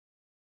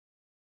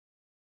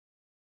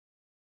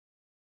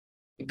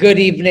Good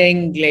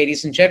evening,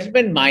 ladies and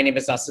gentlemen. My name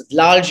is Asad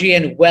Lalji,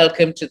 and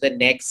welcome to the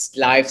next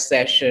live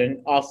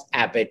session of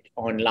Avid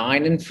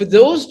Online. And for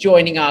those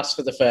joining us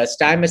for the first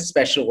time, a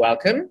special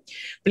welcome.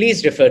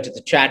 Please refer to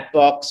the chat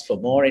box for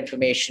more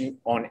information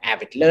on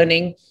Avid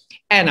Learning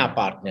and our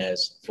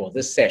partners for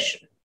this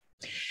session.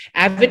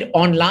 Avid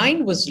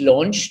Online was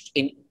launched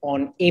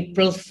on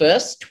April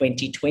 1st,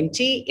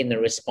 2020 in a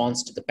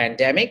response to the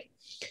pandemic.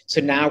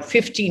 So now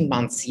 15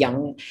 months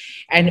young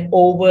and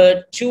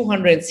over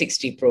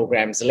 260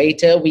 programs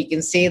later, we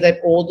can say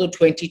that although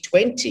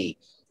 2020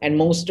 and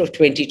most of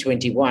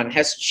 2021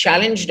 has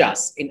challenged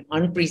us in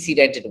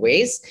unprecedented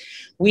ways,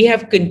 we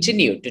have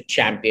continued to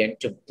champion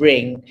to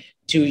bring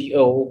to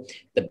you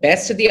the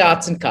best of the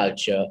arts and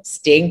culture,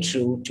 staying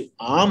true to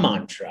our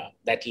mantra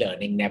that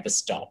learning never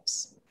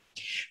stops.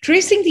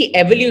 Tracing the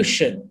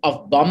evolution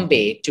of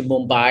Bombay to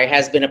Mumbai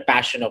has been a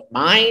passion of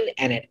mine,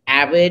 and at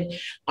Avid,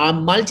 our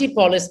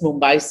multi-polis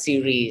Mumbai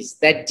series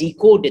that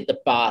decoded the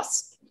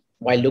past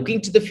while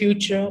looking to the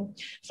future,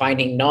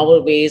 finding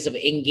novel ways of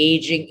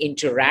engaging,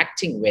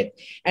 interacting with,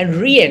 and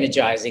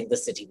re-energizing the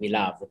city we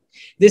love.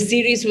 This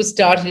series was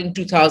started in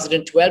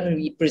 2012, and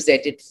we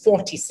presented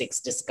 46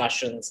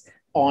 discussions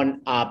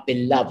on our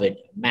beloved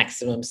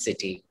Maximum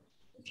City.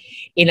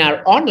 In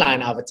our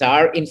online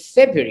avatar, in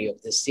February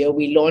of this year,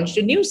 we launched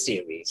a new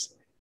series,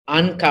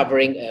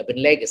 Uncovering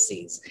Urban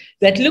Legacies,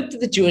 that looked at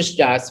the Jewish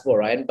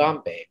diaspora in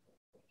Bombay.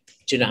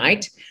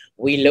 Tonight,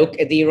 we look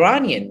at the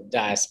Iranian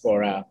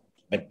diaspora,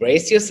 but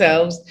brace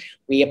yourselves,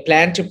 we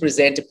plan to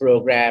present a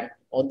program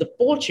on the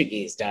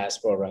Portuguese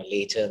diaspora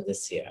later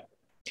this year.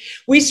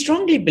 We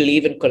strongly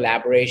believe in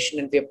collaboration,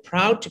 and we're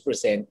proud to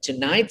present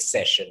tonight's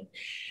session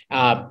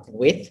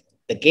with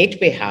the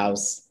Gateway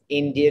House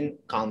Indian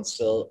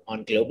Council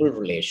on Global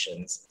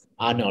Relations,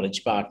 our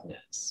knowledge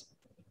partners.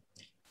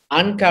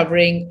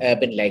 Uncovering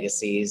Urban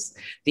Legacies,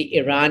 the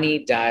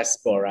Irani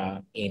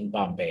Diaspora in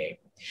Bombay.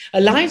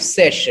 A live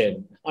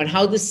session on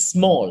how this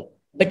small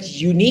but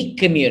unique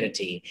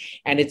community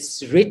and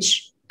its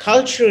rich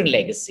culture and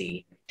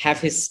legacy have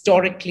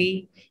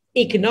historically,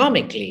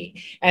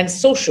 economically, and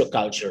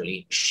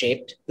socio-culturally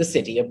shaped the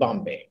city of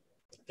Bombay.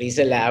 Please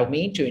allow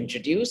me to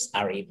introduce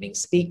our evening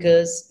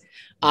speakers,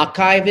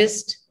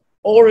 archivist,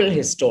 oral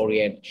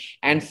historian,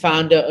 and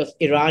founder of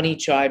Irani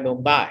Chai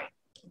Mumbai,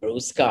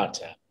 Bruce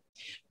Carter,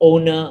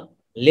 owner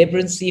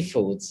Libran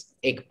Seafoods,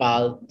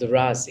 Iqbal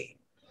Durazi,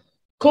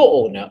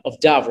 co-owner of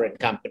Davar and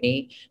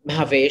Company,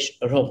 Mahvash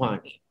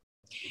Rowhani.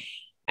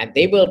 And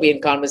they will be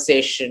in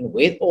conversation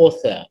with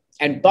author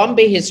and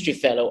Bombay History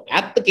Fellow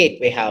at the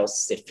Gateway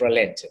House, Sifra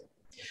Lentin.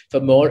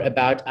 For more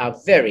about our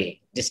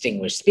very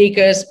distinguished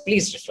speakers,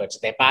 please refer to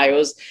their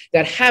bios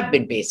that have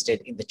been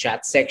pasted in the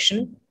chat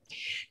section.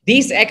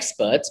 These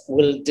experts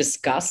will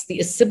discuss the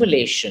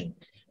assimilation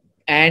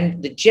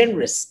and the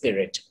generous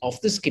spirit of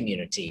this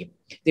community.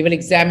 They will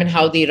examine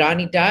how the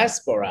Irani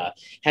diaspora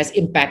has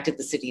impacted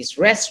the city's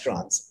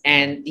restaurants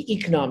and the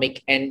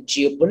economic and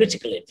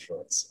geopolitical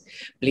influence.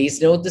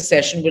 Please note the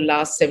session will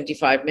last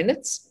 75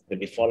 minutes, will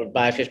be followed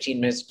by a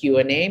 15-minute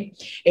Q&A,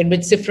 in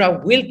which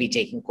Sifra will be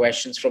taking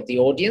questions from the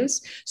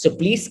audience. So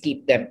please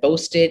keep them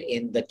posted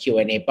in the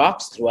Q&A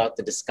box throughout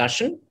the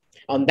discussion.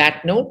 On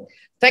that note,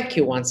 thank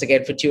you once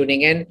again for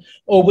tuning in.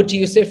 Over to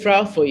you,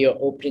 Sifra, for your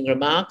opening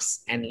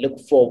remarks, and look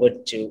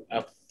forward to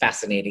a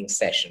fascinating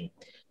session.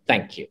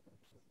 Thank you.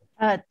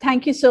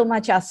 Thank you so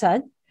much,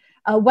 Asad.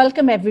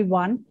 Welcome,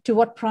 everyone, to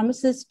what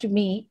promises to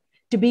me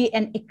to be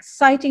an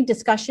exciting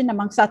discussion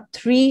amongst our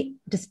three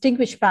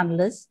distinguished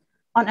panelists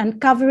on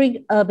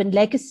uncovering urban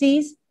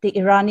legacies, the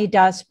Irani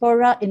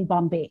diaspora in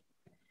Bombay.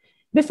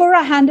 Before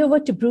I hand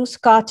over to Bruce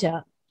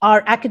Carter,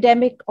 our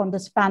academic on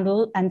this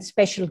panel and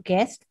special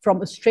guest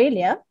from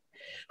Australia,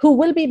 who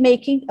will be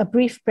making a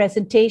brief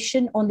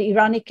presentation on the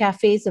Irani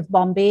cafes of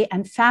Bombay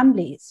and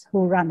families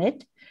who run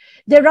it,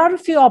 there are a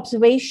few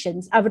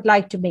observations I would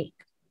like to make.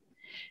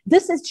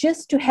 This is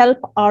just to help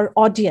our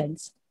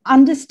audience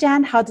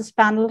understand how this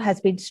panel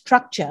has been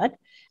structured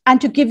and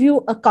to give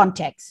you a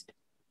context.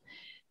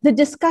 The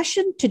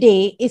discussion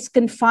today is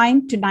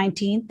confined to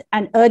 19th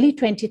and early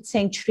 20th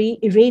century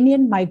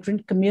Iranian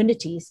migrant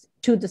communities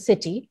to the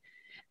city,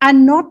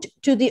 and not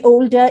to the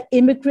older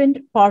immigrant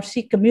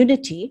Parsi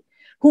community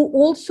who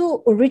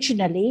also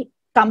originally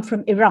come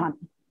from Iran.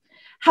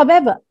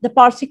 However, the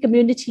Parsi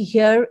community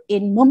here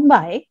in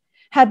Mumbai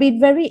have been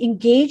very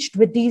engaged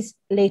with these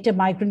later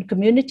migrant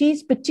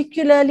communities,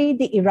 particularly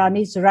the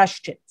Irani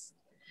Zoroastrians.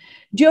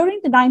 During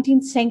the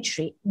 19th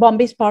century,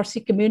 Bombay's Parsi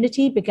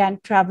community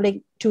began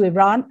traveling to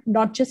Iran,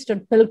 not just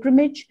on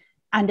pilgrimage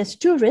and as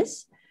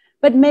tourists,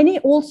 but many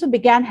also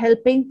began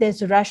helping their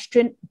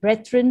Zoroastrian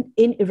brethren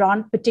in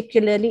Iran,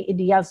 particularly in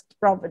the Yazd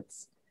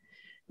province.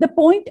 The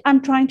point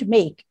I'm trying to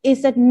make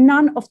is that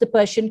none of the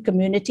Persian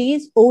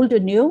communities, old or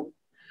new,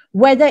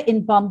 whether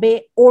in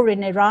Bombay or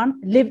in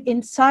Iran, live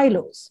in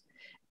silos.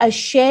 A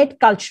shared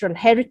cultural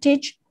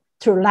heritage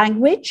through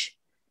language,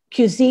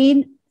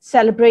 cuisine,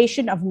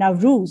 celebration of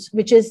Nowruz,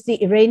 which is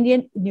the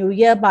Iranian New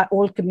Year by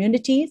all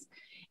communities,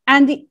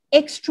 and the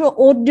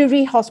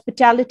extraordinary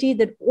hospitality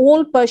that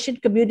all Persian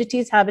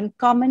communities have in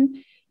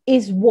common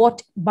is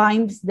what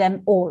binds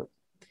them all.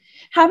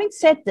 Having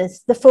said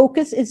this, the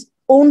focus is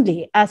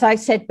only, as I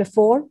said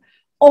before,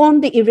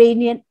 on the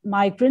Iranian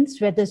migrants,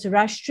 whether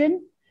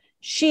Zoroastrian,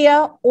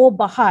 Shia, or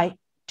Baha'i,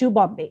 to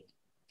Bombay.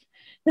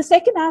 The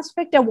second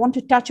aspect I want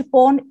to touch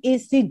upon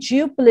is the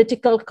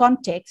geopolitical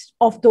context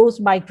of those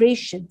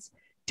migrations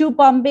to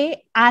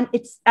Bombay and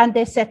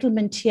their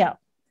settlement here.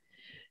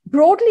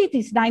 Broadly,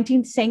 these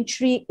 19th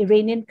century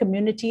Iranian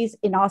communities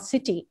in our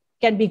city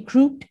can be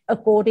grouped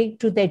according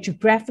to their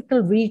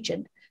geographical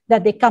region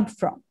that they come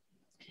from.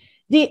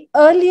 The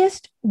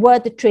earliest were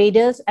the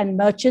traders and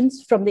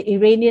merchants from the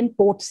Iranian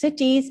port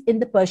cities in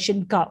the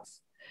Persian Gulf.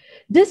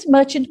 This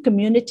merchant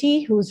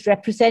community, who is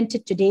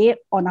represented today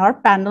on our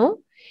panel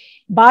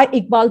by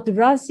Iqbal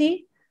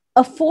Durazi,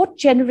 a fourth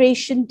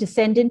generation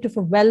descendant of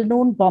a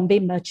well-known Bombay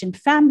merchant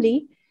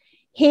family,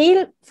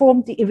 hail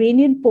from the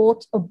Iranian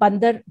ports of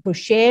Bandar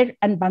Bushehr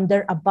and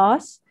Bandar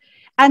Abbas,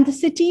 and the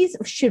cities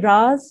of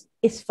Shiraz,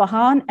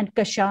 Isfahan, and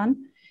Kashan,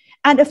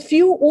 and a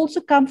few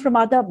also come from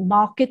other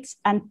markets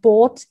and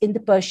ports in the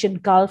Persian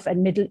Gulf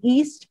and Middle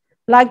East,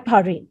 like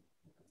Bahrain.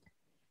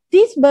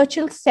 These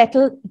merchants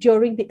settled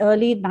during the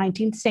early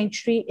 19th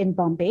century in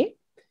Bombay,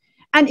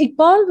 and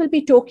Iqbal will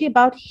be talking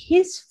about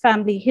his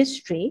family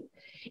history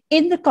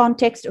in the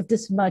context of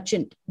this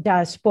merchant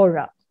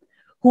diaspora,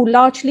 who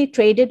largely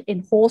traded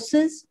in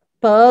horses,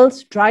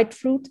 pearls, dried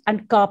fruit,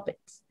 and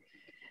carpets.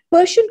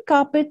 Persian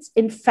carpets,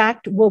 in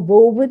fact, were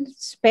woven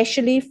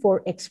specially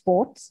for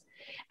exports,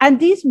 and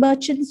these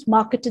merchants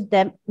marketed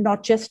them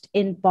not just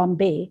in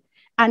Bombay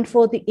and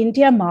for the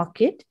India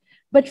market,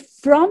 but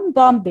from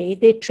Bombay,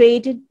 they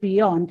traded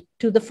beyond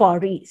to the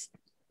Far East.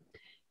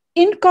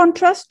 In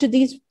contrast to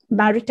these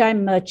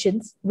maritime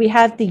merchants, we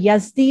have the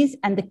Yazdis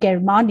and the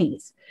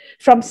Kermanis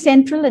from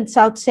central and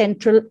south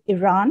central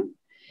Iran,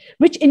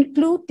 which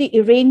include the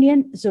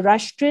Iranian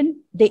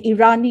Zoroastrian, the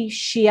Irani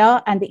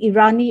Shia, and the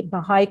Irani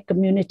Baha'i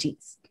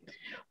communities.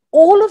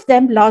 All of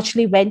them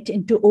largely went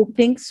into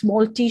opening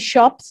small tea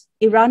shops,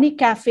 Irani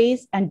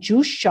cafes, and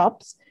juice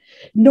shops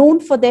known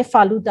for their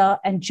faluda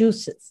and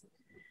juices.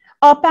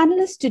 Our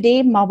panelist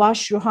today,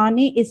 Mahvash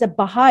Rowhani, is a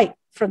Baha'i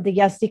from the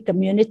Yazdi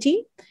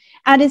community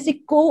and is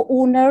the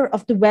co-owner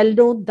of the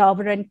well-known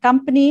Davar and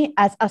Company,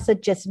 as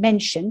Asad just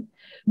mentioned,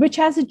 which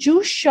has a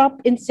juice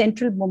shop in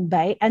central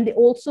Mumbai, and they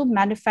also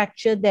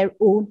manufacture their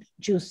own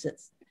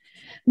juices.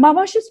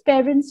 Mahvash's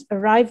parents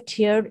arrived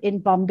here in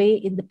Bombay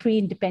in the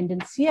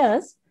pre-independence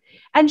years,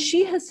 and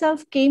she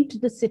herself came to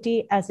the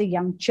city as a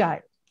young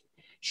child.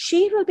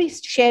 She will be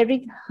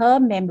sharing her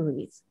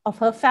memories of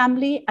her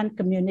family and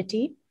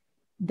community,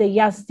 the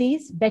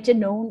Yazdis, better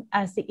known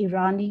as the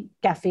Irani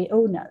cafe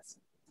owners.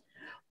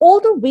 All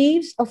the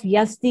waves of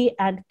Yazdi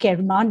and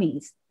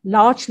Kermanis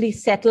largely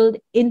settled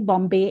in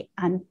Bombay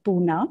and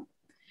Pune,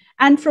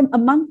 and from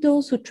among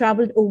those who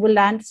traveled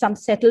overland, some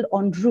settled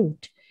en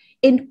route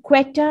in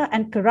Quetta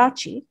and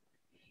Karachi.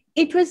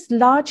 It was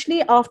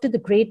largely after the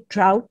Great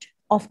Drought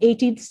of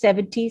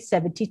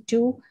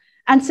 1870-72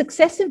 and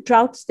successive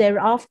droughts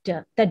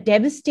thereafter that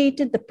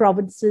devastated the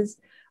provinces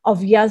of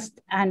Yazd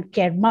and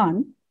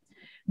Kerman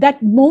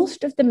that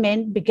most of the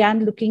men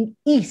began looking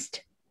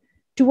east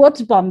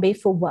towards Bombay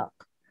for work.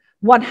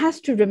 One has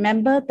to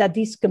remember that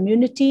these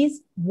communities,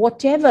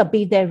 whatever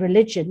be their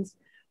religions,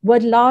 were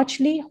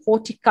largely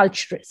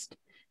horticulturists.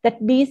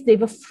 That means they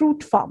were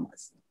fruit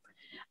farmers.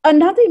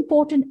 Another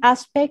important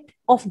aspect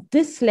of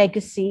this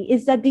legacy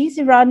is that these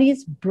Iranis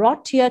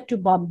brought here to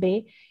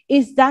Bombay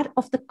is that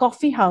of the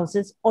coffee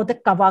houses or the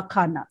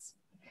kavakhanas,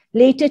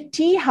 later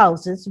tea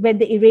houses when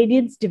the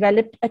Iranians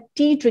developed a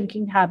tea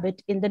drinking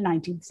habit in the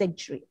 19th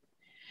century.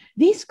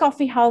 These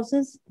coffee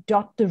houses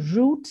dot the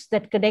routes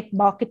that connect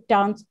market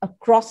towns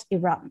across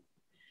Iran.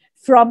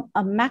 From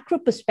a macro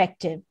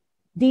perspective,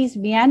 these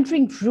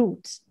meandering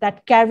routes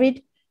that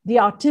carried the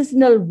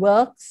artisanal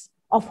works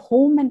of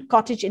home and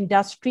cottage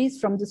industries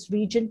from this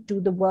region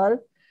to the world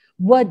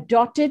were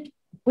dotted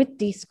with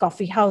these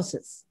coffee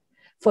houses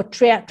for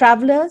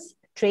travelers,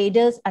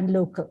 traders, and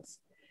locals.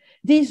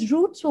 These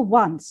routes were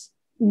once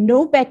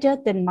no better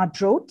than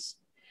mud roads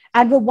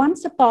and were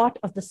once a part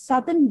of the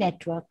southern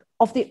network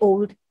of the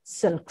old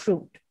Silk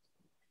Route.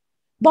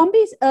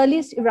 Bombay's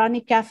earliest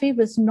Irani cafe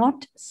was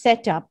not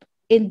set up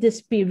in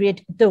this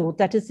period, though,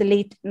 that is the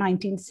late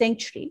 19th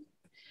century.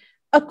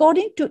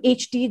 According to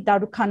H.D.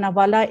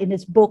 Darukhanawala in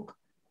his book,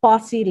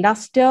 Parsi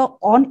Luster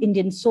on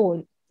Indian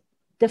Soil,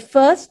 the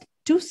first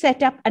to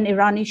set up an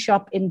Irani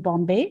shop in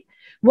Bombay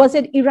was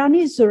an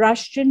Irani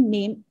Zoroastrian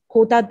named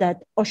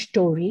Khodadat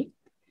Oshtori,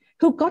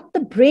 who got the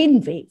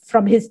brainwave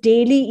from his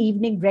daily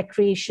evening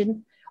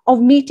recreation of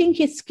meeting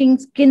his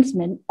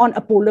kinsmen on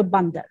Apollo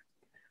Bandar.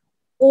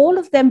 All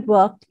of them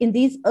worked in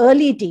these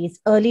early days,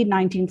 early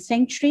 19th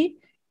century,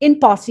 in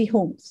Parsi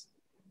homes.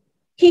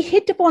 He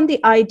hit upon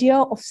the idea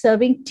of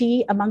serving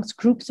tea amongst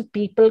groups of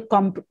people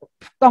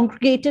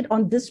congregated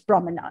on this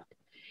promenade.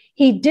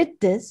 He did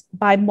this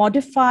by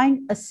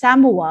modifying a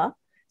samovar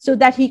so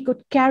that he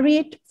could carry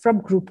it from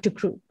group to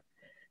group.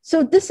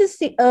 So this is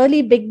the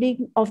early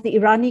beginning of the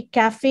Irani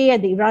cafe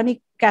and the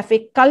Irani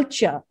cafe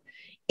culture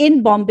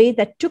in Bombay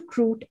that took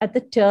root at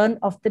the turn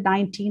of the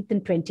 19th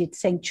and 20th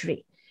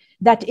century.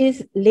 That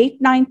is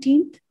late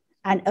 19th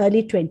and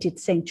early 20th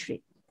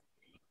century.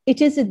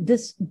 It is in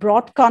this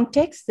broad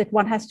context that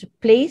one has to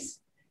place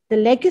the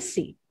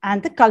legacy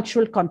and the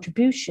cultural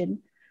contribution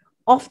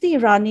of the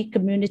Irani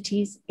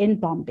communities in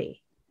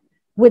Bombay.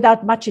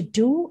 Without much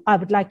ado, I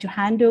would like to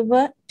hand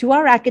over to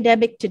our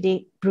academic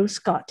today, Bruce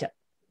Carter.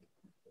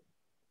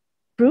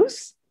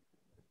 Bruce?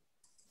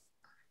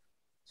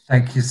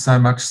 Thank you so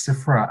much,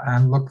 Sifra.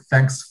 And look,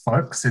 thanks,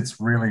 folks. It's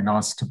really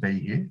nice to be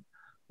here.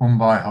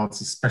 Mumbai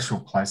holds a special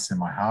place in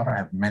my heart. I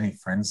have many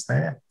friends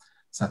there.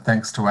 So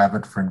thanks to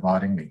Avid for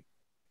inviting me.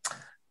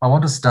 I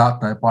want to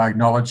start, though, by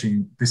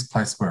acknowledging this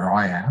place where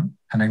I am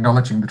and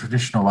acknowledging the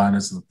traditional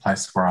owners of the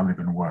place where I live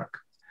and work,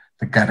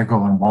 the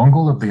Gadigal and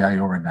Wongal of the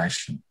Eora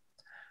Nation.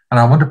 And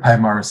I want to pay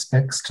my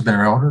respects to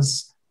their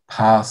elders,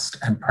 past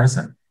and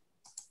present,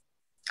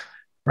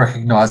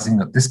 recognising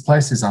that this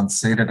place is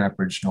unceded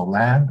Aboriginal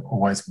land,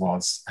 always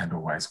was and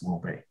always will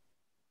be.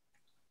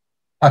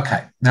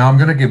 Okay, now I'm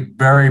going to give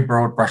very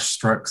broad brush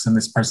strokes in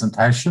this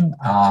presentation,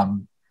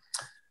 and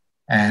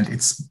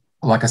it's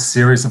like a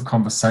series of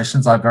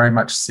conversations. I very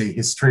much see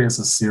history as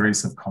a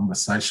series of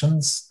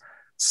conversations.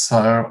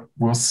 So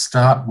we'll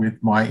start with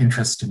my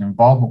interest and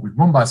involvement with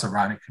Mumbai's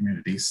Irani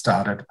community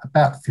started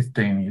about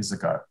 15 years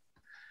ago.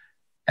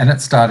 And it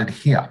started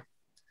here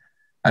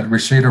at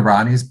Rashid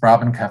Irani's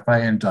Brabant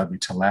Cafe in Dobi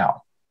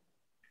Talao.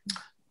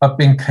 I've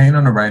been keen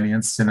on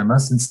Iranian cinema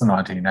since the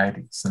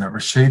 1980s, and at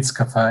Rashid's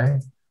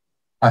Cafe,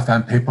 I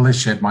found people who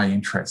shared my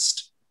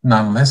interest,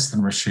 none less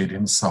than Rashid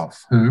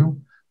himself,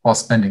 who, while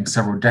spending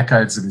several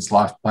decades of his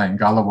life playing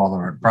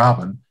Gulliwalla at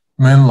Brabant,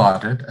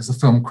 moonlighted as a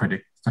film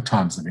critic for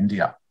Times of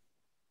India.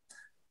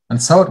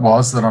 And so it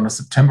was that on a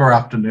September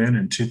afternoon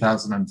in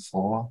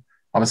 2004,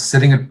 I was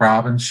sitting at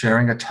Brabant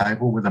sharing a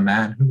table with a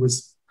man who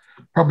was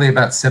probably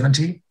about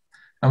 70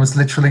 and was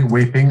literally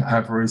weeping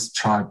over his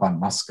chai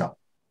bun muska.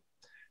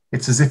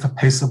 It's as if a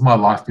piece of my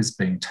life is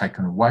being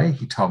taken away,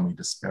 he told me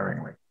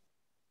despairingly.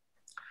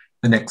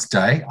 The next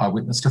day, I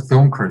witnessed a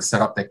film crew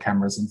set up their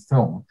cameras and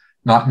film,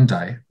 night and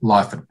day,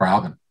 life at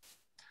Brabant.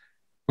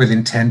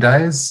 Within 10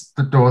 days,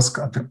 the doors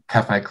of the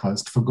cafe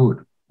closed for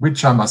good,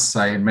 which I must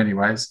say in many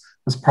ways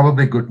was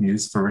probably good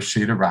news for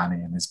Rashid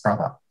Irani and his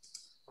brother.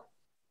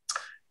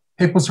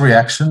 People's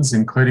reactions,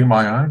 including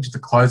my own, to the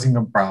closing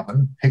of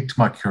Brabant piqued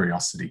my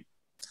curiosity.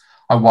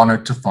 I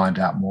wanted to find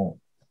out more.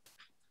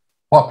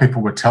 What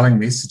people were telling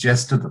me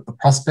suggested that the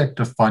prospect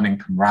of finding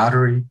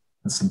camaraderie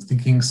and some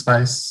thinking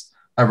space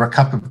over a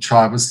cup of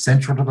chai was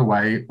central to the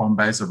way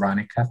Bombay's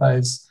Irani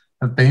cafes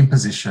have been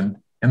positioned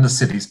in the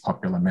city's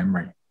popular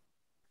memory.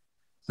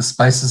 The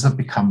spaces have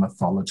become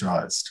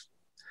mythologised.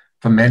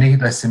 For many,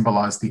 they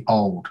symbolise the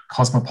old,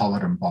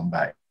 cosmopolitan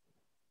Bombay.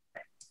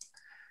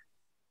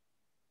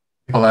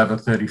 People over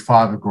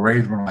 35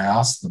 agreed when I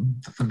asked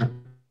them that the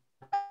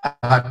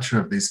departure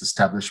of these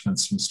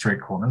establishments from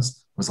street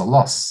corners was a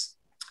loss.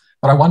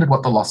 But I wondered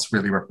what the loss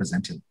really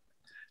represented.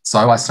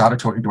 So I started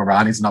talking to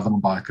Iranis and other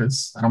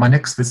Mumbaikars, and on my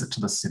next visit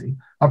to the city,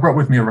 I brought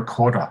with me a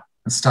recorder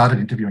and started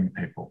interviewing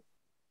people.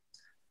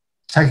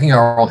 Taking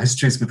our oral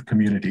histories with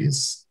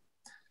communities,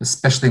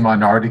 especially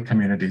minority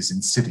communities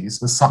in cities,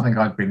 was something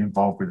I'd been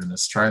involved with in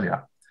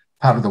Australia,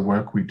 part of the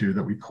work we do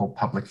that we call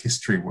public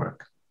history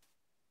work.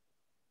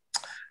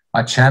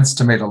 I chanced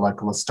to meet a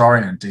local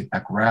historian,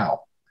 Deepak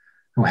Rao,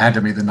 who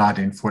handed me the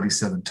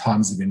 1947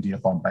 Times of India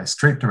Bombay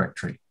Street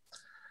Directory,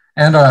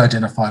 and I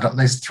identified at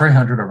least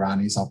 300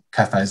 Iranis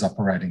cafes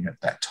operating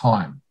at that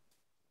time.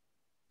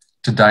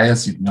 Today,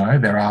 as you know,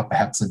 there are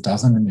perhaps a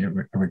dozen in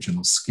the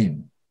original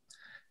skin.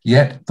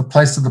 Yet, the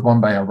place of the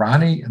Bombay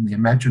Irani and the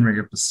imaginary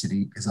of the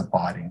city is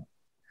abiding.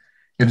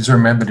 It is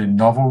remembered in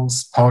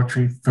novels,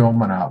 poetry,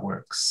 film and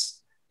artworks.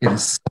 It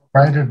is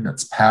celebrated in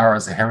its power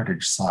as a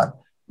heritage site,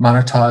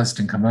 monetised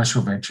in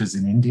commercial ventures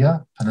in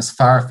India and as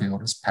far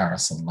afield as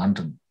Paris and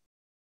London.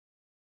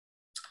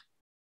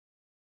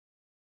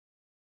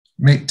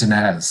 Meet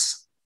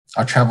Dinaz.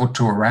 I travelled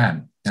to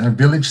Iran. In a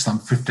village some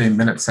 15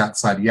 minutes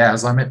outside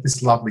Yaz, I met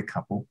this lovely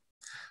couple.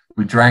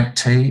 We drank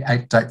tea,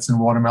 ate dates and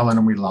watermelon,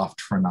 and we laughed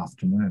for an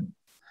afternoon.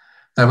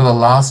 They were the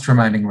last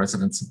remaining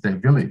residents of their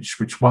village,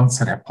 which once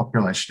had a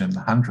population in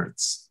the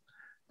hundreds.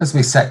 As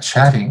we sat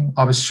chatting,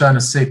 I was shown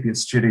a sepia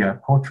studio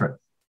portrait.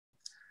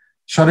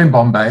 Shot in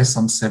Bombay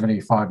some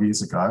 75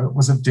 years ago,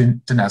 was of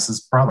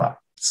Dinaz's brother,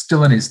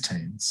 still in his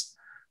teens,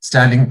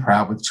 standing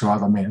proud with two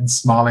other men,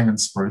 smiling and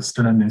spruced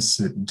in a new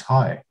suit and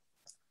tie.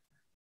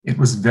 It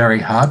was very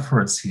hard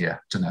for us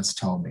here, Dinaz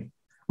told me.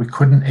 We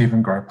couldn't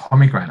even grow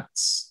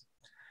pomegranates.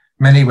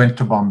 Many went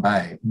to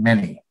Bombay,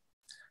 many.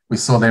 We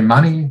saw their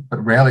money,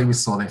 but rarely we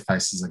saw their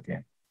faces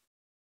again.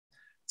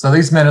 So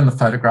these men in the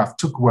photograph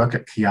took work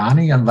at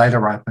Kiani and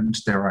later opened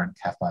their own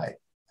cafe.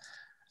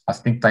 I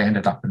think they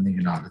ended up in the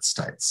United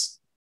States.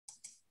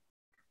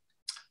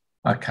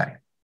 Okay.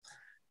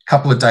 A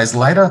couple of days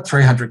later,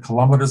 300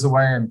 kilometres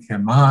away in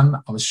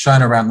Kerman, I was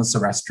shown around the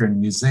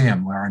Zoroastrian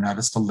Museum where I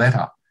noticed a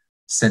letter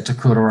sent to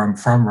Khudiram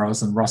from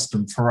Rose and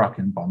Rostam Farokh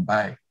in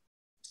Bombay.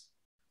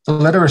 The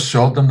letter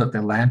assured them that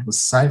their land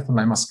was safe and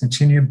they must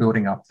continue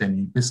building up their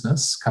new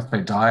business,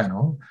 Cafe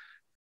Diurnal,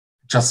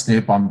 just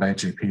near Bombay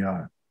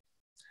GPO.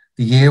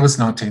 The year was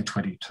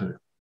 1922.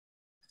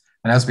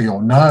 And as we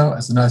all know,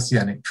 as an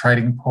oceanic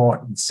trading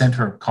port and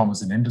centre of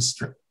commerce and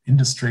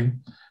industry,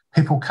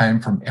 people came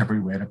from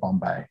everywhere to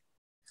Bombay.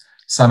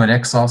 Some in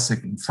exile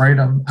seeking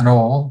freedom, and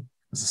all,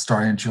 as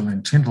historian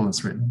Julian Tyndall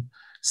has written,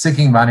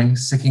 seeking money,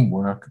 seeking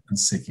work, and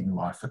seeking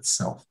life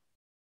itself.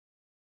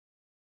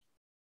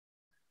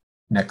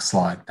 Next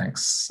slide,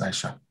 thanks,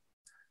 Aisha.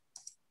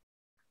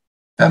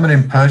 Famine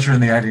in Persia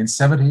in the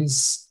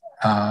 1870s,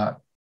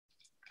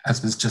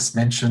 as was just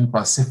mentioned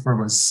by Sifra,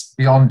 was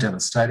beyond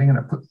devastating, and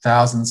it put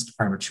thousands to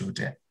premature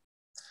death.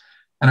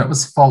 And it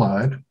was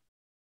followed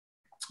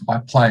by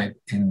plague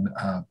in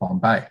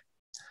Bombay.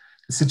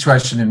 The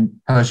situation in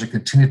Persia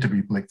continued to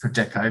be bleak for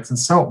decades, and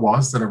so it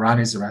was that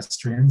Irani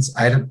Zoroastrians,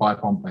 aided by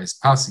Bombay's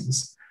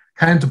Parsis,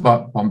 came to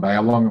Bombay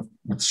along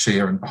with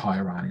Shia and Baha'i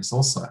Iranis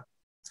also.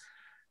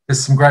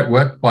 There's some great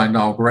work by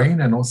Noel Green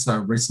and also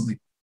a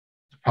recently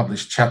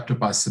published chapter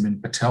by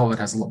Samin Patel that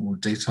has a lot more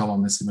detail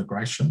on this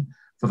immigration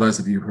for those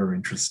of you who are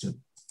interested.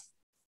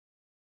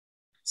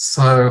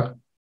 So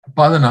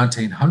by the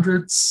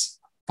 1900s,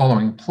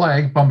 following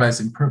plague,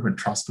 Bombay's Improvement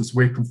Trust was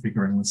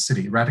reconfiguring the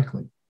city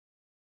radically.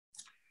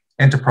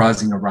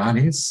 Enterprising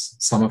Iranis,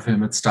 some of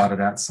whom had started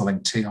out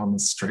selling tea on the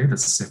street,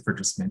 as Sifra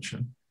just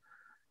mentioned,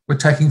 were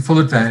taking full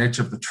advantage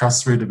of the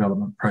trust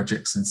redevelopment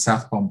projects in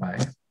South Bombay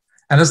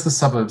and as the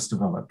suburbs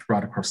developed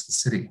right across the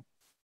city.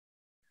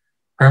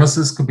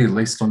 Premises could be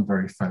leased on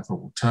very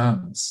favourable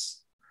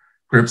terms.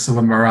 Groups of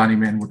Irani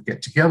men would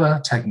get together,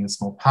 taking a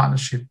small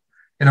partnership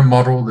in a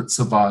model that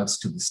survives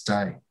to this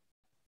day.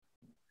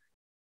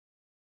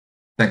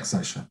 Thanks,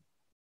 Aisha.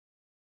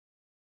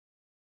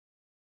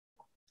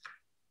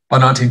 By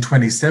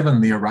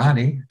 1927, the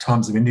Irani,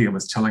 Times of India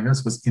was telling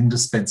us, was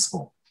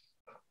indispensable.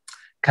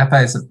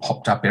 Cafes had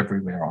popped up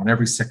everywhere, on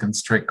every second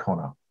street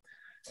corner,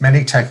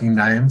 many taking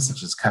names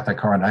such as Cafe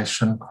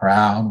Coronation,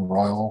 Crown,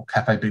 Royal,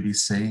 Cafe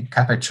BBC,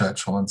 Cafe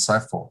Churchill, and so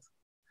forth.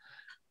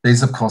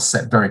 These, of course,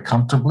 sat very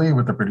comfortably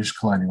with the British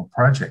colonial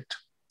project.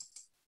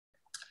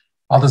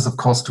 Others, of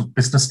course, took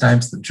business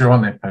names that drew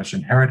on their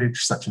Persian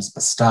heritage, such as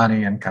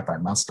Bastani and Cafe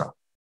Mazda.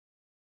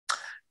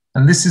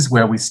 And this is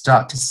where we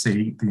start to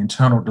see the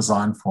internal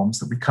design forms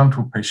that we come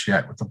to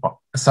appreciate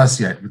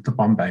associate with the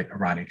Bombay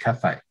Irani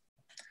Cafe.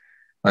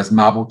 Those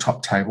marble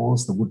top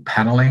tables, the wood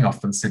panelling,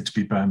 often said to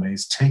be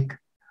Burmese teak,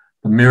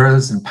 the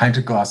mirrors and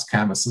painted glass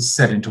canvases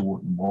set into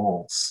wooden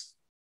walls.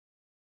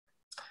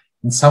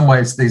 In some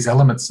ways, these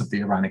elements of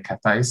the Irani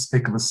Cafe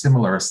speak of a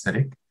similar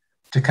aesthetic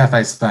to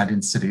cafes found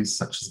in cities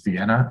such as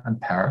Vienna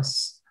and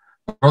Paris,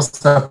 but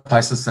also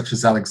places such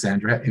as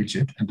Alexandria,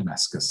 Egypt, and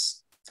Damascus.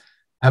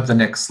 Have the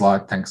next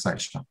slide, thanks,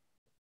 Aisha.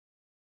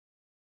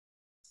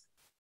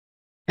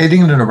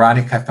 Eating in an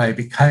Irani cafe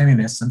became,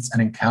 in essence,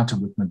 an encounter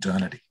with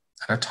modernity.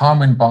 At a time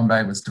when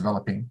Bombay was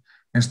developing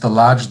into the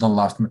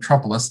larger-than-life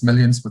metropolis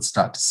millions would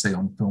start to see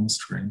on film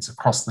screens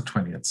across the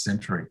 20th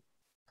century.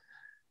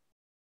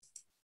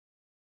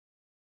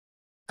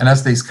 And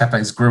as these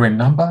cafes grew in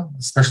number,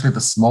 especially the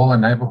smaller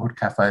neighbourhood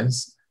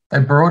cafes, they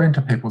brought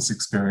into people's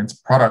experience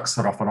products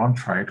that offered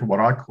entree to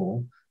what I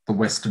call the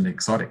Western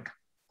exotic.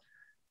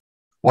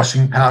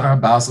 Washing powder,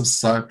 bars of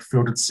soap,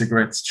 filtered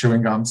cigarettes,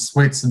 chewing gum,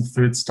 sweets and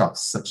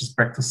foodstuffs such as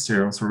breakfast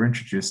cereals were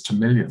introduced to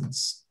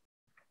millions.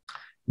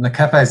 And the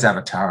cafe's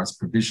avatar is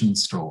provision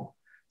store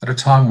at a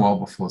time well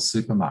before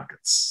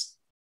supermarkets.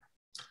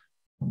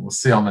 And we'll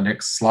see on the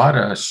next slide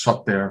a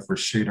shot there of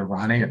Rashid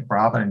Irani at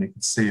Brava, and you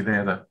can see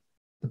there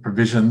the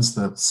provisions,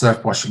 the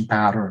surf washing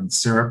powder and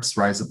syrups,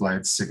 razor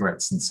blades,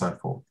 cigarettes and so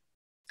forth.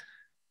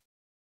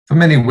 For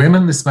many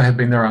women, this may have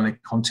been their only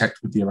contact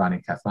with the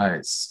Irani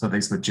cafes, so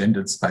these were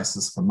gendered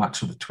spaces for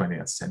much of the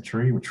 20th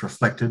century, which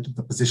reflected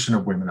the position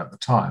of women at the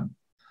time,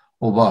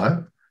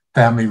 although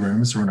family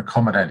rooms were an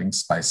accommodating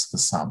space for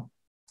some.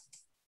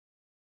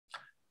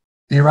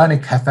 The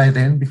Irani cafe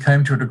then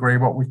became to a degree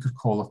what we could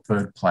call a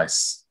third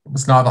place. It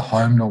was neither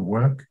home nor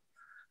work.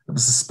 It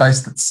was a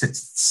space that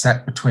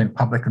sat between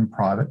public and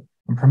private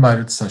and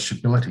promoted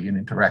sociability and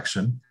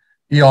interaction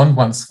beyond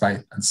one's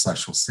faith and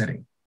social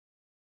setting.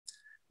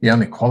 The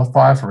only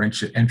qualifier for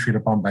entry to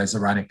Bombay's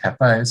Irani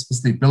cafes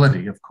was the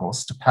ability, of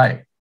course, to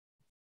pay.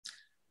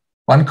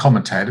 One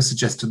commentator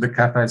suggested the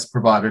cafes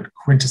provided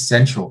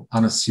quintessential,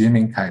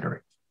 unassuming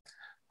catering,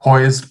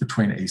 poised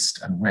between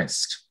East and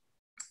West.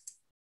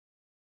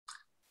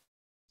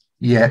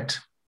 Yet,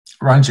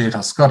 Ranjit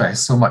Hoskote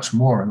saw much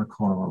more in the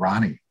corner of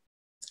Irani.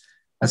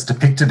 As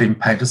depicted in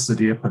painter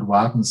Sudhir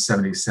Padwadhan's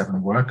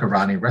 77 work,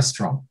 Irani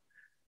Restaurant,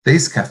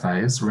 these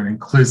cafes were an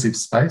inclusive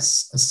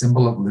space, a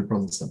symbol of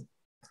liberalism,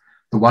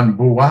 the one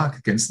bulwark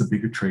against the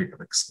bigotry of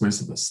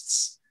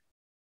exclusivists.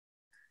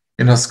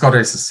 In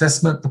Hoskote's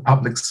assessment, the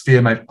public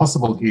sphere made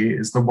possible here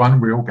is the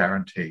one real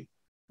guarantee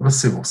of a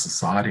civil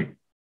society.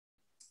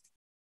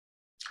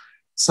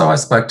 So I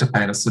spoke to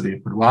painter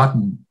Sudhir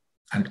Padwadhan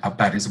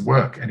about his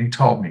work, and he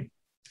told me,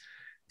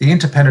 The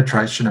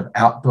interpenetration of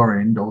outdoor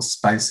and indoor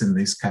space in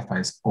these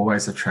cafes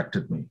always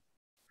attracted me.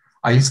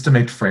 I used to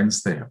meet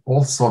friends there,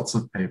 all sorts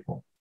of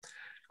people.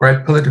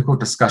 Great political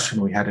discussion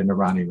we had in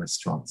Irani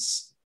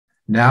restaurants.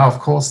 Now, of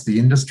course, the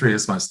industry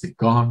is mostly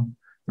gone,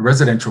 the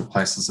residential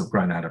places have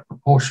grown out of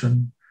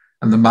proportion,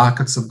 and the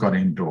markets have gone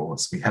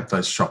indoors. We have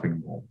those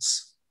shopping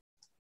malls.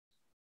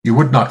 You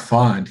would not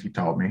find, he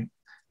told me,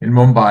 in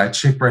Mumbai, a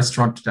cheap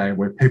restaurant today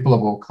where people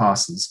of all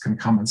classes can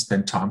come and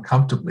spend time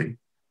comfortably,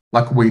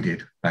 like we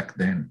did back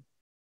then.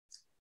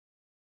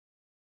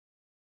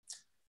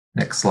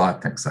 Next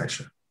slide, thanks,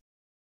 Aisha.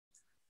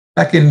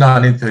 Back in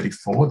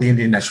 1934, the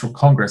Indian National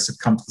Congress had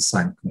come to the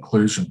same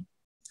conclusion.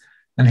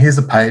 And here's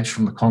a page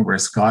from the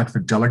Congress Guide for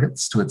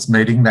Delegates to its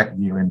meeting that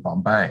year in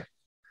Bombay.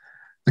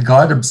 The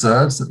guide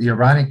observes that the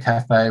Irani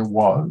Cafe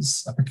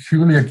was a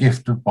peculiar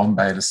gift of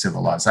Bombay to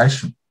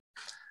civilization,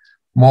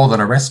 more than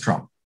a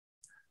restaurant.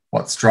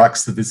 What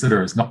strikes the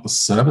visitor is not the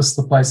service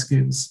the place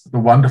gives, but the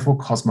wonderful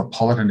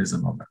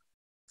cosmopolitanism of it.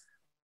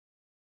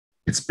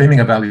 Its beaming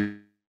evaluation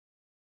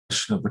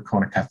of the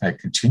corner cafe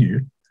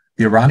continued.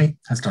 The Irani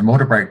has done more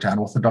to break down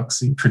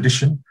orthodoxy,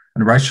 tradition,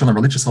 and racial and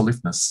religious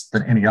aloofness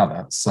than any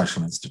other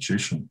social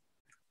institution.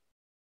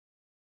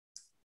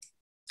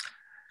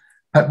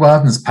 Pat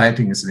Warden's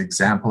painting is an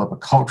example of a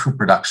cultural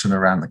production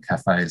around the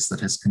cafes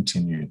that has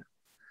continued.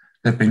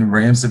 There have been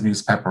reams of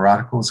newspaper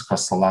articles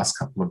across the last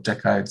couple of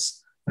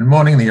decades, and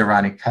mourning the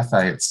Irani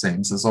Cafe, it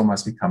seems, has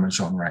almost become a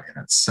genre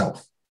in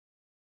itself.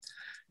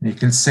 And you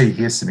can see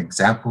here some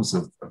examples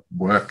of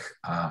work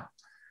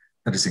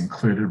that has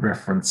included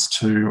reference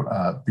to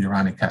the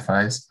Irani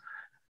cafes.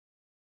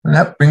 And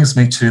that brings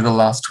me to the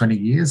last 20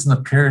 years and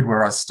the period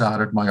where I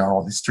started my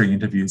oral history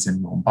interviews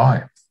in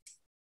Mumbai.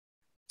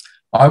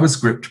 I was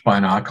gripped by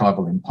an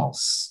archival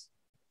impulse.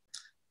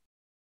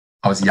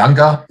 I was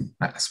younger,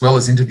 as well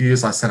as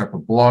interviews, I set up a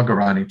blog,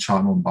 Irani Chai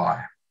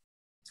Mumbai.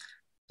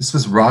 This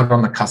was right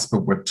on the cusp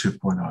of Web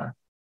 2.0.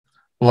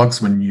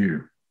 Blogs were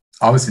new.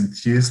 I was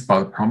enthused by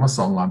the promise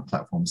online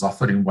platforms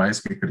offered in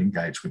ways we could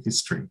engage with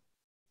history.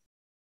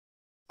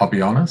 I'll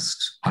be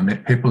honest, I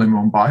met people in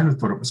Mumbai who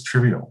thought it was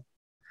trivial.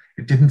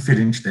 It didn't fit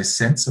into their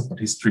sense of what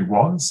history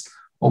was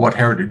or what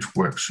heritage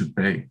work should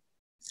be.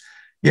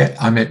 Yet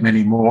I met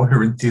many more who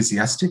were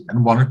enthusiastic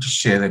and wanted to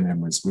share their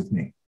memories with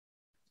me.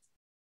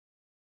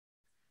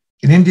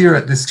 In India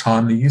at this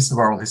time, the use of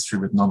oral history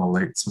with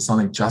non-elites was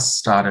only just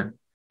started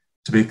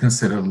to be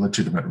considered a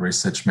legitimate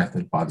research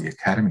method by the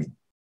academy.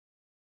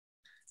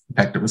 In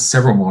fact, it was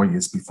several more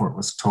years before it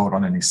was taught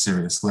on any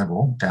serious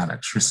level down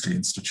at Srishti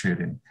Institute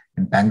in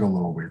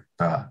Bangalore with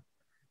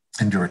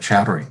Indira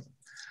Chowdhury.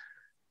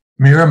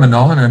 Meera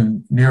Manolan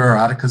and Neera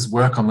Adhika's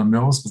work on the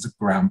mills was a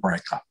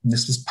groundbreaker. And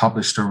this was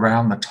published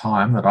around the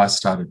time that I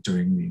started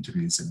doing the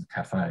interviews in the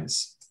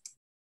cafes.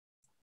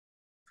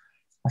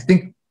 I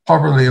think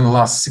probably in the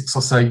last 6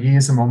 or so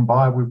years in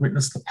Mumbai, we've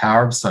witnessed the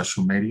power of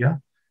social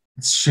media.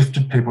 It's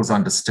shifted people's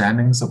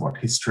understandings of what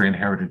history and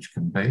heritage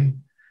can be.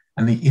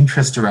 And the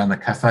interest around the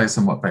cafes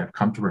and what they have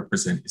come to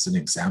represent is an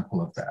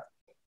example of that.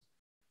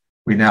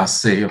 We now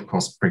see, of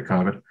course,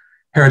 pre-COVID,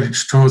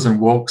 heritage tours and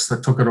walks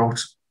that look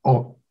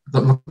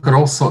at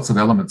all sorts of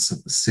elements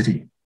of the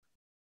city.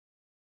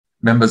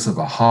 Members of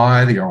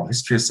AHI, the Oral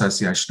History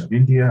Association of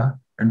India, are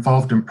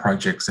involved in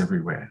projects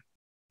everywhere.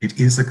 It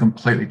is a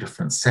completely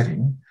different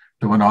setting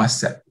to when I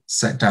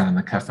sat down in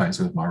the cafes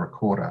with my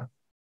recorder.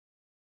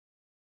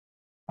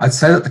 I'd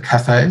say that the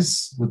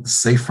cafes with the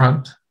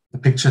seafront, the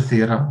picture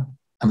theatre,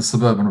 and the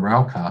suburban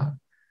rail car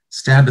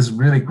stand as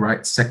really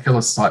great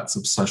secular sites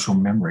of social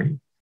memory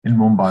in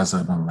Mumbai's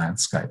urban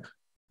landscape.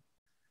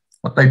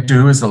 What they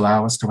do is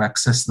allow us to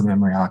access the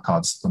memory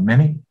archives of the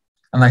many,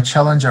 and they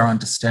challenge our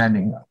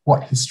understanding of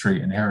what history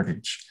and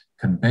heritage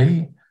can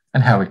be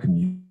and how we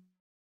can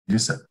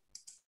use it.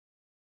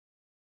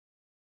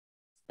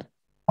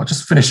 I'll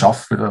just finish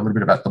off with a little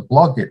bit about the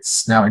blog.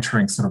 It's now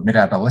entering sort of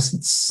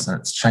mid-adolescence, so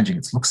it's changing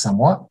its look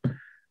somewhat,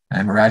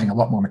 and we're adding a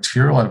lot more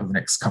material over the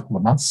next couple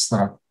of months that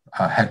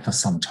I've had for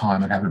some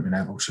time and haven't been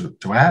able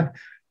to add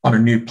on a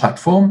new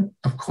platform.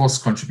 Of course,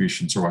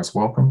 contributions are always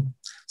welcome,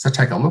 so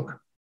take a look.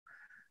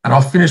 And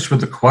I'll finish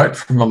with a quote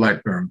from the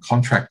late Behram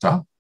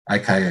Contractor,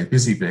 aka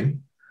Busy Bee,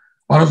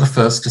 one of the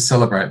first to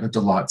celebrate the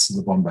delights of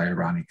the Bombay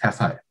Irani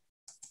Cafe.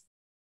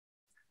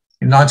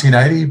 In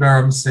 1980,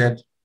 Behram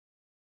said,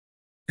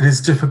 "It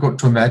is difficult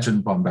to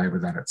imagine Bombay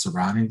without its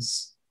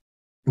Iranis.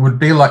 It would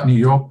be like New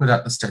York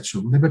without the Statue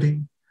of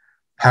Liberty,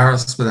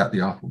 Paris without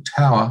the Eiffel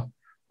Tower,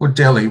 or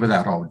Delhi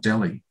without Old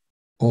Delhi,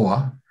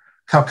 or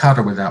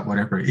Calcutta without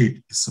whatever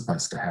it is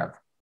supposed to have."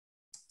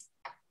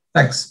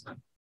 Thanks.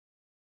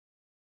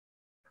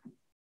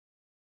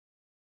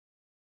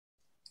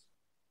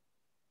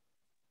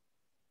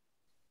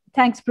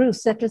 Thanks,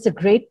 Bruce. That was a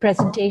great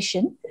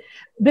presentation.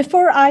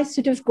 Before I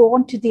sort of go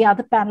on to the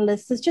other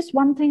panelists, there's just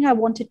one thing I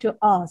wanted to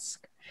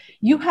ask.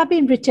 You have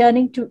been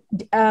returning to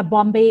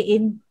Bombay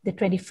in the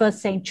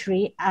 21st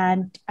century,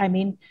 and I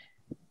mean,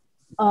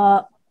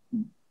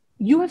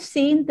 you have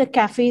seen the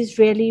cafes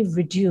really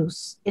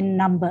reduce in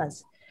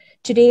numbers.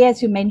 Today,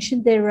 as you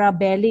mentioned, there are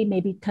barely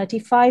maybe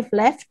 35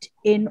 left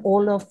in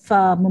all of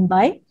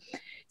Mumbai.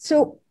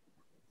 So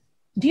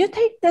do you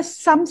think there's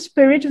some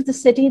spirit of the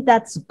city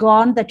that's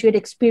gone that you had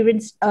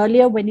experienced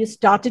earlier when you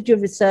started your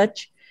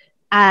research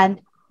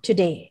and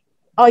today?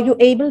 Are you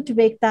able to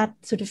make that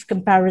sort of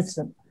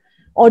comparison?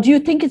 Or do you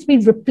think it's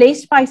been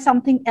replaced by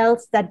something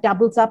else that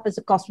doubles up as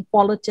a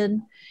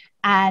cosmopolitan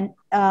and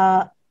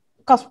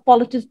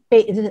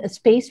cosmopolitan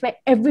space where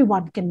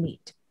everyone can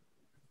meet?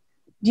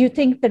 Do you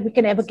think that we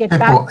can ever get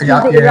back to the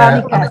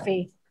Irani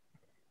cafe?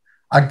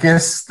 I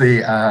guess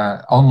the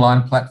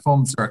online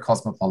platforms are a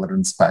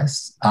cosmopolitan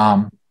space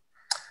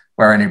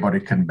where anybody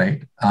can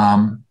meet.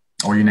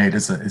 All you need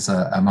is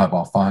a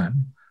mobile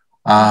phone.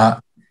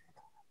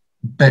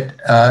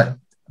 But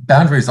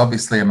boundaries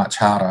obviously are much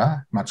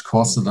harder, much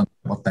coarser than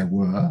what they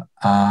were.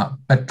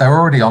 But they're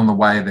already on the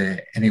way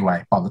there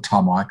anyway by the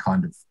time I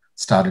kind of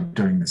started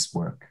doing this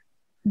work.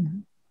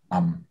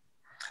 Mm-hmm.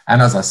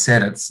 And as I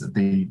said, it's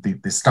the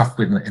stuff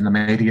in the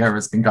media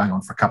has been going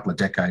on for a couple of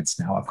decades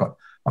now.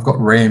 I've got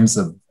reams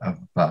of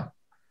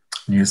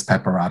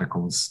newspaper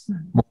articles,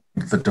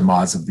 the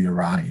demise of the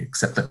Irani,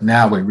 except that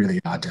now we really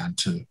are down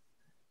to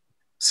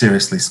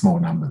seriously small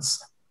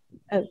numbers.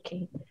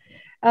 Okay.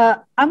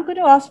 I'm going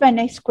to ask my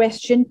next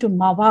question to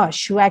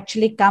Mahvash, who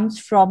actually comes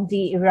from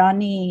the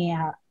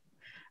Irani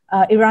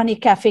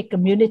cafe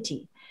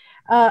community.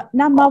 Now,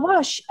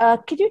 Mahvash,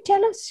 can you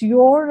tell us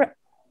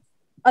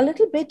a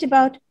little bit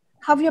about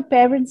how your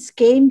parents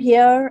came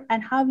here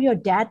and how your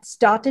dad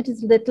started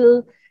his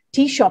little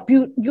tea shop?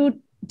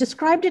 You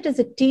described it as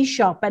a tea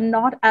shop and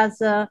not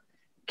as a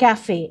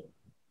cafe.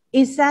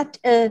 Is that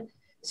a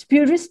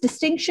spurious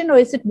distinction, or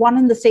is it one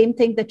and the same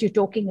thing that you're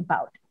talking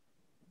about?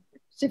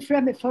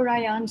 Sifra, before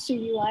I answer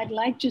you, I'd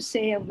like to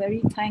say a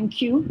very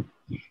thank you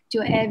to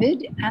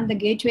Avid and the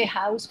Gateway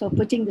House for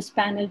putting this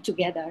panel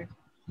together.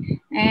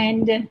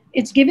 And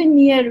it's given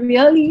me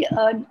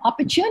an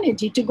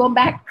opportunity to go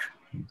back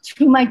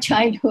through my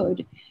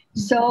childhood.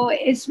 So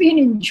it's been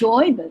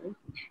enjoyable.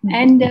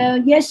 And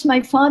yes,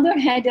 my father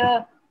had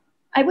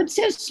I would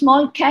say a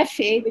small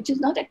cafe, which is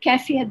not a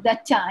cafe at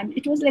that time.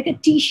 It was like a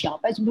tea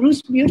shop, as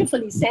Bruce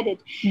beautifully said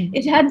it.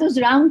 It had those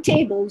round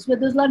tables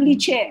with those lovely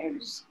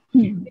chairs,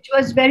 which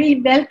was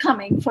very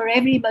welcoming for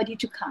everybody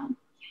to come.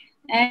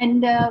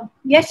 And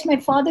yes, my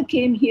father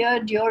came here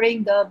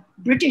during the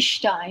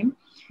British time,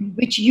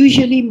 which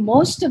usually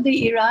most of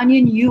the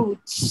Iranian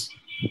youths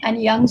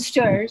and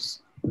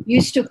youngsters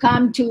used to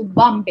come to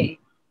Bombay.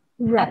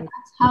 Right. And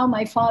that's how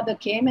my father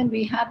came, and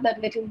we had that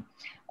little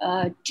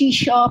tea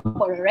shop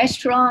or a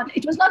restaurant.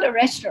 It was not a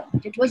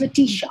restaurant, it was a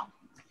tea shop.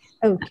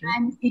 Okay.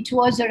 And it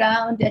was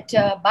around at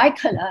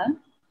Baikala,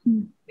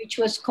 which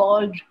was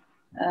called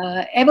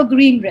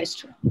Evergreen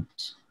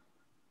Restaurant.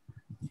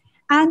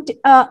 And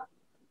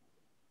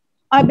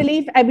I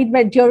believe,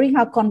 during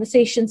our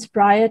conversations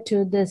prior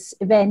to this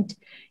event,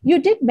 you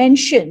did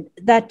mention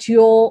that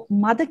your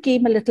mother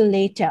came a little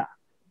later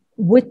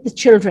with the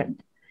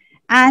children.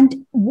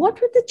 And what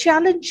were the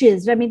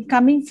challenges? I mean,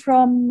 coming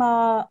from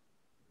a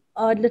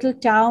little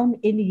town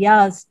in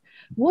Yazd,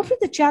 what were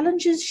the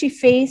challenges she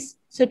faced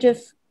sort of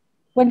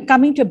when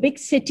coming to a big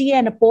city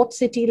and a port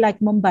city like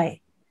Mumbai?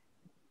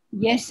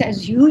 Yes,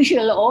 as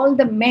usual, all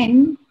the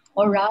men,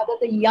 or rather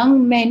the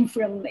young men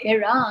from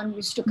Iran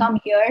used to come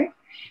here,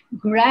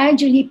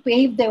 gradually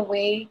pave their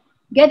way,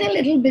 get a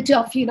little bit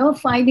of,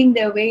 finding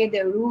their way,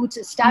 their roots,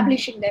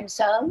 establishing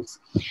themselves,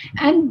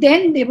 and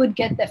then they would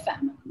get their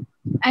family.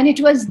 And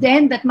it was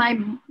then that my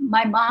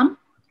mom,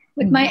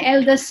 with my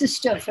elder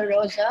sister,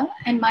 Feroza,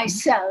 and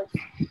myself,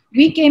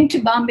 we came to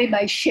Bombay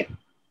by ship.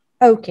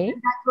 Okay.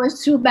 And that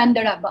was through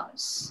Bandar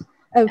Abbas.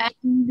 Okay.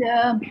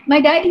 And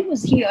my daddy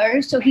was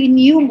here, so he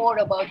knew more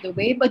about the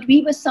way, but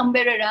we were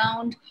somewhere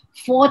around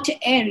Fort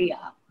area.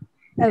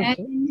 Okay.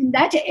 And in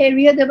that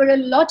area, there were a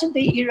lot of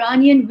the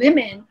Iranian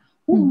women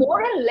who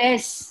more or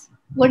less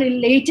were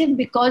related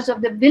because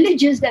of the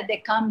villages that they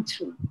come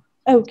through.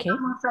 Okay.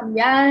 Some were from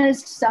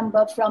Yazd, some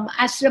were from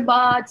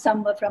Asrabad,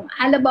 some were from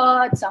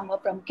Allahabad, some were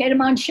from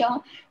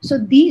Kermanshah. So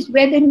these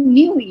where they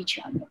knew each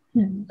other.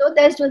 So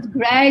that was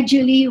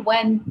gradually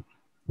when,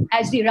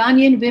 as the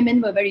Iranian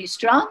women were very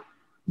strong,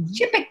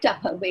 she picked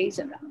up her ways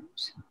around.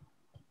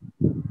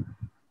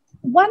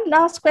 One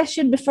last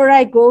question before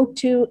I go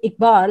to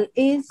Iqbal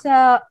is,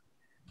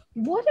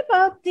 what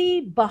about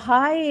the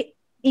Baha'i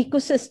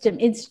ecosystem,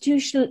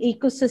 institutional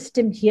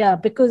ecosystem here?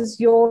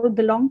 Because you all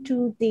belong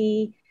to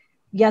the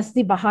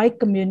Yazdi Baha'i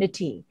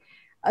community.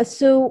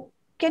 So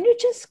can you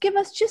just give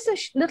us just a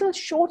little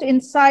short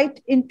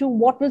insight into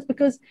what was,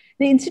 because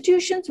the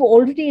institutions were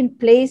already in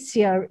place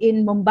here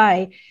in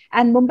Mumbai,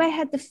 and Mumbai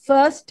had the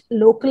first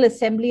local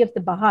assembly of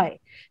the Baha'i.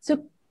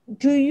 So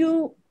do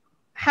you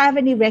have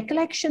any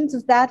recollections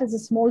of that as a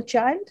small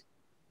child?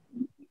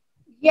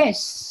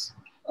 Yes.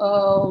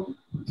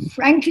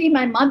 Frankly,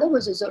 my mother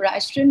was a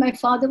Zoroastrian, my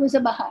father was a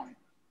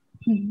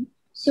Baha'i.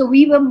 So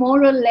we were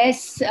more or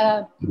less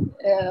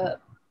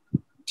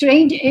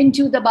trained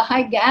into the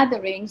Baha'i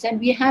gatherings, and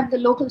we have the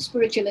local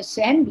spiritual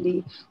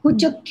assembly who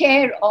took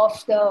care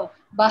of the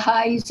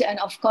Baha'is, and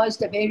of course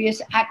the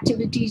various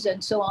activities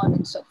and so on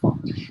and so forth.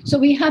 So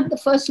we had the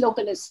first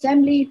local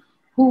assembly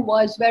who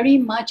was very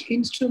much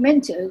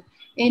instrumental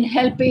in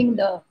helping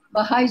the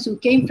Baha'is who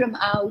came from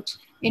out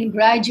in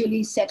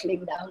gradually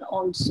settling down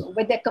also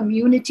with their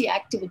community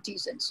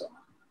activities and so on.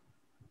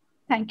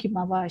 Thank you,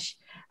 Mahvash.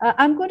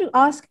 I'm going to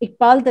ask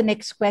Iqbal the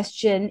next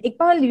question.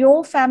 Iqbal,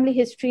 your family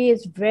history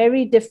is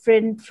very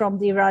different from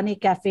the Irani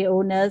cafe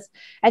owners,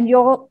 and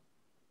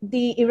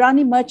the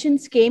Irani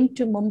merchants came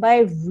to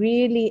Mumbai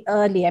really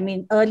early. I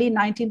mean, early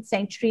 19th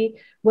century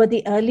were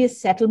the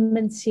earliest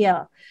settlements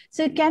here.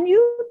 So can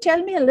you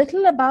tell me a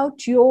little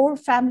about your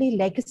family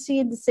legacy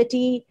in the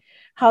city,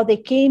 how they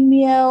came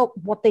here,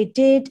 what they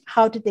did,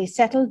 how did they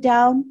settle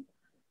down?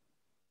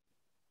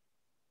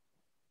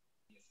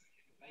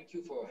 Thank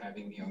you for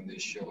having me on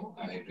this show.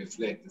 I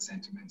reflect the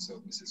sentiments of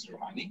Mrs.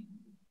 Rowhani.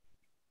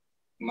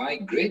 My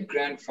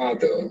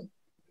great-grandfather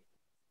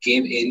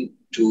came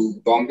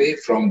into Bombay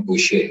from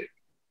Bushehr.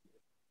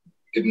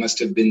 It must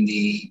have been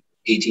the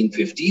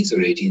 1850s or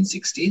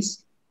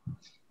 1860s.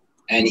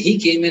 And he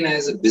came in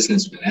as a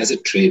businessman, as a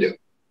trader.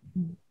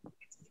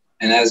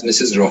 And as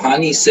Mrs.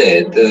 Rowhani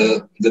said,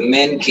 the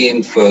men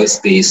came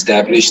first, they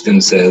established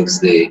themselves,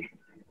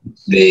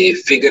 they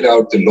figured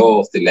out the law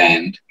of the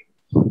land,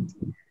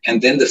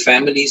 and then the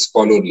families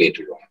followed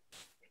later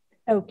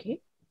on.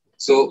 Okay.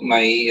 So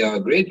my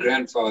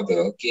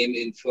great-grandfather came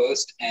in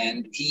first,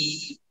 and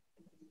he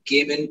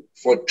came in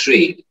for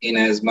trade in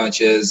as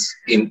much as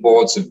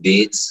imports of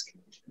dates,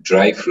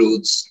 dry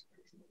fruits,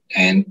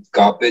 and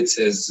carpets,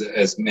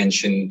 as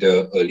mentioned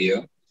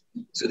earlier.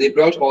 So they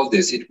brought all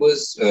this. It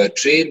was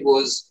trade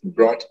was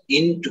brought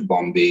into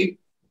Bombay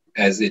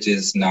as it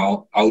is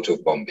now out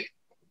of Bombay.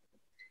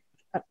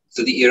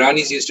 So the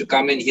Iranis used to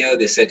come in here,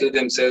 they settled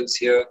themselves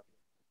here.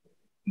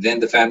 Then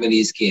the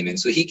families came in.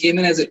 So he came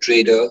in as a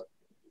trader,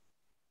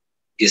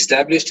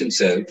 established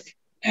himself,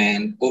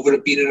 and over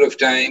a period of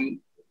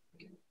time,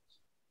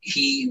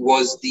 he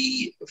was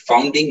the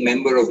founding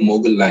member of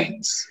Mughal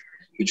Lines,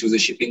 which was a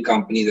shipping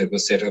company that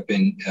was set up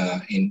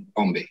in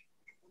Bombay.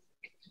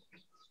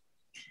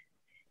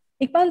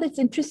 Iqbal, it's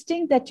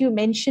interesting that you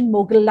mentioned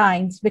Mughal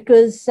Lines,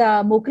 because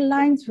Mughal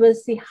Lines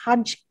was the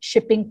Hajj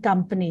shipping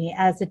company,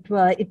 as it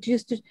were. It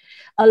used to,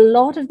 a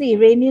lot of the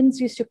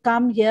Iranians used to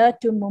come here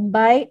to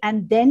Mumbai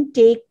and then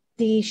take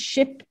the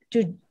ship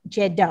to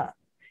Jeddah.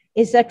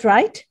 Is that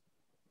right?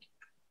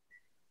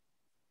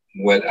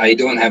 Well, I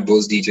don't have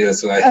those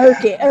details, so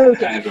Okay.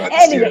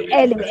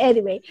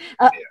 Anyway.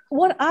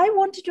 What I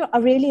wanted to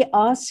really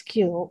ask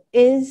you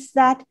is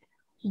that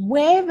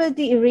where were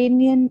the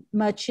Iranian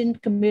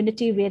merchant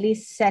community really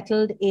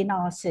settled in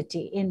our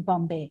city, in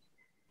Bombay,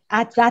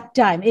 at that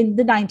time, in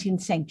the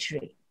 19th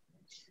century?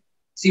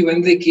 See,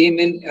 when they came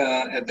in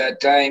at that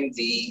time,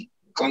 the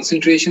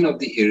concentration of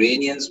the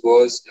Iranians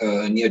was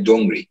near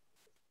Dongri,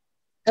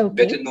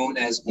 better known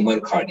as Umar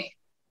Khadi.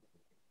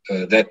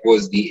 That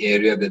was the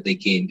area that they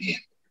came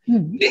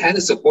in. They had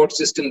a support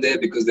system there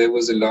because there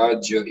was a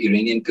large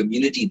Iranian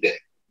community there.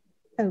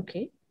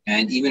 Okay.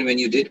 And even when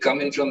you did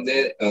come in from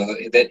there,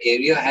 that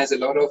area has a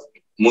lot of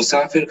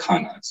musafir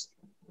khanas.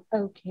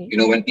 Okay. You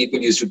know, when people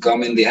used to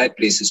come in, they had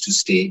places to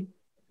stay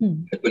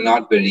that were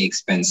not very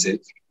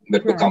expensive,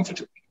 but were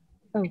comfortable.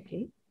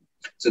 Okay.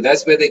 So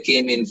that's where they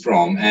came in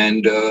from.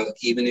 And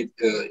even if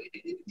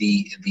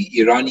the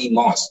Irani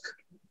mosque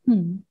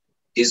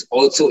is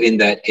also in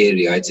that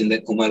area. It's in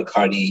that Umar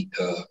Khadi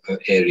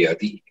area.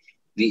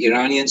 The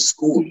Iranian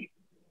school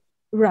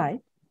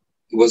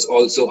was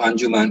also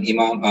Anjuman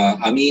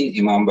Amin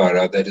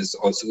Imambara, that is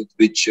also,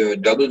 which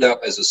doubled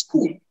up as a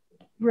school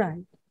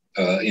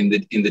in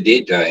the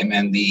daytime,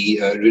 and the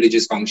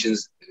religious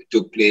functions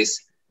took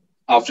place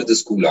after the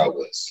school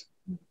hours.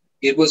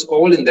 It was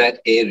all in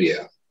that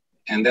area,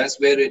 and that's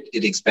where it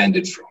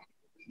expanded from.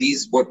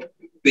 These what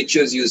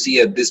pictures you see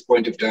at this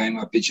point of time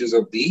are pictures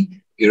of the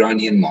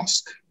Iranian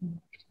mosque,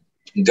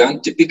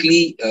 done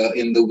typically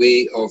in the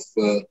way of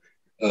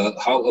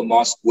how a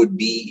mosque would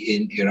be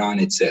in Iran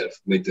itself,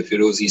 with the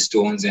Firozi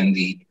stones and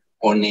the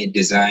ornate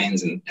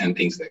designs and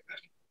things like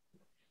that.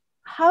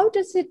 How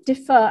does it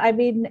differ? I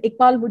mean,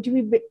 Iqbal, would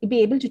you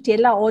be able to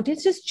tell our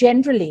audience, just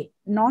generally,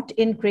 not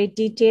in great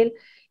detail,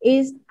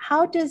 is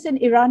how does an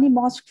Irani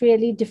mosque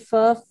really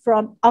differ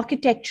from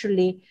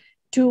architecturally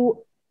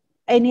to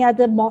any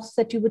other mosque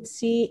that you would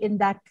see in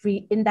that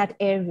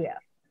area?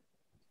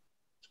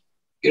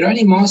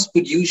 Irani mosque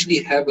would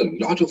usually have a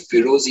lot of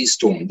Firozi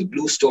stone, the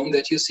blue stone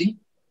that you see.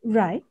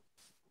 Right.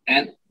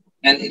 And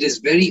it is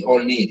very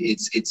ornate.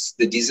 It's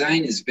the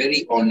design is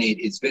very ornate.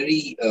 It's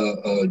very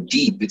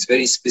deep. It's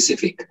very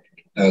specific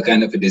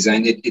kind of a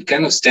design. It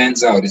kind of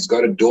stands out. It's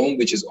got a dome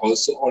which is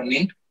also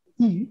ornate.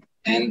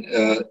 And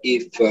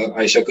if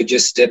Aisha could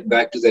just step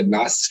back to that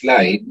last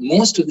slide,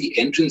 most of the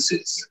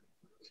entrances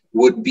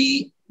would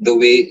be the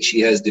way she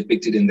has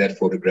depicted in that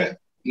photograph.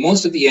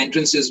 Most of the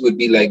entrances would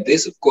be like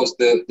this. Of course,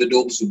 the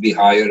domes would be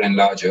higher and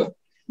larger,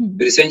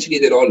 but essentially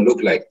they all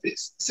look like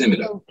this,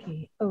 similar.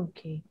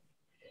 Okay.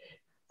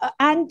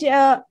 And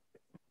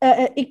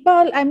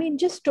Iqbal, I mean,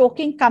 just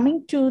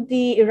coming to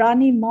the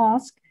Irani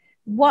mosque,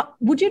 What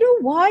would you know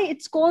why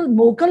it's called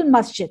Mughal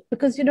Masjid?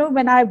 Because, you know,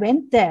 when I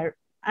went there,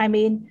 I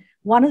mean,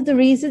 one of the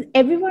reasons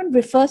everyone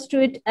refers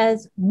to it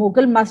as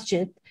Mughal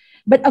Masjid,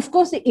 but of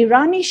course, the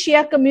Irani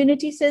Shia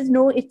community says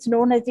no, it's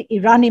known as the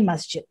Irani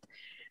Masjid.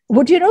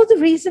 Would you know the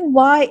reason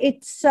why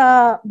it's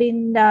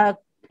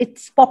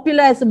it's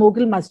popular as a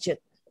Mughal Masjid?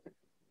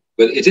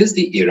 Well, it is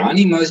the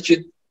Irani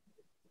Masjid,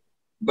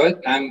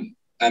 but I'm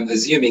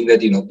assuming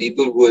that, you know,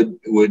 people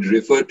would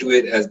refer to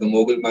it as the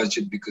Mughal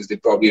Masjid because they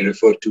probably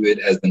refer to it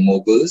as the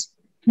Mughals,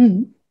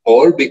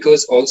 or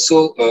because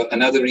also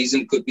another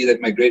reason could be that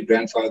my great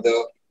grandfather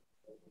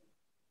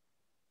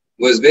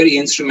was very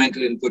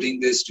instrumental in putting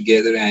this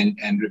together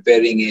and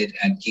repairing it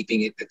and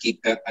keeping it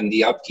and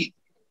the upkeep.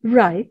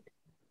 Right.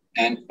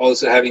 And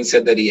also having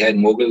said that he had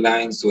Mughal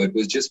lines, so it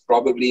was just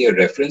probably a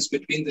reference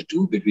between the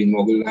two, between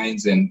Mughal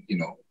lines and, you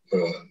know,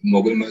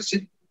 Mughal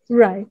Masjid.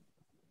 Right.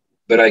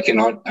 But I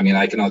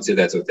cannot say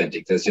that's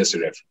authentic. That's just a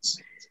reference.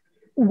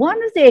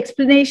 One of the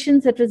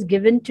explanations that was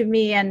given to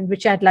me and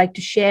which I'd like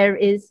to share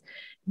is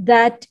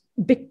that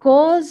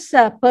because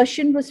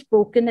Persian was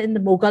spoken in the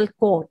Mughal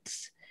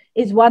courts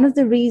is one of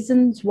the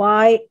reasons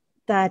why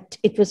that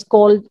it was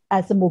called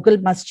as the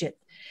Mughal Masjid.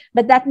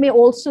 But that may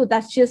also,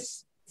 that's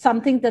just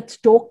something that's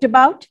talked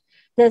about.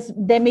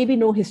 There may be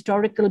no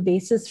historical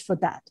basis for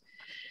that.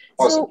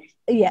 Awesome.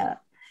 So, yeah.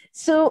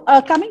 So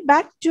coming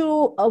back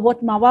to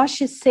what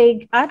Mahvash is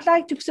saying, I'd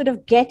like to sort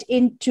of get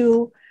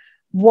into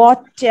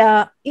what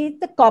is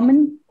the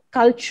common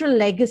cultural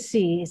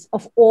legacies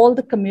of all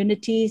the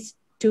communities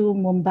to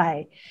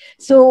Mumbai.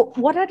 So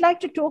what I'd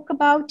like to talk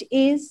about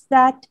is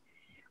that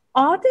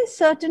are there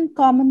certain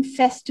common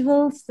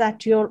festivals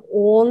that you're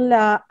all,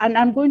 and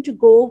I'm going to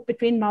go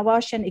between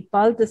Mahvash and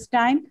Iqbal this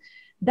time,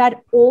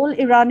 that all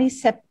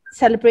Iranis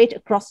celebrate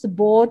across the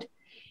board?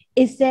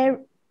 Is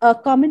there a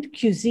common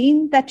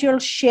cuisine that you'll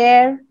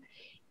share?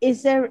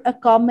 Is there a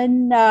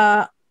common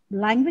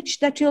language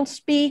that you'll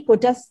speak, or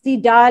does the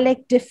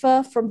dialect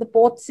differ from the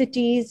port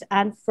cities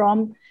and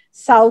from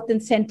South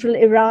and Central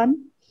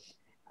Iran?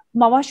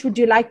 Mahvash, would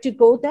you like to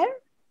go there?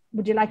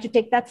 Would you like to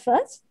take that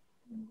first?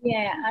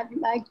 Yeah, I'd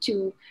like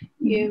to.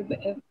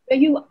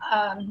 You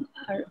are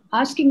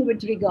asking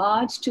with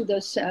regards to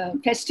this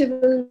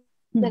festival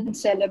and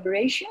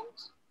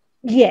celebrations.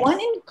 Yes.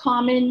 One in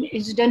common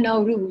is the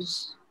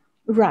Nowruz.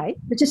 Right.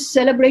 Which is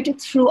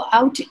celebrated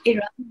throughout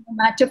Iran, no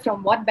matter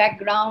from what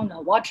background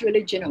or what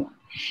religion or what,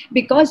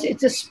 because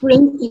it's a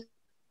spring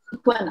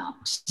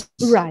equinox.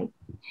 Right.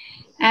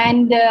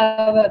 And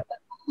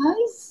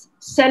Baha'is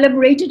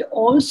celebrated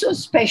also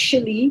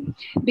specially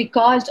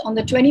because on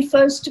the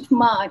 21st of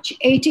March,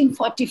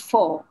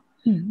 1844,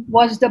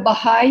 was the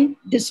Baha'i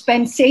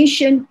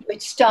dispensation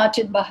which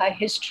started Baha'i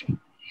history.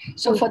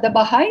 So for the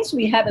Baha'is,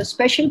 we have a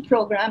special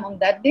program on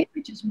that day,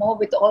 which is more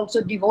with also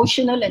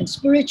devotional and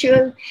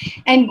spiritual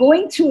and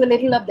going through a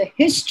little of the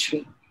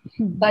history.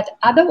 But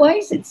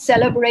otherwise, it's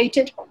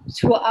celebrated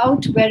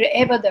throughout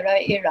wherever there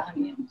are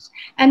Iranians.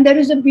 And there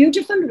is a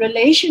beautiful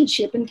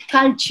relationship in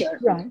culture,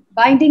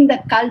 binding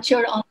the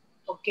culture on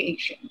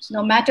occasions,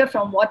 no matter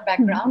from what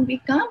background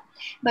we come,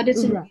 but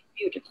it's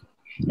beautiful.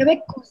 Now, by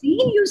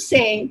cuisine, you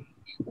say,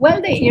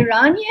 well, the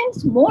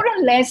Iranians more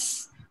or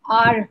less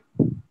are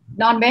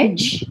non-veg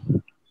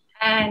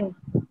and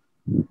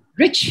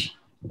rich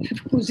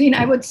cuisine,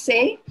 I would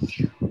say,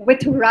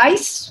 with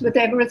rice, with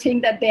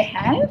everything that they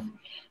have,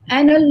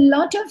 and a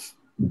lot of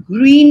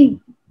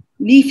green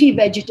leafy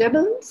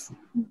vegetables.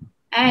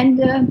 And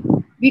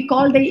we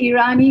call the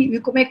Irani,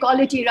 we may call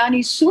it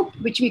Irani soup,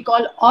 which we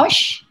call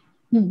osh,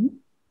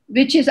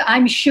 which is,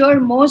 I'm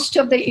sure most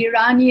of the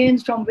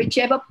Iranians from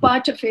whichever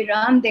part of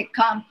Iran they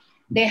come,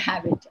 they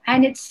have it.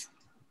 And it's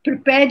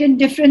prepared in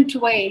different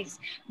ways.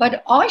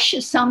 But osh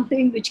is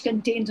something which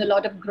contains a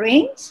lot of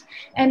grains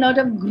and a lot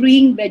of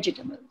green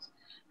vegetables.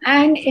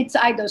 And it's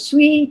either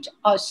sweet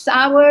or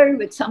sour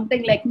with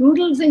something like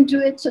noodles into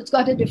it. So it's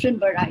got a different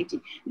variety.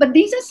 But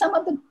these are some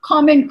of the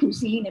common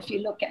cuisine if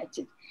you look at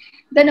it.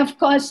 Then, of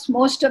course,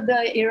 most of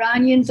the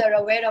Iranians are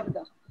aware of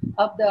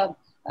the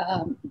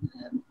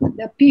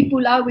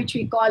pipula, which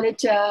we call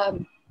it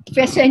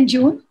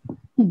fesenjun.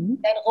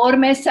 Then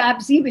orme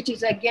sabzi, which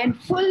is again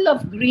full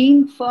of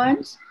green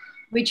ferns,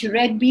 which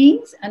red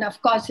beans, and of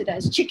course it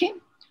has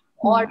chicken.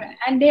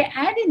 And they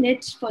add in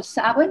it for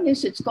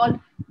sourness, it's called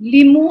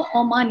limu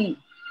omani.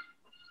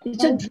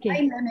 It's a dry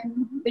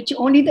lemon, which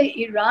only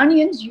the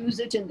Iranians use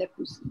it in the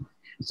cuisine.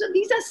 So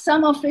these are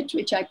some of it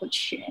which I could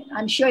share.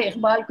 I'm sure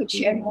Iqbal could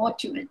share more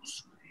to it.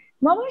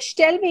 Mahvash,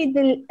 tell me,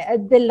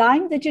 the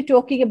lime that you're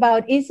talking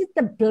about, is it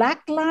the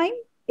black lime?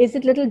 Is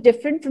it a little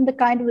different from the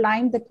kind of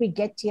lime that we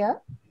get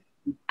here?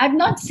 I've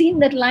not seen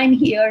that lime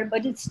here,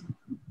 but it's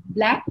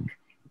black.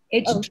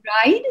 It's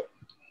dried,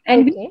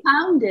 and we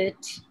found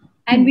it,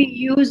 and we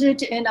use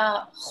it in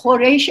our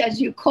khoresh,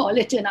 as you call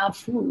it, in our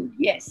food.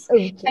 Yes,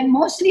 and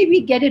mostly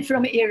we get it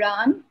from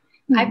Iran.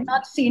 I've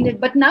not seen it,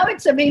 but now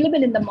it's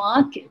available in the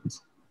market.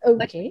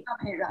 But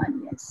from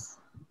Iran, yes.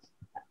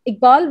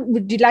 Iqbal,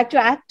 would you like to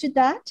add to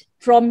that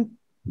from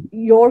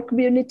your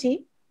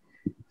community?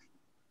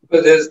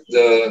 But there's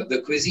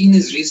the cuisine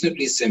is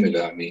reasonably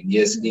similar. I mean,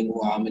 yes,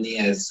 Limu Amani,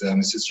 as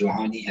Mrs.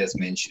 Rowhani has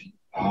mentioned,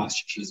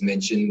 she's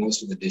mentioned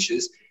most of the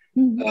dishes.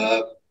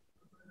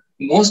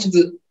 Most of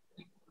the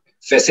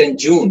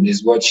Fesenjun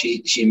is what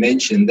she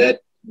mentioned,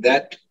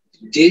 that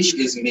dish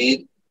is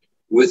made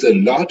with a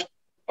lot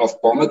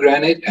of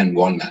pomegranate and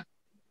walnut.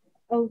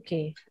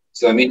 Okay.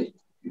 So, I mean,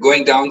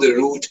 going down the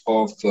route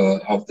of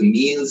the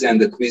meals and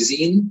the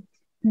cuisine,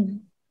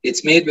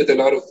 it's made with a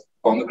lot of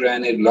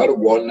pomegranate, a lot of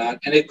walnut,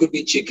 and it could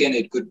be chicken,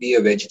 it could be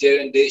a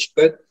vegetarian dish,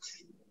 but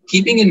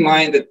keeping in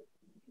mind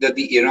that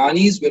the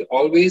Iranis will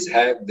always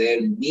have their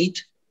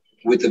meat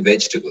with a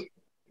vegetable.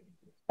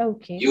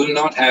 Okay. You will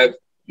not have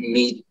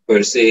meat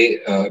per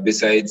se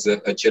besides a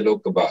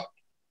chelo kebab.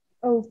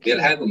 Okay.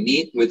 They'll have a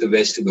meat with a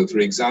vegetable. For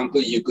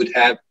example, you could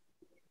have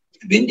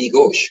bindi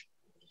gosh,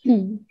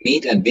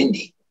 meat and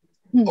bindi,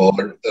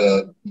 or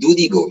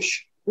dudi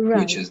gosh,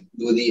 which is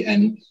dudi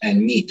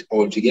and meat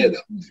all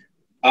together.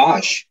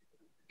 Ash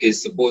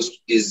is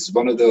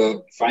one of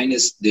the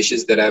finest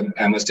dishes that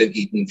I must have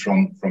eaten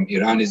from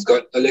Iran. It's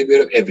got a little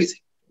bit of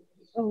everything,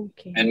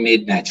 and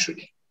made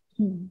naturally.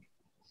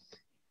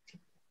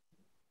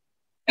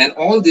 And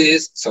all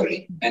this,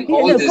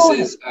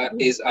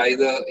 is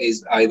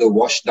either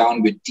washed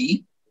down with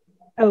tea.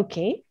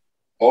 Okay.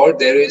 Or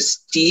there is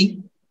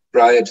tea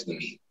prior to the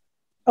meal.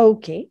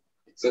 Okay.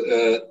 So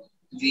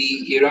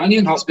the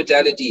Iranian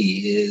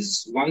hospitality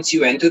is once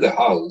you enter the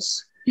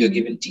house, you're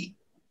given tea.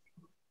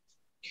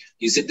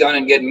 You sit down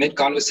and get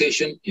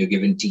mid-conversation, you're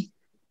given tea.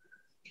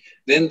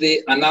 Then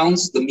they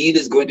announce the meal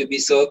is going to be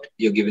served,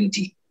 you're given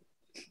tea.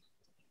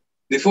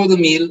 Before the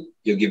meal,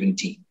 you're given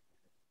tea.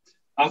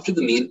 After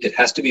the meal, it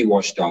has to be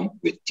washed down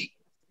with tea.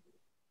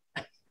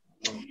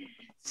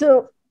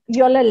 So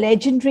you're a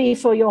legendary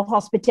for your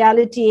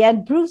hospitality.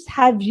 And Bruce,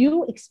 have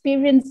you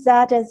experienced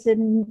that as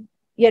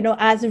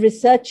a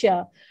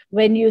researcher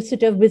when you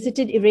sort of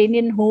visited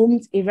Iranian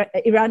homes,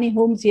 Irani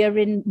homes here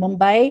in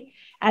Mumbai,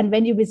 and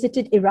when you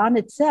visited Iran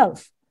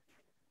itself?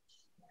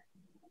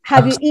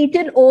 Have you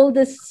eaten all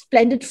this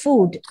splendid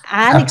food?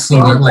 And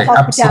absolutely.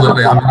 I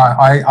mean,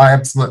 I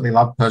absolutely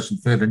love Persian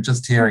food, and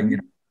just hearing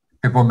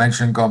people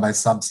mention gourmet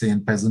sabzi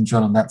and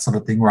peasantjon and that sort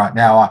of thing right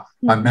now,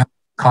 I'm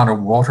kind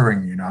of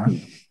watering,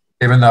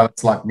 even though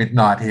it's like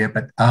midnight here.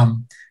 But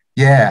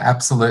yeah,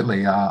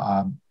 absolutely.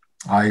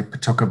 I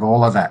partook of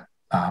all of that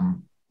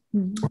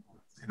in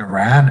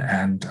Iran,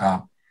 and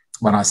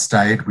when I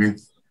stayed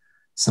with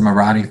some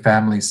Irani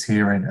families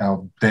here in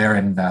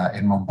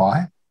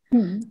Mumbai.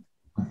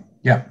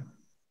 Yeah,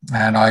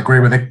 and I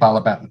agree with Iqbal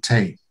about the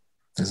tea.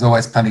 There's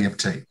always plenty of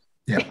tea.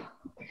 Yeah.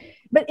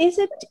 But is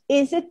it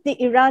the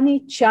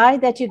Irani chai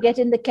that you get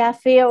in the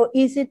cafe, or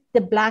is it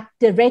the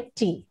red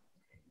tea?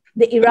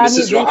 The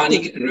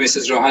Irani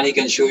Mrs. Rowhani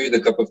can show you the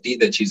cup of tea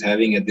that she's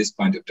having at this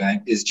point of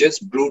time. It's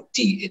just brewed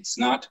tea. It's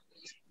not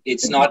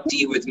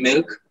tea with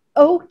milk.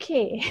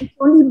 Okay. It's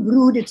only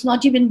brewed. It's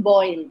not even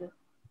boiled.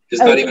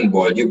 It's not even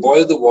boiled. You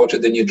boil the water,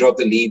 then you drop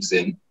the leaves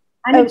in.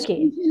 And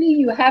usually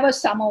you have a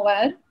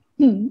samovar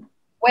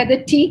where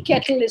the tea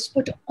kettle is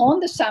put on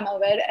the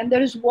samovar and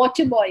there is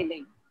water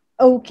boiling.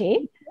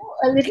 Okay.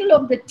 A little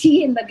of the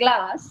tea in the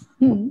glass,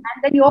 and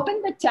then you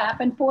open the tap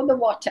and pour the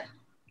water.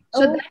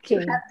 So that you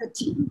have the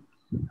tea.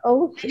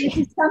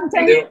 Okay.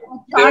 Sometimes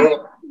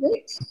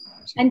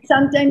and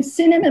sometimes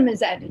cinnamon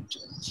is added to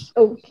it.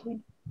 Okay.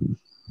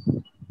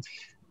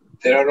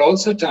 There are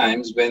also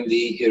times when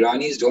the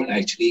Iranis don't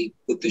actually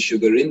put the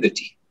sugar in the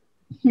tea.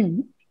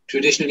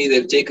 Traditionally,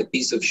 they'll take a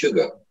piece of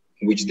sugar,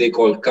 which they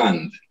call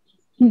kand.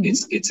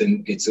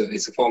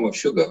 It's a form of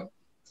sugar.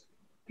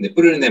 They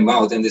put it in their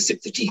mouth and they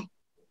sip the tea.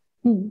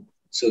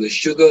 So the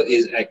sugar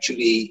is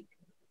actually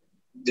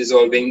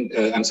dissolving.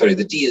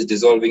 The tea is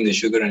dissolving the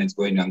sugar and it's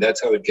going down.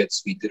 That's how it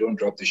gets sweet. They don't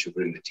drop the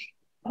sugar in the tea.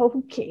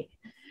 Okay.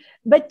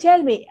 But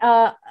tell me,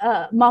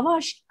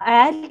 Mahvash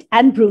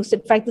and Bruce,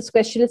 in fact, this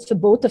question is for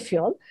both of you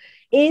all,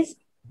 is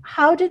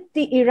how did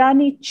the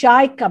Irani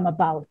chai come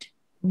about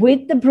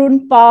with the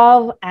brun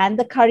pav and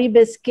the curry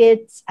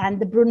biscuits and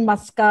the brun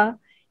maska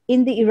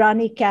in the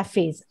Irani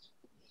cafes?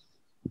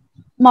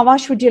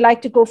 Mahvash, would you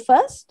like to go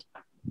first?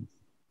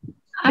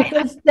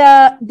 Because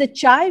the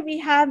chai we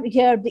have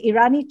here, the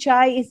Irani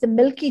chai, is the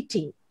milky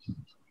tea.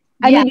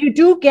 I mean, you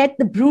do get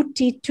the brewed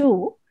tea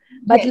too,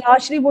 but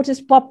largely what is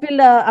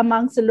popular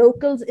amongst the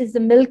locals is the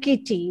milky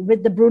tea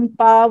with the brun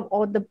pav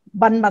or the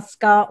bun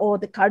maska or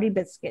the curry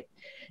biscuit.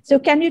 So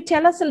can you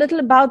tell us a little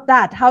about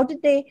that? How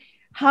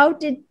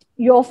did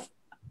your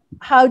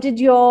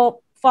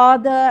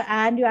father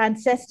and your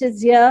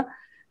ancestors here,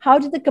 how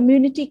did the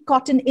community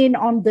cotton in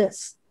on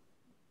this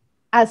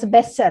as a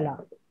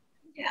bestseller?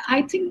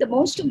 I think the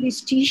most of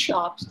these tea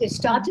shops, they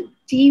started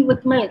tea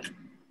with milk.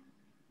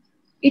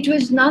 It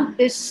was not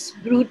this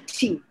brewed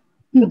tea,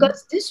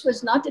 because this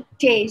was not a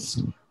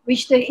taste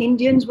which the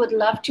Indians would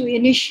love to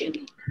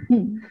initially.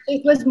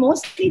 It was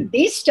mostly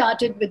they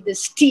started with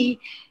this tea,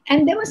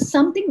 and there was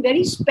something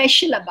very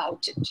special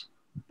about it.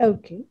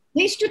 Okay.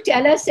 They used to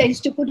tell us they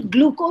used to put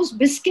glucose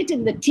biscuit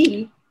in the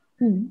tea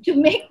to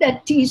make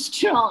that tea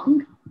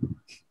strong.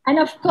 And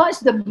of course,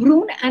 the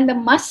brun and the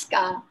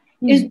maska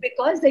is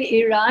because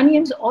the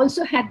Iranians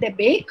also had their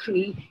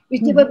bakery,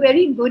 which they were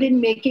very good in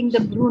making the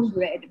brun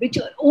bread, which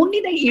only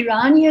the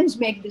Iranians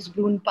make this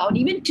brun pound.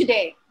 Even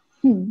today,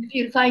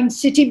 you'll find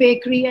City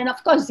Bakery, and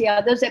of course, the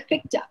others are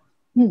picked up.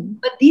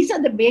 But these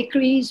are the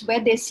bakeries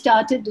where they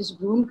started this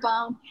brun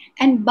pound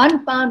and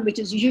bun pound, which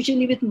is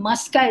usually with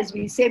maska, as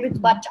we say,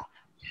 with butter.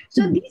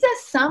 So these are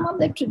some of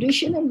the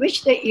tradition in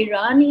which the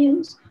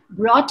Iranians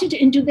brought it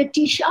into the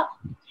tea shop.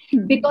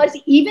 Because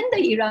even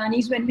the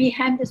Iranis, when we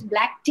have this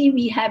black tea,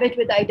 we have it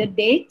with either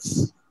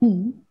dates,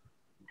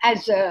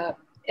 as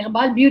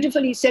Iqbal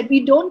beautifully said,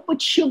 we don't put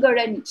sugar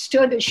and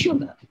stir the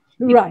sugar.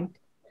 Right.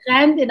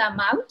 Hand in our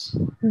mouth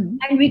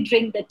and we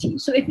drink the tea.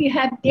 So if we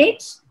have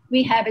dates,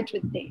 we have it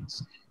with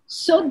dates.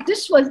 So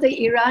this was the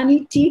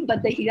Irani tea,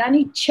 but the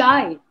Irani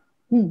chai,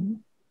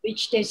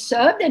 which they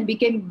served and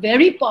became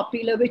very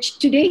popular, which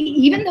today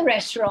even the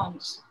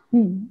restaurants,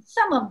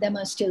 some of them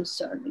are still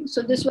serving.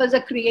 So this was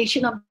a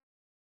creation of.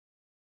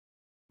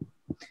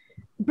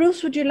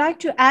 Bruce, would you like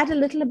to add a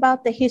little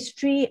about the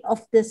history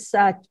of this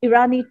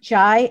Irani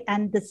chai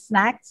and the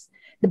snacks,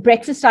 the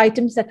breakfast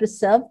items that were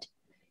served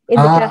in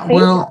the cafe?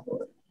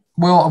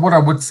 Well, what I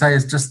would say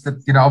is just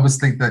that,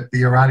 obviously that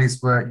the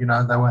Iranis were,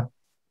 they were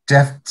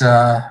deft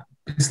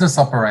business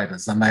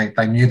operators, and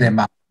they knew their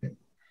market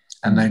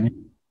and they knew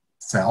to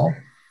sell.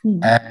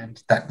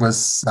 And that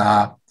was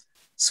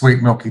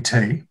sweet milky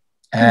tea,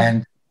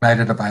 and made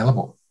it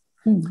available.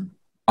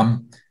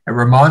 It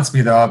reminds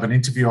me, though, of an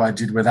interview I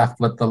did with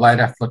the late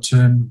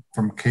Aflatun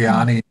from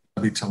Kiani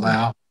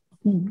Talau,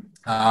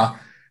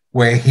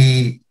 where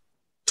he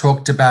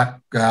talked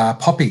about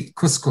poppy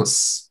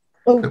couscous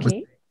that was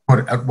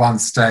put at one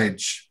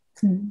stage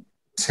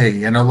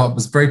tea, and a lot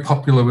was very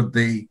popular with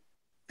the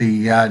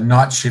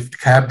night shift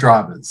cab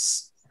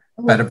drivers.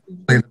 But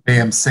eventually the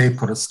BMC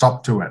put a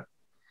stop to it.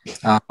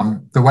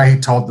 The way he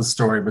told the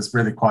story was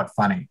really quite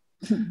funny.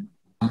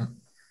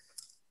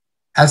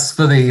 As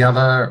for the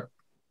other,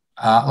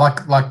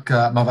 like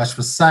Mahvash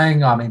was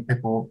saying, I mean,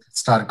 people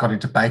got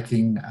into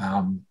baking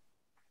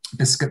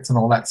biscuits and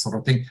all that sort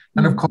of thing.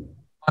 And of course,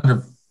 kind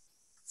of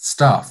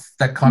stuff,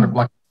 that kind of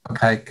like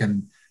cake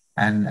and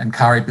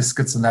curry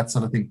biscuits and that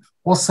sort of thing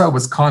also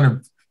was kind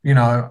of,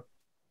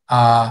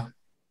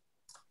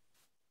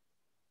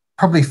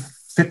 probably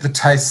fit the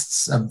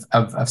tastes of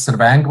sort of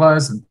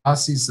Anglos and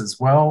Parsis as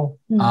well.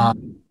 It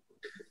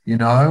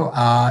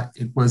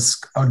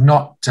was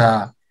not...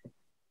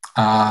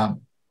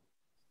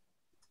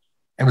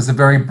 it was a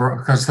very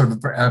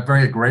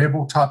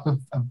agreeable type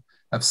of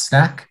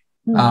snack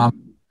that,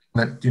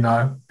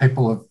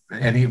 people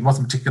it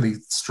wasn't particularly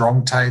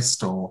strong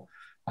taste or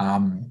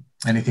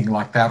anything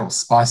like that, or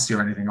spicy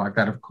or anything like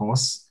that, of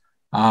course.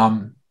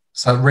 So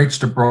it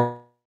reached a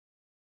broad,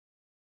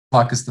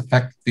 like is the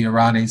fact that the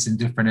Iranis in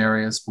different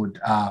areas would,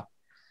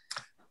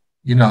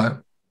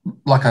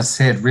 like I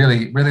said,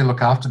 really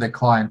look after their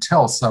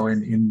clientele. So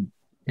in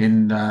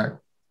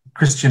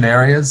Christian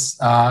areas,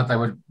 they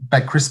would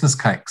bake Christmas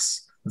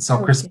cakes and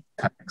sell Christmas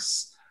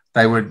cakes.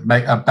 They would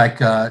bake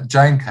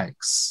Jain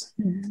cakes,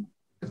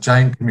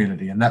 Jain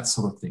community, and that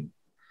sort of thing.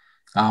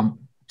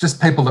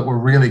 Just people that were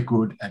really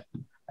good at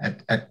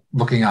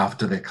looking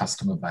after their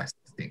customer base,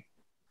 I think,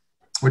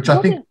 which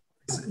I think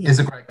is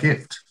a great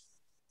gift.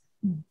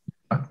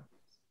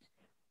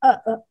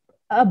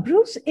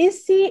 Bruce,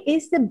 is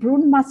the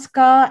brun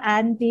maska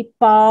and the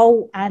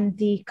pav and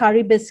the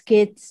curry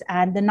biscuits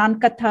and the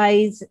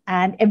nankatais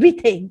and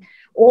everything,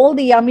 all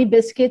the yummy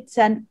biscuits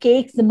and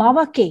cakes, the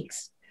mawa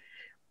cakes,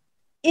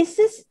 is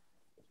this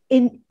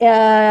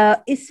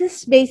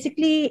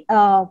basically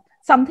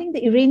something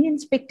the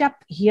Iranians picked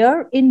up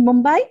here in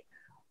Mumbai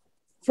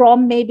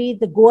from maybe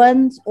the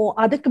Goans or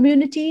other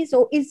communities,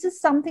 or is this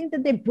something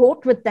that they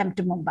brought with them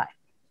to Mumbai?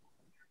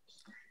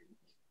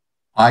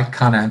 I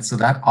can't answer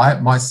that.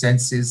 My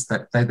sense is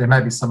that there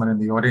may be someone in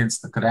the audience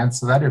that could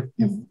answer that if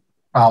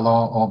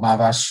Paolo or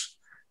Mahvash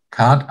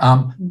can't.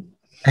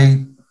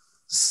 I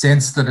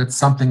sense that it's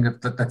something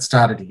that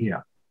started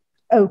here.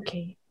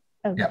 Okay.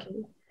 Yeah.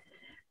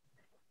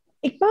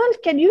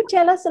 Iqbal, can you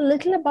tell us a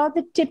little about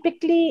the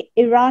typically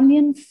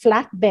Iranian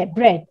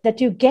flatbread that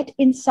you get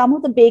in some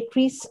of the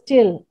bakeries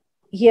still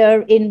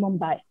here in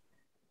Mumbai?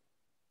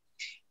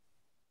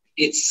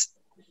 It's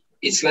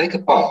like a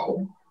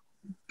pav,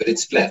 but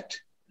it's flat.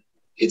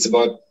 It's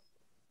about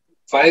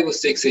 5 or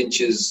 6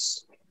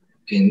 inches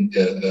in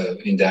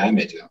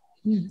diameter,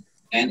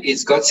 and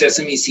it's got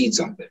sesame seeds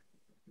on it.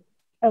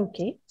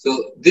 Okay.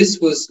 So this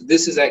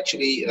is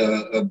actually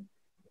a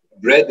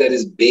bread that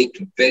is baked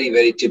very,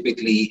 very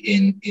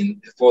typically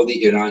for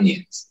the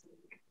Iranians.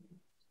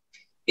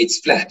 It's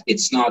flat.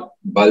 It's not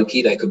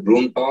bulky like a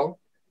brun pav.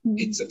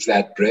 It's a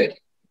flat bread,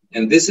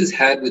 and this is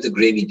had with a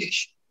gravy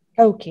dish.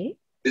 Okay.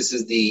 This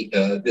is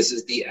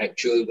the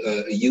actual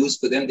use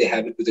for them. They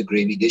have it with a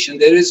gravy dish,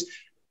 and there is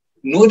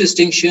no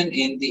distinction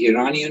in the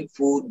Iranian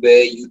food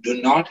where you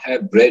do not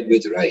have bread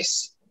with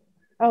rice.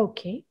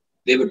 Okay.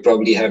 they would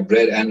probably have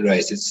bread and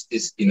rice.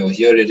 It's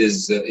here it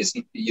is.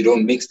 You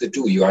don't mix the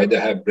two. You either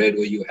have bread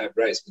or you have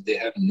rice. But they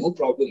have no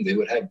problem. They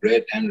would have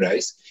bread and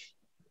rice.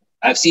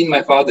 I've seen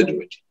my father do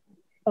it.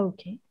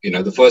 Okay.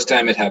 The first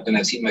time it happened,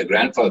 I've seen my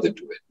grandfather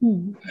do it,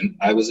 and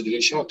I was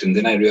really shocked. And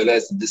then I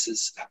realized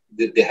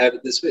that they have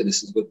it this way.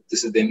 This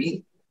is their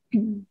meal.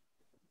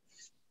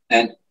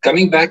 And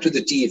coming back to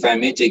the tea, if I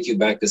may take you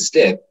back a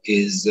step,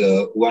 is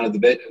one of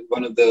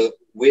the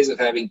ways of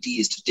having tea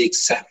is to take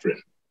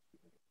saffron,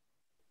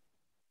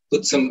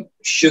 put some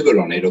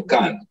sugar on it or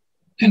khan,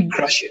 and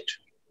crush it,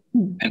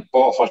 and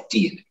pour hot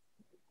tea in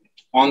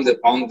it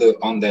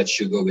on that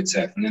sugar with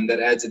saffron, and that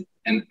adds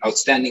an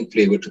outstanding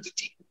flavor to the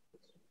tea.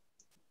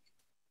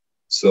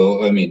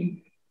 So, I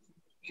mean,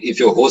 if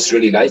your hosts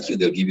really like you,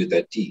 they'll give you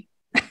that tea.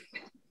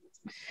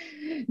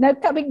 Now,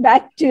 coming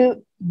back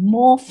to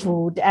more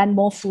food,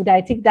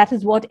 I think that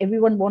is what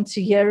everyone wants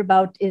to hear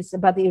about, is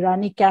about the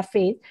Irani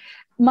cafes.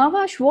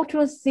 Mahvash, what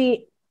was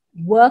the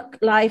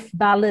work-life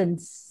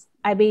balance?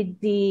 I mean,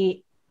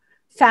 the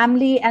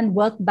family and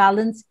work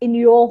balance in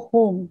your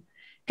home,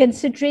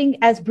 considering,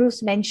 as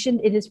Bruce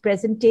mentioned in his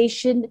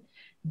presentation,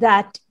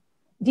 that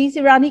these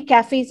Irani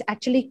cafes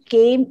actually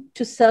came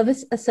to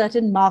service a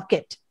certain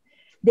market.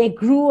 They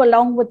grew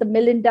along with the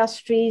mill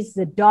industries,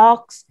 the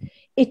docks.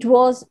 It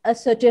was a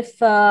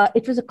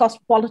it was a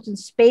cosmopolitan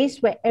space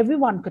where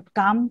everyone could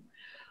come,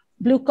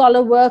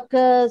 blue-collar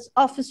workers,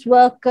 office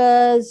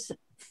workers,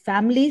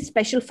 families,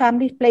 special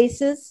family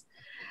places.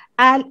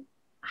 And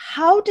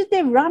how did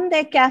they run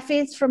their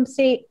cafes from,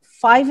 say,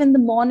 5 in the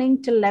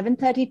morning till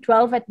 11:30,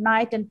 12 at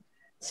night and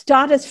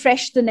start as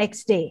fresh the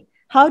next day?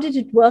 How did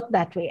it work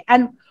that way?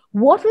 And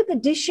what were the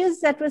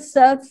dishes that were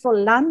served for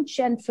lunch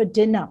and for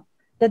dinner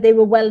that they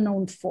were well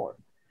known for?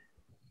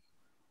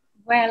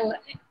 Well,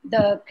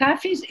 the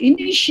cafes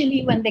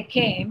initially, when they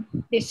came,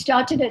 they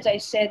started, as I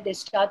said, they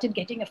started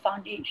getting a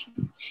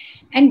foundation.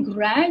 And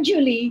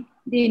gradually,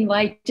 they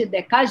invited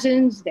their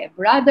cousins, their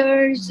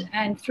brothers,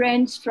 and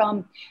friends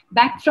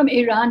back from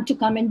Iran to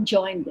come and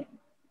join them.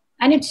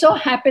 And it so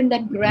happened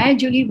that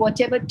gradually,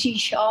 whatever tea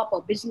shop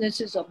or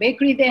businesses or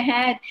bakery they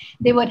had,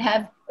 they would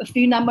have a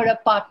few number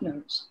of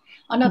partners.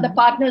 Another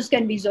partners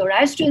can be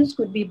Zoroastrians,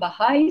 could be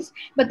Baha'is,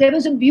 but there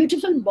was a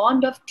beautiful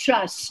bond of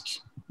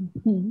trust.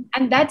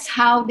 And that's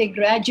how they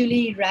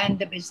gradually ran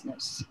the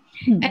business.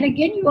 And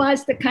again, you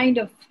asked the kind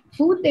of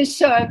food they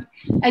served.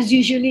 As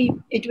usually,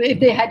 if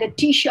they had a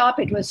tea shop,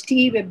 it was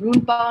tea with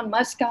brun pan,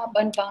 maska,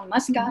 bun pan,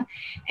 maska.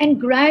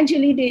 And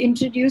gradually, they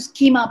introduced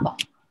keema pan.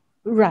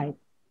 Right.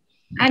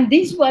 And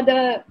these were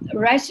the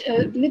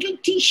little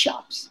tea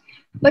shops.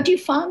 But you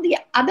found the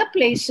other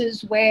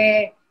places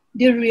where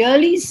they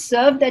really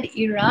served that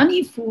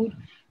Irani food,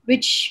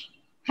 which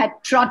had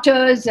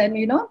trotters and,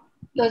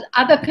 those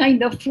other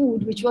kind of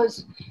food, which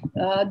was,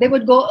 they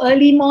would go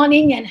early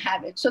morning and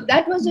have it. So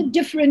that was a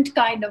different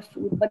kind of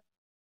food. But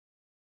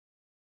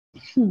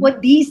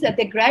what these that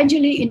they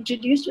gradually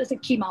introduced was a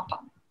keema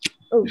pan.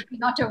 Oh,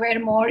 not aware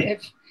more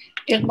if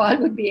Iqbal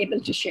would be able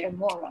to share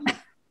more on it.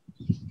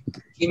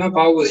 Keema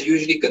pan was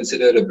usually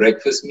considered a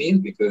breakfast meal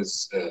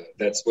because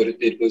that's what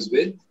it was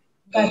with.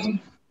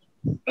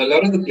 A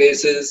lot of the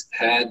places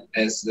had,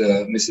 as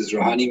Mrs.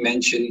 Rowhani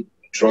mentioned,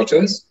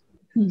 trotters.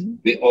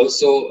 We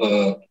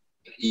also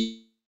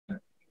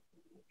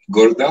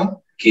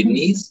gurda,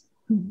 kidneys,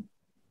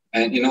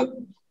 and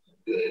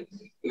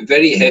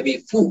very heavy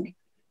food.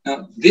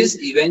 Now, this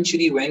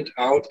eventually went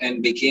out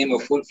and became a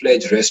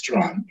full-fledged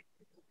restaurant.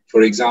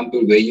 For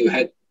example, where you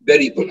had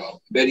berry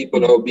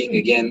pulao being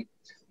again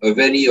a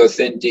very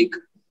authentic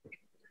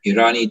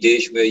Irani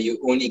dish where you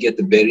only get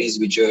the berries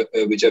which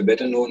are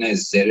better known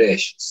as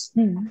zereshts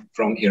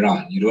from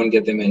Iran. You don't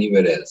get them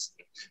anywhere else.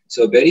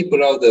 So berry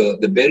pulao,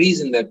 the berries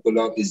in that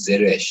pulao is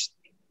zeresh.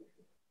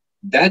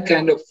 That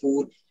kind of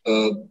food,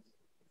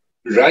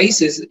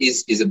 rice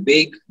is a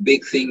big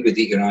thing with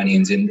the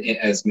Iranians,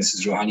 as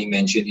Mrs. Rowhani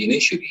mentioned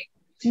initially.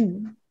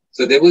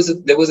 So there was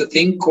a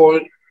thing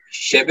called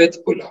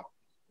shevet pulao,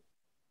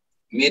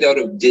 made out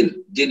of dill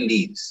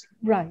leaves,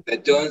 right,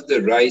 that turns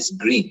the rice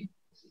green.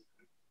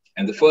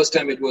 And the first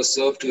time it was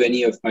served to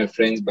any of my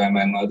friends by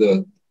my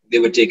mother, they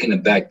were taken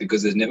aback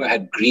because they never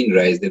had green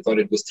rice. They thought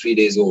it was 3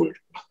 days old.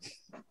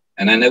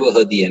 And I never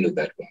heard the end of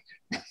that one.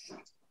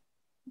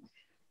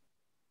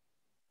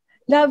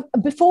 Now,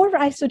 before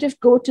I sort of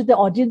go to the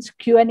audience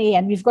Q&A,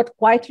 and we've got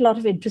quite a lot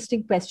of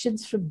interesting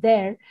questions from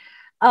there,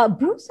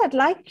 Bruce, I'd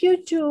like you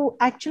to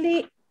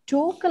actually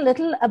talk a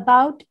little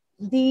about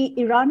the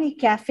Irani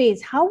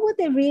cafes. How were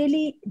they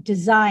really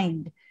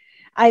designed?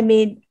 I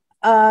mean,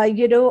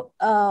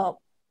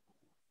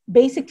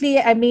 basically,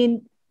 I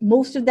mean,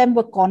 most of them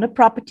were corner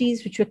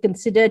properties, which were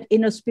considered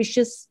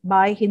inauspicious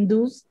by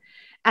Hindus.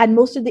 And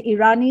most of the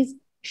Irani's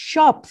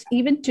shops,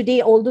 even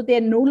today, although they're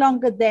no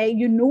longer there,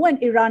 an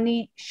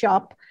Irani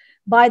shop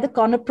by the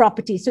corner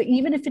property. So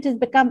even if it has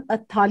become a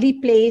thali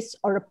place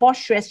or a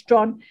posh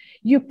restaurant,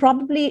 you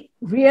probably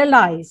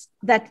realize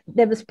that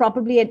there was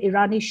probably an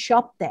Irani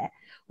shop there.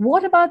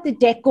 What about the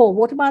decor?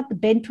 What about the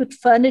bentwood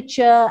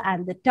furniture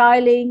and the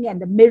tiling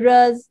and the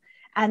mirrors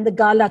and the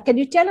gala. Can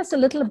you tell us a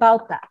little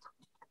about that?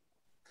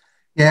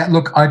 Yeah,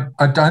 look,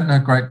 I don't know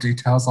great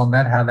details on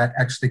that, how that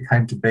actually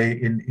came to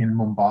be in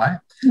Mumbai.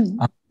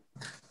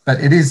 But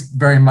it is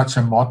very much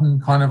a modern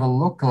kind of a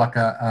look, like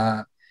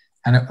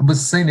and it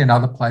was seen in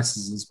other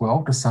places as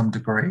well to some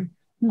degree.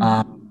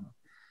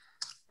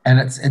 And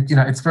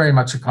it's very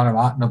much a kind of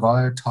Art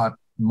Nouveau type,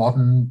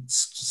 modern,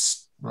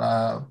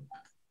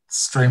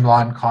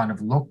 streamlined kind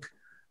of look.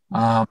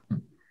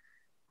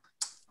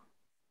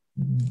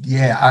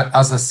 Yeah,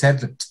 as I said,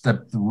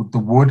 the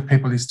wood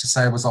people used to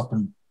say was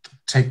often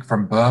teak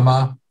from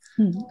Burma.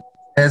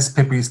 As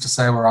people used to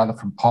say were either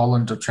from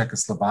Poland or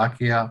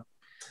Czechoslovakia.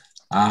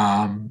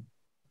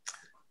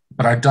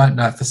 But I don't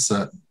know for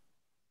certain.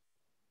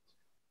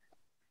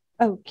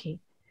 Okay.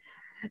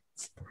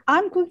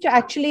 I'm going to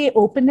actually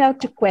open out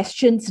to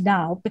questions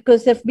now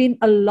because there have been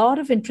a lot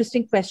of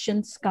interesting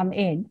questions come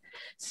in.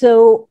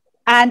 So,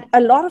 and a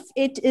lot of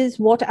it is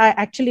what I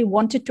actually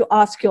wanted to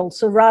ask you all.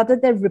 So rather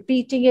than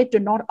repeating it or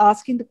not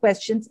asking the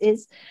questions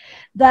is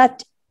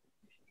that,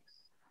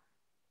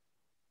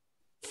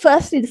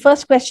 firstly, the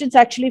first question is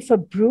actually for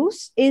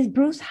Bruce.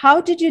 Bruce,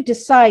 how did you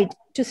decide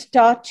to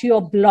start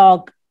your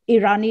blog,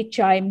 Irani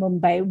Chai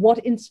Mumbai? What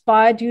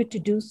inspired you to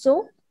do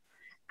so?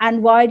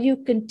 And why do you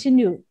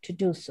continue to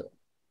do so?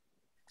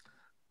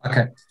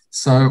 Okay,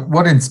 so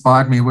what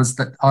inspired me was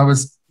that I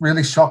was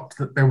really shocked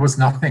that there was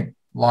nothing.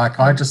 Like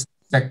I just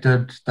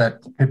expected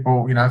that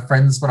people,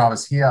 friends when I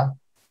was here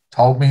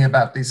told me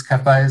about these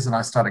cafes and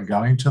I started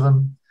going to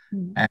them.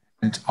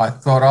 And I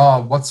thought,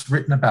 oh, what's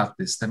written about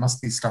this? There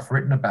must be stuff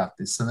written about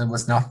this. And there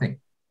was nothing.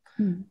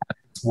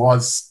 It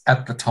was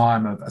at the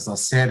time of, as I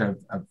said,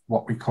 of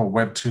what we call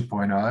Web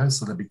 2.0,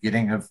 so the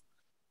beginning of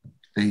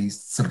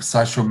these sort of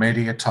social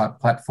media type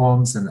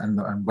platforms and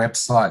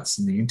websites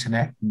and the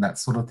internet and that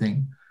sort of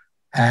thing.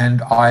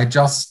 And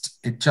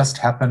it just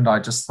happened. I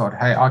just thought,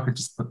 hey, I could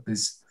just put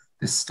this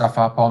stuff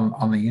up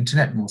on the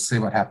internet and we'll see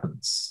what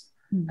happens.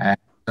 And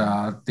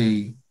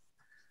the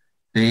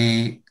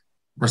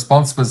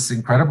response was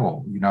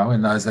incredible.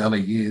 In those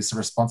early years, the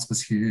response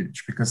was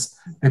huge because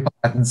people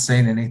hadn't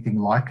seen anything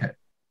like it.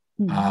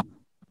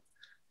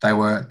 They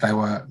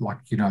were like,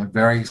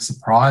 very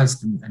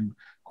surprised and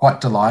quite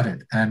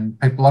delighted. And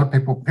a lot of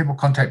people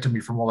contacted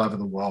me from all over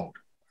the world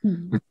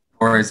with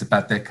stories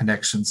about their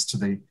connections to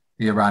the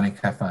Irani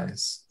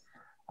cafes.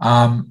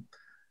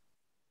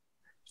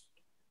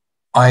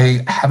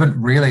 I haven't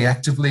really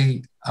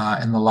actively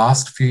in the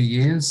last few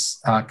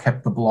years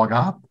kept the blog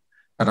up,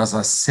 but as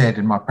I said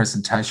in my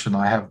presentation,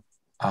 I have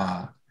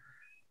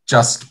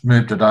just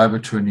moved it over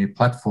to a new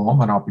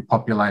platform and I'll be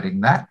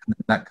populating that, and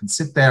that can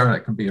sit there and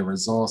it can be a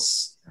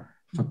resource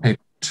for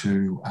people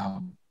to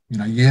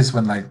use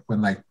when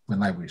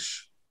they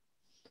wish.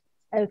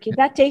 Okay,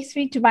 that takes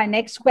me to my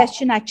next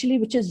question, actually,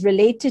 which is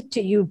related to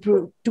you,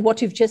 Bruce, to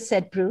what you've just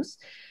said, Bruce.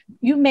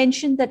 You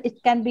mentioned that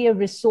it can be a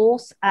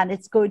resource and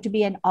it's going to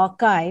be an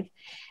archive.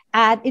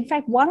 And in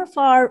fact, one of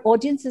our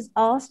audiences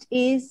asked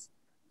is,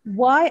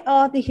 why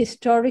are the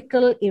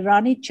historical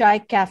Irani chai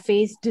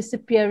cafes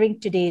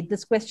disappearing today?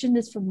 This question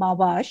is from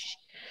Mahvash.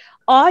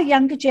 Are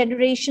younger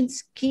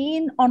generations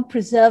keen on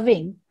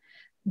preserving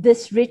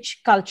this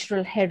rich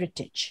cultural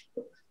heritage?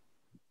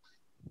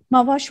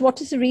 Mahvash, what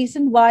is the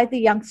reason why the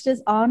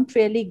youngsters aren't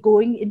really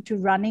going into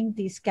running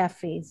these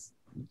cafes?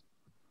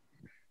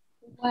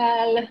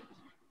 Well,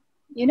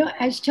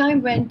 as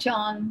time went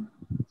on,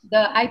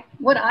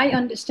 what I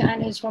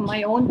understand is from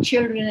my own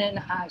children and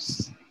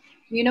us,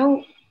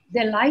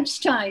 their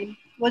lifestyle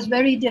was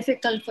very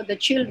difficult for the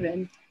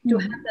children to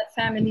have that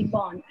family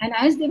bond. And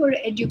as they were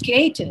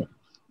educated,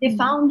 they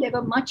found there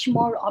were much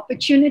more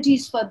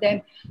opportunities for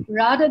them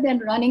rather than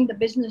running the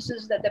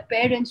businesses that the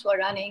parents were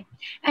running.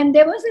 And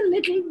there was a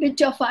little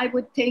bit of, I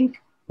would think,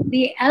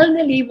 the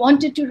elderly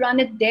wanted to run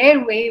it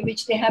their way,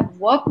 which they have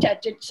worked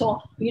at it.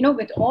 So,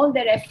 with all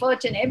their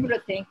effort and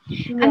everything.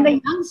 And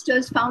the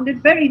youngsters found it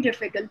very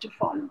difficult to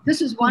follow.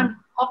 This is one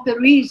of the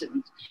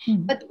reasons.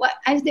 But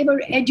as they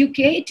were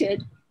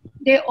educated,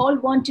 they all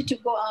wanted to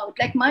go out.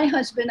 Like my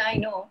husband, I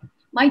know,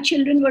 my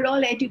children were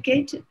all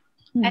educated.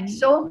 And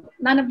so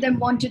none of them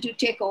wanted to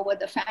take over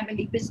the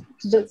family business.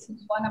 This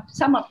is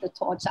some of the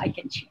thoughts I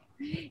can share.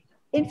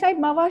 In fact,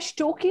 Mahvash,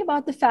 talking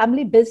about the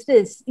family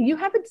business, you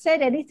haven't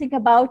said anything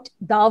about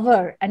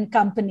Davar and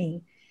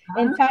Company.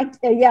 In fact,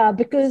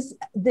 because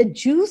the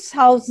juice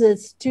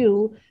houses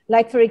too,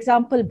 like for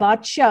example,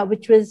 Badshah,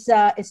 which was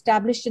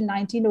established in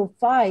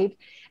 1905,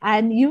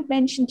 and you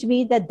mentioned to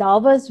me that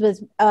Davar's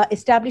was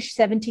established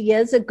 70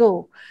 years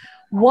ago.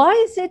 Why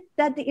is it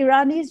that the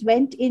Iranis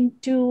went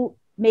into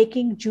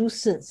making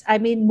juices? I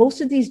mean, most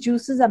of these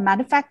juices are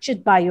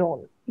manufactured by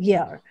all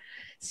here.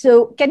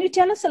 So can you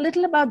tell us a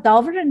little about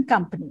Davar and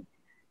Company?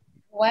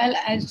 Well,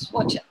 as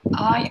what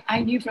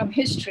I knew from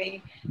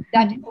history,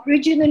 that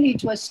originally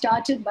it was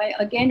started by,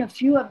 again, a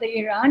few of the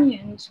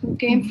Iranians who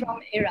came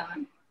from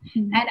Iran.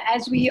 And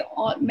as we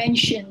all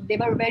mentioned, they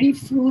were very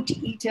fruit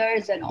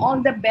eaters and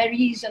all the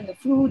berries and the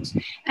fruits.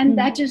 And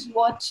that is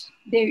what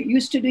they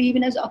used to do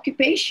even as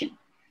occupation.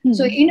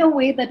 So in a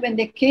way that when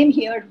they came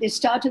here, they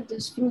started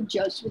this fruit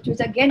juice, which was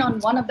again on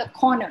one of the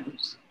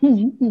corners.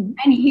 And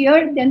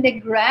here, then they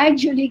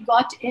gradually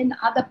got in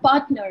other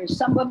partners.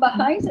 Some were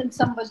Baha'is and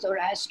some were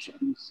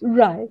Zoroastrians.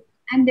 Right.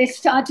 And they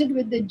started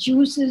with the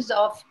juices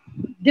of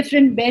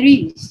different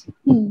berries,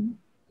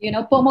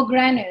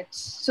 pomegranates.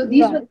 So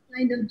these were the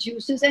kind of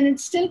juices, and it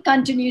still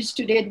continues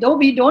today, though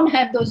we don't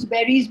have those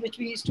berries which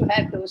we used to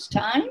have those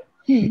time.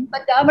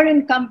 But Davar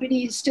and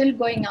Company is still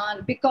going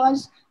on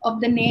because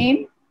of the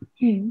name,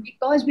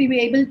 because we were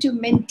able to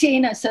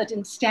maintain a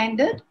certain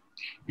standard.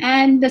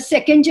 And the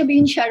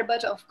Sekenjabin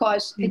Sharbat, of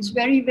course, it's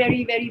very,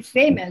 very, very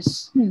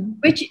famous,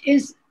 which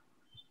is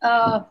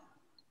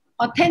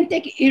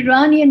authentic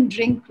Iranian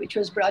drink, which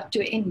was brought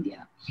to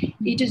India.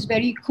 It is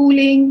very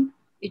cooling.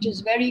 It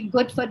is very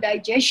good for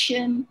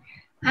digestion,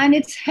 and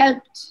it's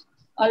helped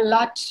a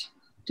lot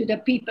to the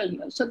people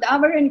here. So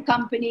Davar and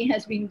Company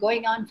has been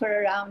going on for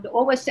around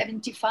over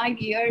 75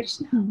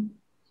 years now.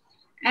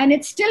 And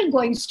it's still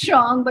going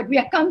strong, but we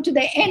have come to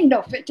the end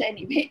of it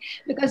anyway,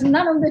 because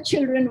none of the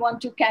children want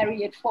to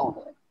carry it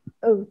forward.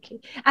 Okay.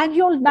 And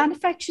you'll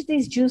manufacture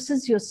these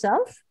juices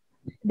yourself?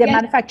 They're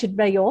manufactured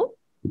by you all?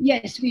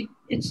 Yes,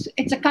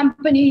 it's a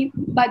company,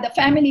 by the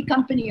family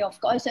company, of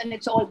course, and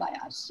it's all by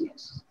us,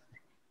 yes.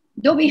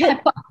 Though we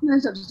have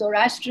partners of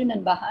Zoroastrian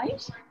and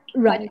Baha'is.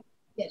 Right.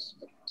 Yes.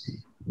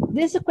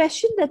 There's a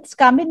question that's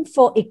come in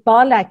for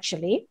Iqbal,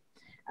 actually.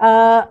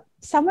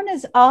 Someone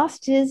has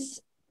asked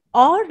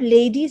are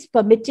ladies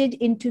permitted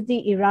into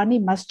the Irani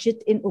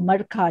masjid in Umar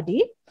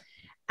Khadi?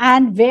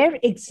 And where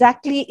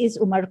exactly is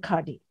Umar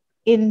Khadi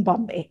in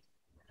Bombay?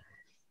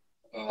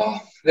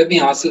 Let me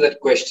answer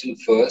that question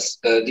first.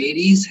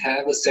 Ladies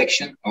have a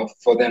section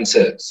for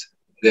themselves.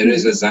 There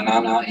is a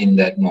zanana in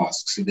that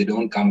mosque, so they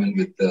don't come in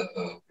with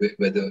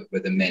where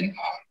the men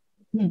are.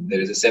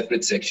 There is a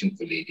separate section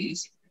for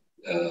ladies.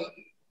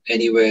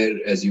 Anywhere,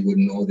 as you would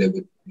know, there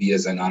would be a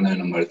zanana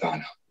and a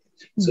mardana.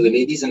 So the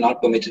ladies are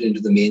not permitted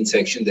into the main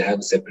section. They have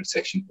a separate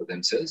section for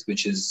themselves,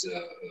 which is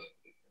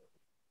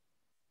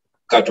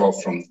cut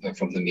off from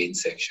the main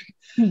section.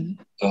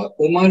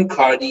 Umar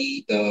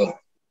Khadi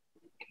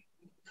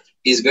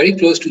is very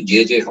close to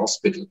JJ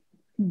Hospital.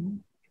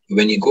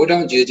 When you go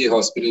down JJ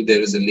Hospital, there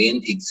is a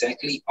lane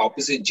exactly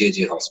opposite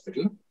JJ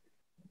Hospital,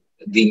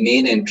 the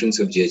main entrance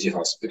of JJ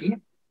Hospital.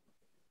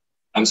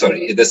 I'm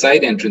sorry, the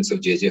side entrance of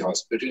JJ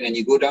Hospital. And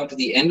you go down to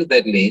the end of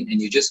that lane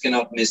and you just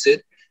cannot miss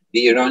it.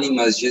 The Irani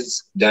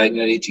masjids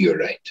diagonally to your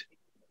right.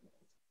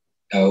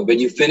 When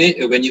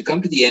you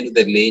come to the end of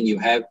that lane, you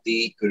have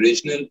the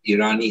original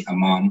Irani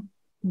hammam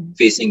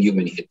facing you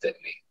when you hit that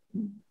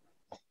lane.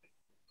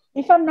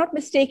 If I'm not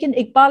mistaken,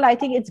 Iqbal, I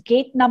think it's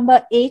gate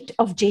number 8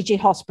 of JJ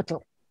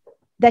Hospital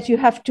that you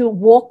have to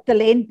walk the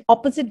lane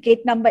opposite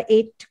gate number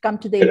 8 to come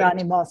to the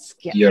Irani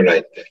mosque. Yeah. You're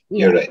right.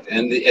 You're right.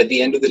 And at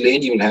the end of the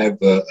lane, you'll have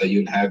the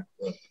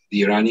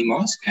Irani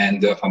mosque and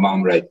the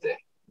hammam right there.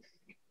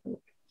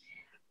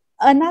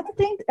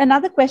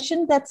 Another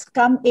question that's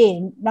come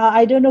in, now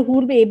I don't know who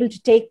will be able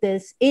to take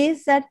this,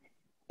 is that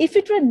if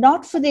it were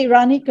not for the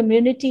Irani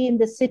community in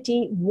the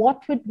city,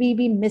 what would we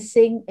be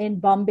missing in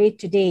Bombay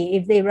today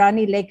if the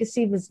Irani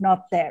legacy was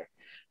not there?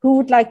 Who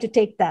would like to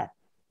take that?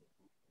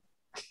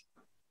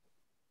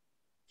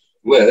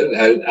 Well,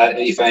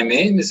 if I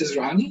may, Mrs.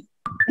 Rowhani?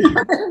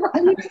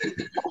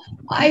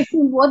 I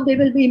think what they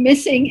will be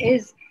missing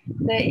is,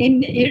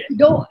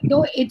 though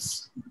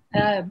it's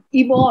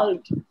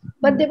evolved,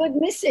 but they were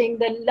missing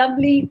the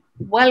lovely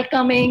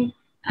welcoming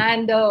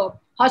and the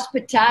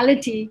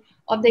hospitality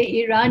of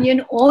the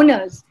Iranian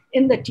owners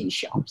in the tea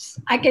shops.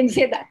 I can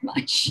say that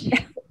much.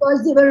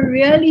 Because they were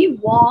really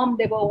warm,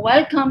 they were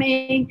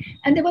welcoming,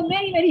 and they were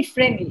very, very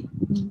friendly.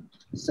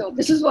 So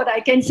this is what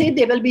I can say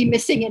they will be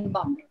missing in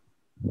Bombay.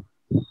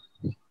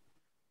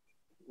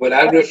 Well,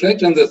 I'll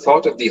reflect on the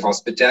thought of the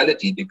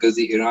hospitality, because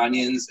the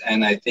Iranians,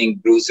 and I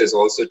think Bruce has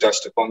also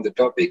touched upon the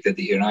topic, that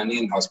the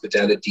Iranian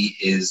hospitality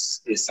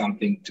is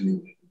something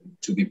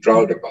to be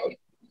proud about.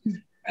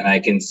 And I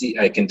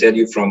can tell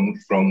you from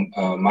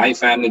my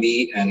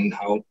family and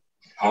how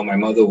my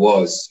mother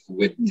was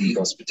with the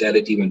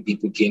hospitality when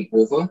people came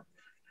over,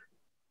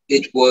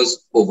 it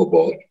was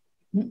overboard.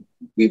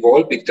 We've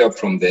all picked up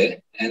from there.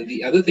 And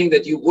the other thing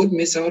that you would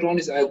miss out on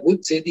is, I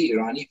would say, the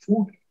Irani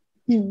food.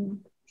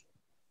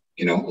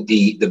 You know,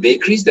 the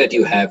bakeries that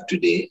you have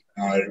today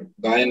are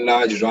by and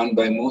large run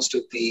by most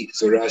of the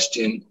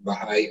Zoroastrian,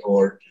 Baha'i,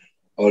 or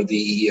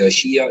the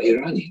Shia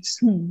Iranis.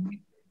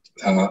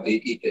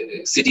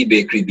 City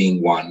Bakery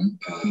being one.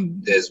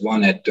 There's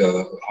one at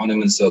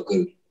Ornament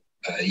Circle,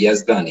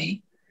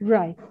 Yazdani.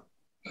 Right.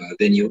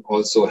 Then you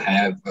also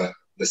have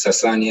the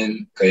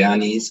Sasanian,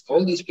 Kayanis,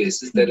 all these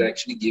places that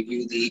actually give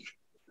you the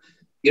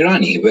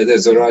Irani, whether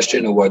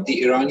Zoroastrian or what,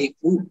 the Irani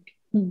food.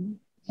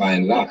 By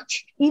and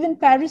large. Even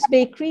Paris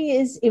Bakery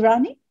is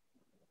Irani?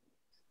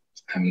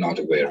 I'm not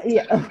aware of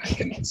that. Okay. I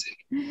cannot say.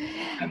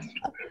 I'm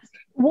not aware of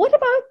that. What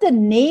about the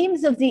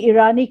names of the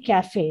Irani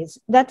cafes?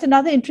 That's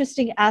another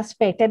interesting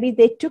aspect. I mean,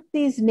 they took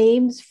these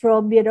names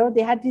from,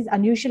 they had these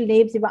unusual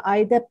names. They were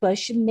either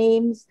Persian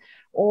names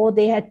or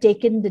they had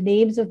taken the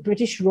names of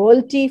British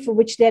royalty for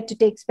which they had to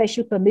take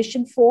special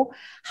permission for.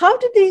 How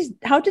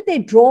did they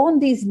draw on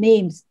these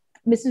names?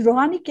 Mrs.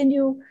 Rowhani, can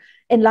you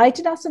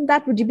enlighten us on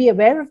that? Would you be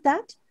aware of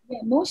that? Yeah,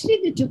 mostly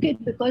they took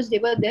it because they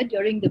were there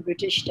during the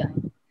British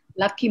time.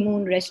 Lucky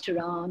Moon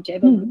Restaurant,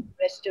 Evergreen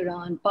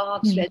Restaurant,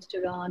 Parks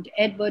Restaurant,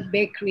 Edward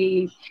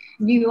Bakery,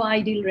 New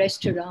Ideal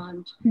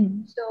Restaurant.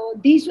 So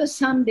these were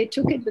some, they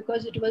took it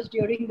because it was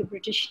during the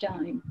British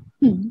time.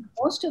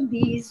 Most of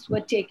these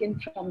were taken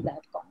from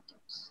that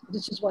context.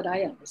 This is what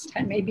I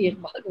understand. Maybe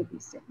Iqbal will be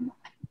saying.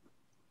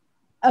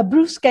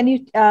 Bruce, can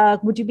you,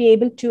 would you be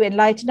able to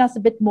enlighten us a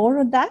bit more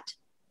on that?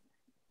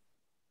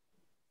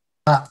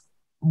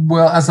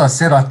 Well, as I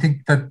said, I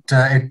think that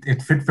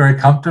it fit very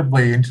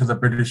comfortably into the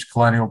British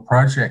colonial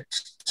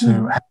project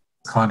to have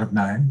kind of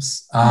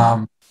names.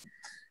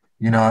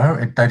 You know,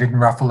 they didn't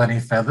ruffle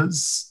any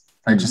feathers.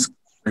 They just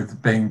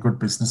with being good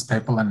business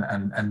people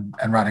and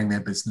running their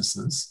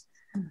businesses.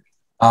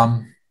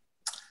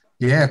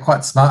 Yeah,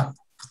 quite smart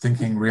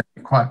thinking, really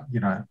quite,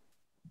 you know,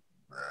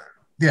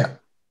 yeah,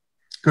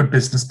 good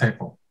business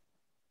people.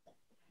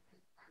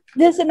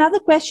 There's another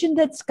question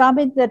that's come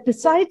in that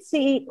besides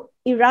the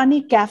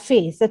Irani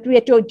cafes that we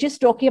are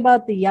just talking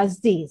about, the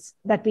Yazdis,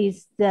 that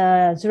is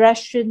the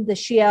Zoroastrian, the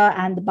Shia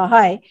and the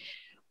Baha'i,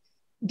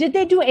 did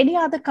they do any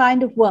other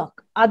kind of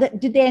work?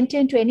 Did they enter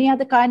into any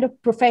other kind of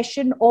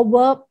profession, or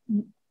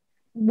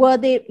were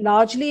they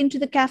largely into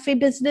the cafe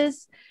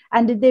business?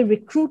 And did they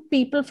recruit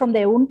people from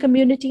their own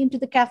community into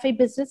the cafe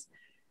business?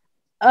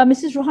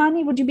 Mrs.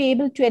 Rowhani, would you be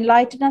able to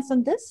enlighten us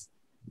on this?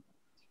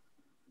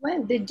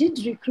 Well, they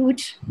did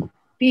recruit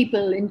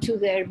people into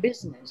their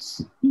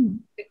business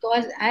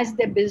because as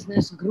their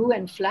business grew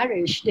and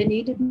flourished, they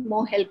needed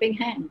more helping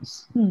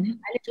hands. And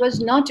it was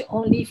not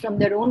only from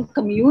their own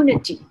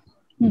community,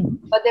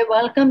 but they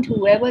welcomed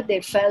whoever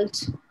they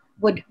felt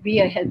would be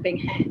a helping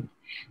hand.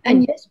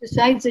 And yes,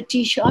 besides the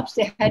tea shops,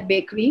 they had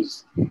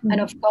bakeries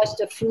and of course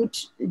the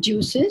fruit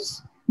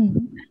juices.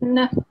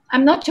 And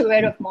I'm not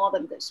aware of more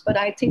than this, but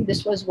I think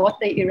this was what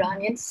the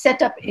Iranians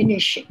set up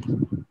initially.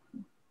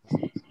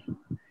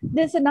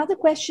 There's another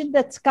question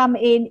that's come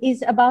in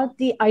is about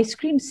the ice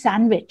cream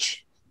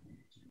sandwich.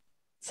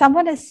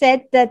 Someone has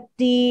said that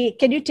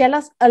can you tell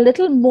us a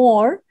little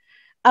more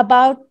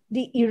about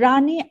the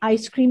Irani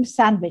ice cream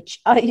sandwich?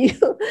 Are you,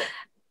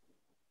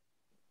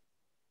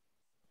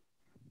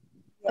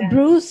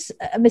 Bruce,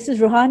 Mrs.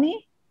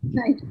 Rowhani?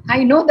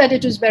 I know that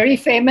it was very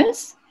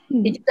famous.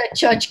 It's at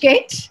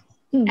Churchgate.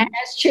 And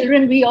as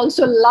children, we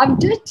also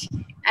loved it.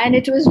 And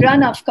it was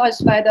run, of course,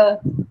 by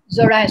the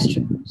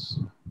Zoroastrians.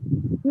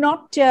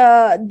 Not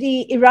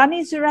the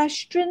Irani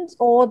Zoroastrians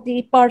or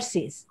the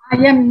Parsis? I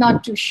am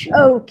not too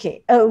sure.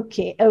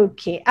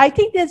 Okay. I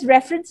think there's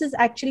references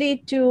actually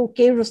to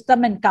K.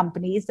 Rustam and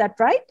Company. Is that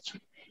right?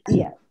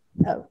 Yeah.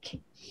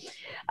 Okay.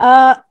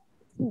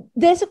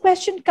 There's a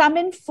question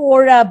coming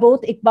for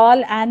both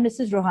Iqbal and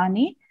Mrs.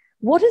 Rowhani.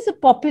 What is the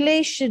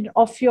population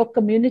of your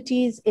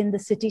communities in the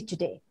city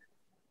today?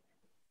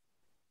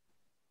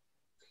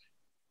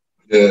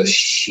 The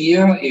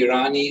Shia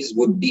Iranis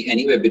would be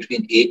anywhere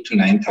between 8,000 to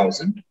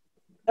 9,000,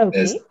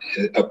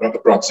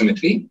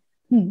 approximately.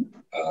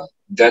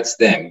 That's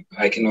them.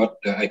 I cannot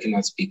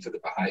speak for the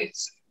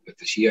Baha'is, but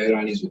the Shia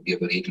Iranis would be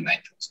about 8,000 to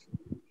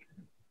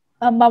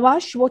 9,000.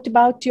 Mahvash, what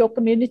about your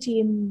community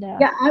in?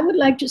 Yeah, I would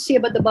like to say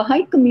about the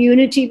Baha'i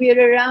community. We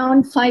are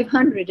around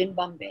 500 in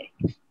Bombay.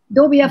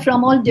 Though we are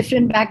from all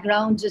different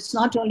backgrounds, it's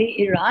not only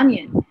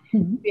Iranian.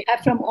 We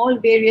have from all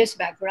various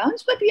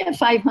backgrounds, but we have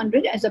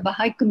 500 as a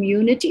Baha'i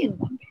community in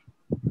Bombay.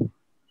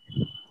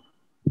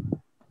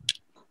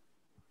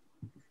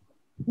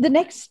 The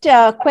next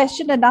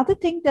question, another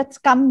thing that's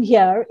come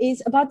here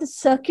is about the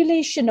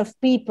circulation of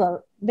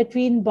people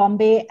between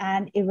Bombay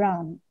and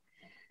Iran.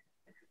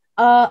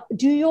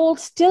 Do you all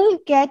still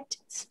get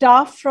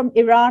staff from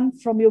Iran,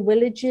 from your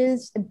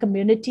villages and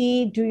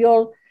community? Do you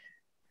all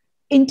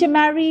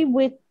intermarry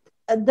with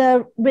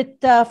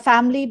the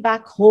family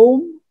back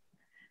home?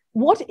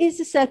 What is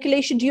the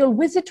circulation? Do you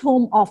visit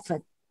home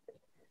often?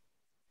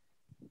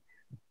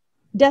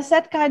 Does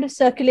that kind of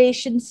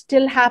circulation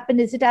still happen?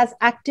 Is it as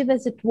active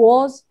as it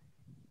was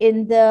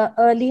in the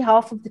early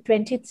half of the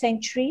 20th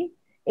century?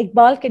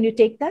 Iqbal, can you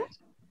take that?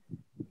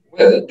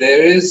 Well,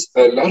 there is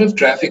a lot of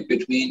traffic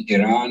between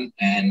Iran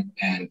and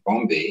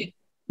Bombay.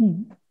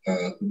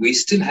 We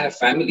still have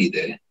family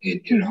there in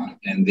Iran,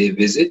 and we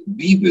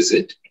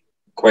visit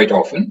quite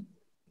often.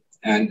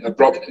 And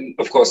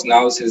of course,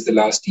 now since the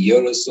last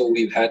year or so,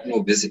 we've had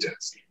no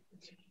visitors.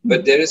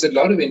 But there is a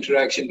lot of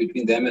interaction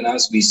between them and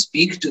us. We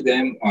speak to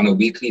them on a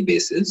weekly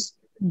basis.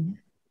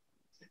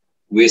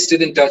 We're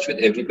still in touch with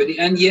everybody.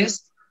 And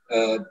yes,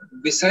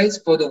 besides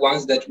for the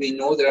ones that we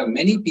know, there are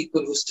many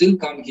people who still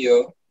come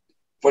here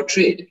for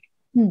trade.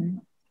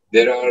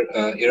 There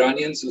are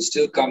Iranians who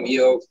still come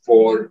here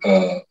for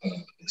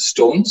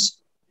stones.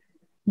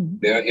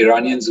 There are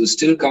Iranians who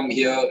still come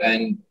here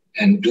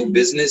and do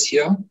business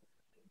here.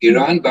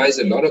 Iran buys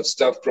a lot of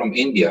stuff from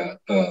India,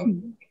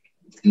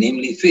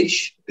 namely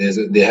fish.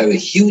 They have a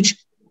huge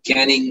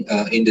canning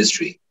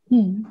industry.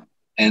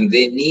 and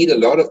they need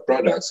a lot of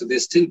products. So they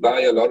still buy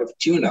a lot of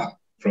tuna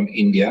from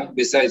India,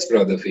 besides for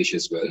other fish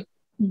as well.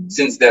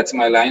 Since that's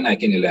my line, I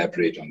can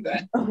elaborate on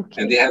that. Okay.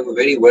 And they have a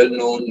very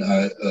well-known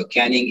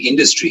canning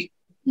industry,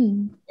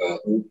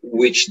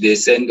 which they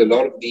send a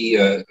lot of the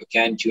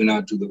canned tuna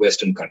to the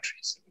Western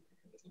countries.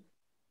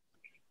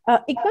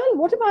 Iqbal,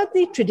 what about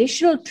the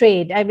traditional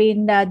trade? I mean,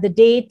 the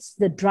dates,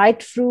 the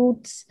dried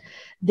fruits,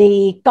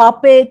 the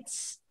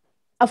carpets,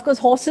 of course,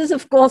 horses,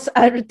 of course,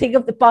 are a thing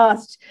of the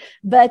past.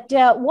 But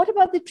what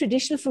about the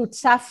traditional fruits?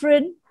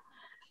 Saffron,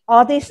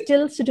 are they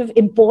still sort of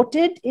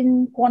imported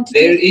in quantity?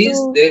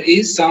 There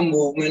is some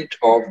movement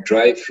of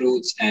dry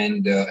fruits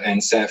and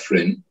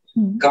saffron.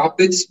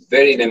 Carpets,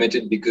 very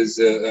limited, because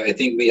I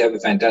think we have a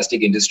fantastic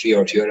industry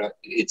out here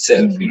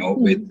itself, you know,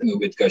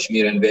 with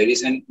Kashmir and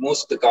various, and most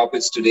of the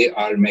carpets today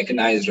are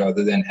mechanized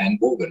rather than hand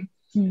woven.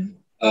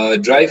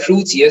 Dry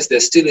fruits, yes,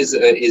 there still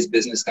is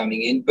business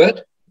coming in, but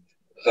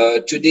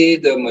today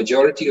the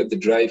majority of the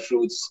dry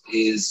fruits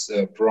is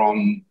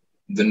from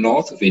the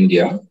north of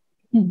India,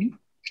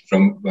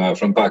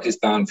 from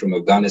Pakistan, from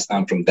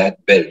Afghanistan, from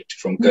that belt,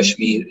 from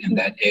Kashmir and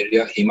that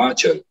area.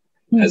 Himachal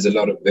has a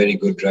lot of very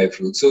good dry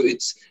fruits. So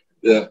it's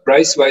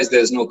price-wise,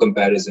 there's no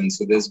comparison.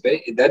 So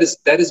that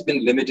has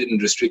been limited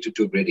and restricted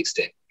to a great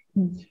extent.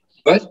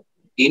 But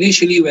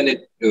initially,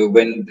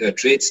 when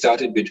trade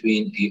started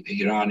between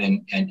Iran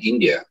and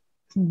India,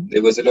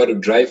 there was a lot of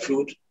dry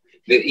fruit.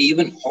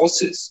 Even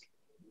horses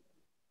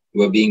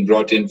were being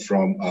brought in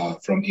from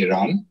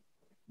Iran.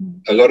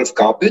 A lot of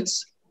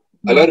carpets,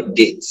 a lot of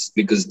dates,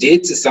 because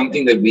dates is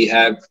something that we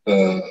have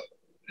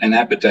an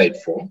appetite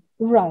for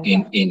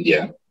in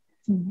India.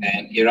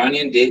 And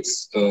Iranian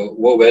dates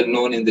were well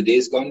known in the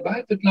days gone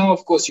by, but now,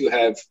 of course, you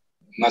have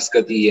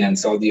Muscati and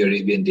Saudi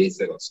Arabian dates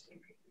that also.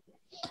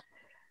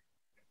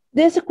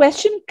 There's a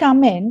question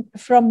coming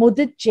from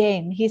Mudit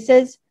Jain. He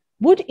says,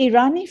 would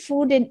Irani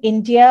food in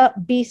India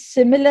be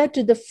similar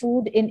to the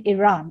food in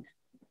Iran?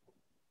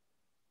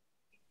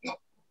 No.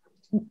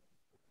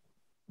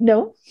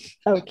 No?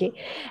 Okay.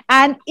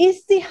 And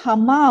is the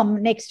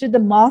hammam next to the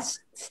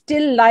mosque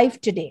still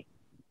live today?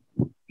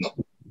 No.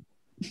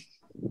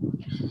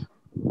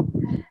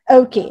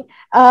 Okay.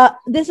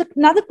 There's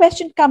another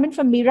question coming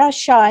from Mira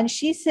Shah, and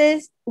she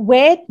says,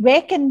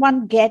 where can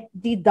one get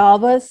the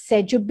Davar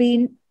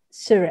Sejubin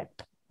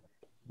syrup?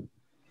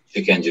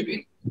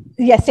 Sekanjabin.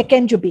 Yes,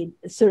 Sekanjabin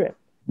syrup.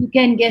 You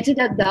can get it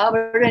at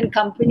Davar and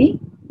Company,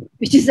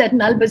 which is at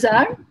Nal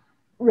Bazaar.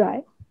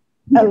 Right.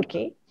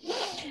 Okay.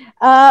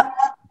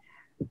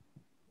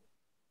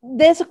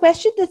 There's a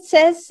question that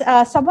says,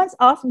 someone's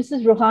asked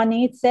Mrs.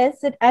 Rowhani, it says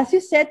that, as you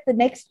said, the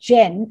next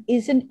gen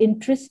isn't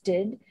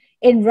interested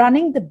in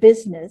running the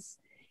business.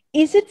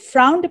 Is it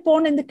frowned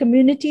upon in the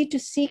community to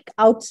seek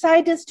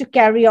outsiders to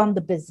carry on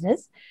the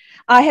business?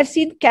 I have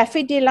seen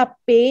Café de la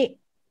Paix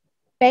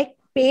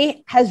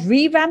has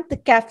revamped the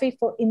cafe,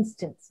 for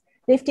instance.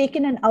 They've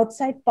taken an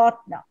outside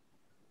partner.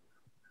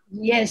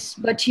 Yes,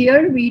 but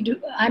here we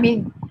do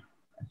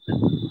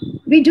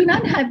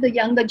not have the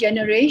younger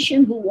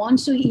generation who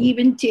wants to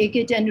even take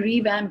it and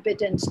revamp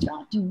it and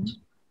start it.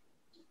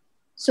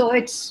 So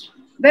it's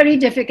very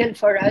difficult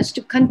for us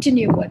to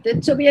continue with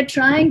it. So we are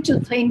trying to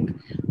think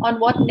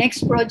on what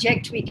next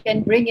project we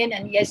can bring in.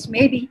 And yes,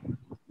 maybe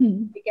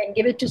we can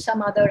give it to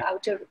some other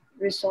outer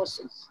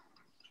resources.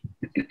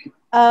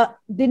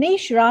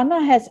 Dinesh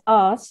Rana has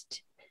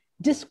asked,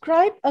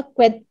 describe a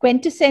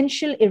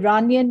quintessential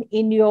Iranian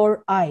in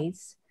your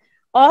eyes.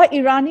 Are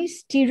Irani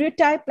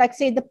stereotyped like,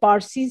 say, the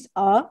Parsis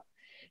are?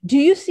 Do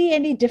you see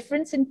any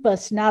difference in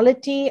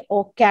personality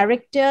or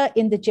character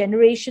in the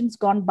generations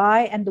gone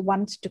by and the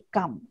ones to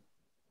come?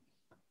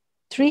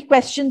 3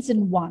 questions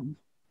in one.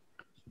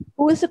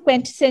 Who is a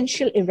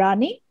quintessential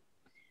Irani?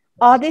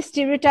 Are they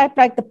stereotyped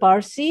like the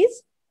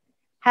Parsis?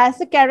 Has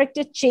the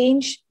character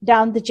changed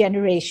down the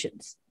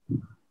generations?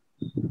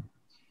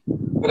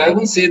 But I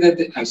won't say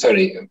that. I'm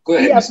sorry. Go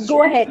ahead. Yes,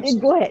 go ahead.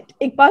 Go ahead.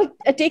 Iqbal,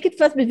 take it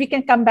first, but we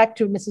can come back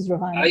to Mrs.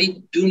 Rowhani.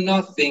 I do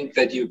not think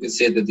that you can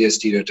say that they're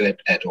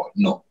stereotyped at all.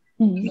 No,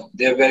 no,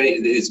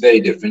 it's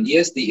very different.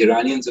 Yes, the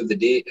Iranians of the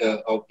day,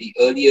 of the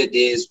earlier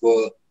days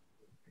were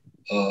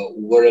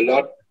a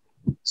lot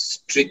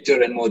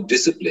stricter and more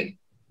disciplined,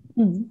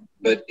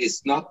 but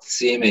it's not the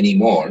same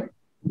anymore.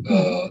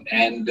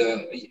 And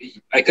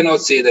I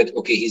cannot say that,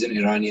 okay, he's an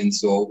Iranian,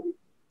 so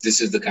this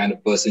is the kind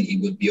of person he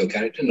would be or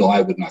character. No,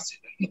 I would not say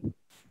that. No.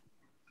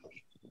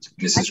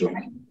 Mrs.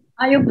 Rowhani.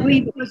 I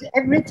agree, because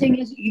everything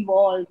has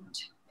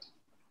evolved.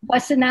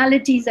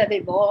 Personalities have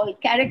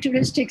evolved,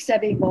 characteristics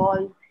have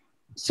evolved,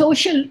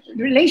 social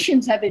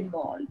relations have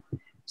evolved.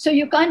 So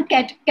you can't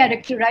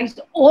characterize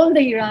all the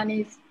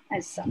Iranis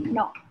as some.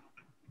 No.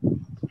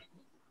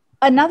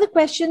 Another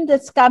question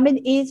that's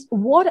coming is,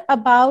 what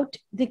about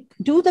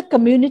do the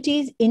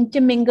communities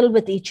intermingle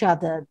with each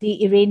other,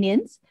 the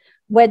Iranians,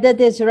 whether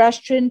there's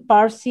Zoroastrian,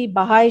 Parsi,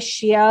 Baha'i,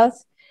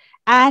 Shias,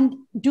 and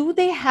do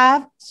they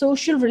have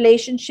social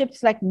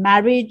relationships like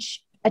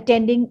marriage,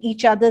 attending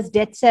each other's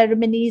death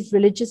ceremonies,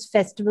 religious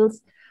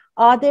festivals?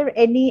 Are there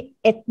any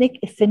ethnic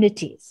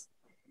affinities?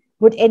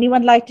 Would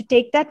anyone like to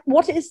take that?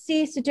 What is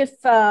the sort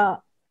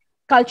of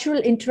cultural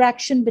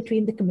interaction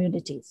between the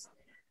communities?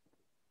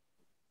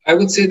 I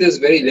would say there's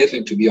very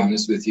little, to be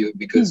honest with you,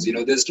 because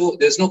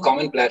there's no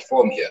common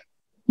platform here.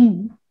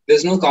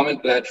 There's no common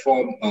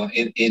platform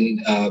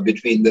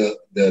between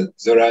the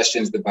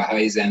Zoroastrians, the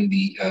Baha'is, and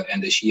the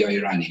Shia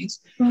Iranis.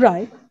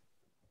 Right.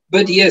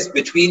 But yes,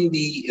 between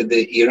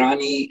the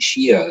Irani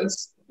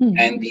Shias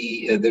and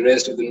the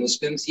rest of the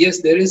Muslims,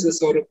 yes, there is a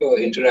sort of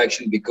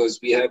interaction because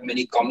we have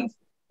many common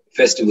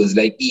festivals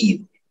like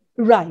Eid.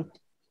 Right.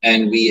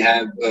 And we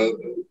have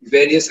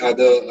various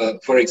other,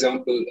 for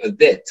example,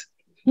 Death.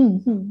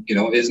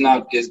 Is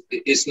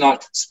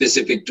not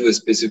specific to a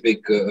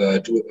specific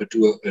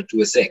to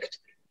a sect.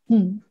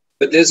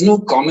 But there's no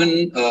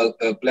common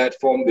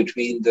platform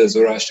between the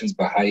Zoroastrians,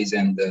 Baha'is,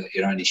 and the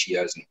Irani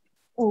Shias.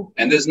 Oh.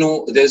 And there's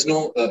no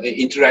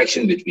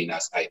interaction between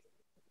us either.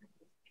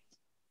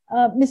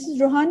 Mrs.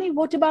 Rowhani,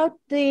 what about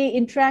the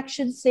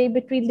interaction, say,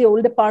 between the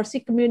older Parsi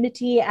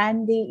community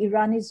and the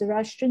Irani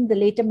Zoroastrian, the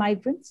later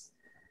migrants?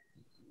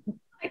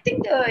 I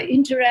think the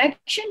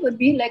interaction would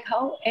be like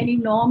how any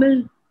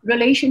normal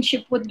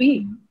relationship would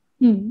be.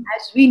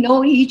 As we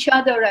know each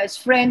other as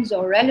friends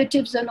or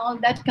relatives and all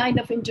that kind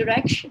of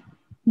interaction.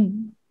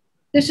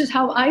 This is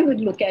how I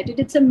would look at it.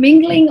 It's a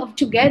mingling of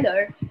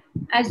together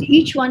as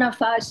each one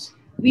of us,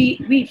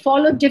 we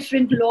follow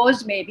different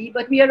laws maybe,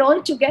 but we are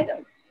all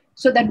together.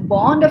 So that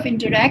bond of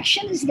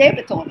interaction is there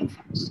with all of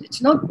us.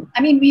 It's not,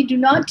 I mean, we do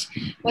not,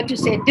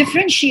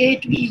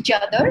 differentiate each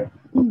other.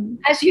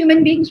 As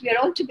human beings, we are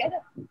all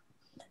together.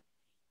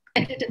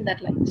 It in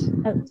that lens.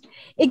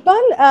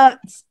 Iqbal,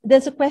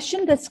 there's a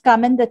question that's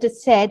come in that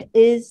is said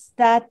is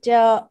that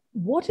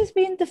what has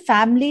been the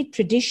family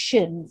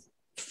tradition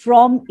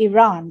from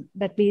Iran?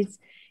 That means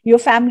your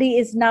family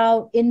is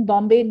now in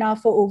Bombay now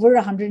for over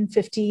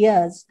 150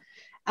 years.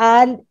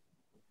 And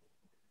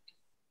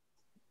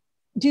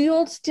do you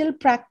all still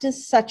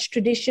practice such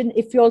tradition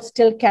if you all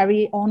still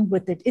carry on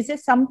with it? Is there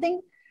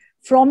something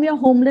from your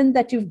homeland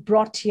that you've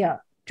brought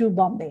here to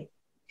Bombay?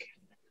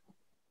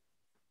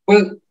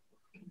 Well,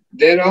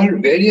 there are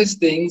various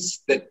things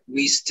that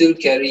we still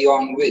carry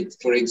on with.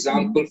 For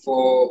example,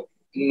 for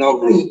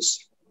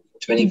Nowruz,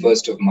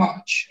 21st of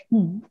March,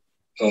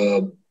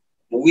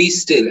 we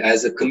still,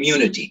 as a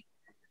community,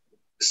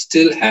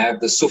 still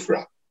have the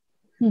Sufra.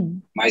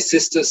 My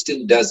sister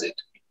still does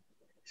it.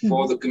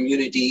 For the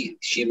community,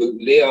 she will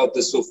lay out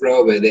the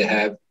Sufra where they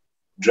have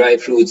dry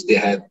fruits, they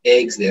have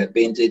eggs, they have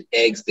painted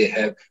eggs, they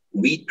have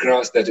wheat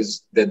grass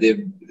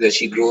that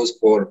she grows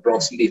for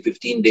approximately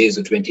 15 days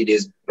or 20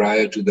 days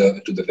prior to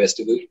the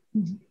festival.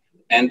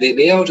 And they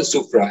lay out a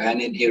Sufra.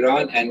 And in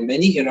Iran, and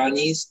many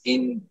Iranis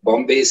in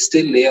Bombay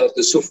still lay out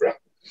the Sufra.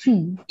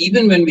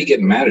 Even when we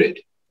get married,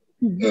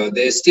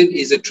 there still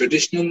is a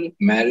traditional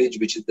marriage,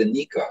 which is the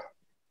nikah.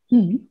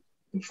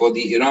 For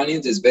the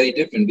Iranians, it's very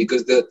different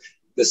because the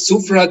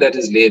Sufra that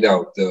is laid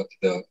out, the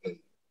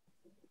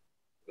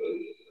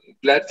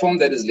platform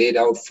that is laid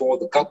out for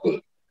the couple,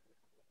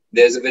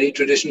 there's a very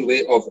traditional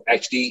way of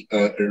actually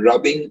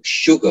rubbing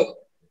sugar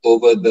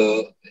over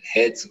the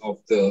heads of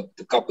the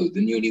couple, the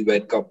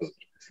newlywed couple.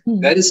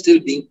 That is still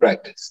being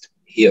practiced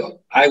here.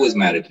 I was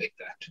married like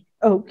that.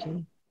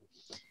 Okay.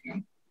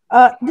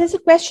 There's a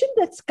question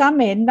that's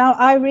come in. Now,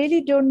 I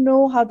really don't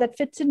know how that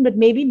fits in, but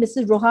maybe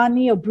Mrs.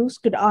 Rowhani or Bruce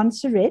could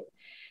answer it.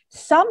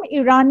 Some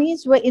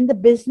Iranis were in the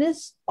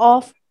business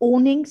of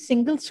owning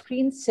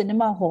single-screen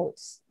cinema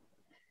halls.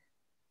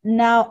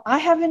 Now, I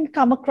haven't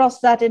come across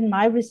that in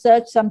my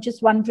research, so I'm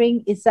just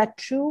wondering, is that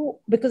true?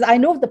 Because I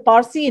know of the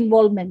Parsi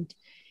involvement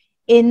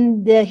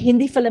in the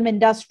Hindi film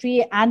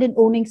industry and in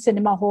owning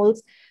cinema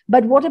halls,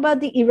 but what about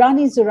the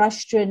Irani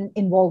Zoroastrian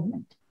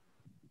involvement?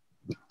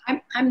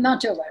 I'm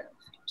not aware of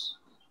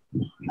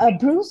it.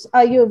 Bruce,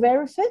 are you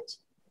aware of it?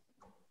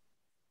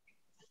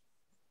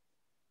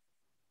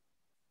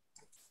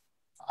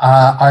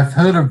 I've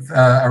heard of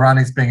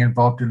Iranis being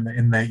involved in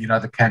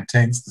the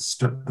canteens,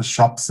 the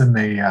shops in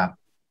the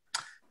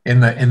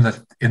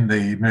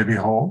movie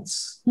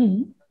halls,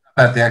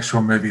 at the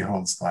actual movie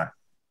halls, though.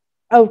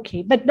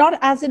 Okay, but not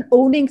as in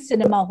owning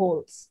cinema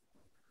halls.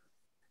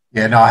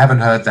 Yeah, no, I haven't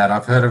heard that.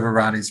 I've heard of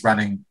Iranis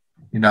running,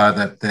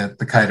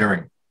 the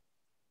catering.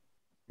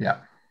 Yeah.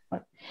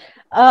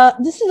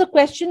 This is a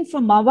question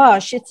from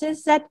Mahvash. It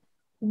says that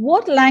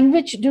what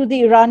language do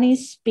the Iranis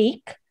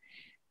speak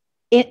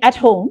at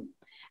home?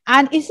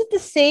 And is it the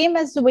same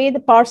as the way the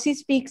Parsi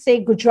speak,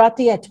 say,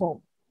 Gujarati at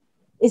home?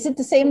 Is it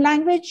the same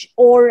language,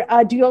 or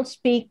do you all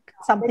speak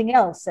something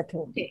else at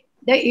home? Okay.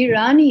 The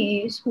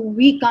Iranis, who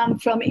we come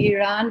from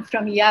Iran,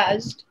 from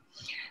Yazd,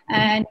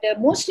 and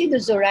mostly the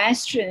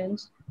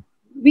Zoroastrians,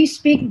 we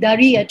speak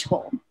Dari at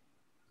home.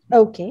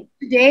 Okay.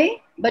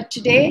 Today,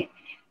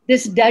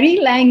 this Dari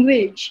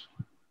language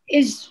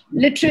is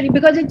literally,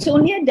 because it's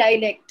only a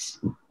dialect.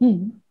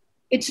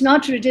 It's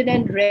not written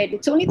and read.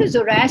 It's only the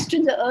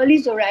Zoroastrians, the early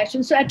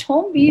Zoroastrians. So at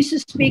home, we used to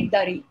speak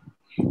Dari.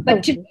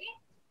 But today,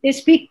 they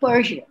speak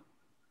Persian.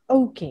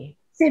 Okay.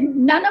 So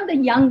none of the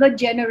younger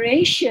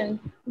generation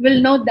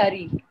will know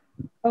Dari.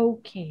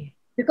 Okay.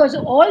 because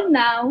all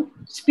now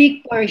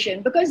speak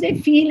Persian because they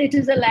feel it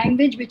is a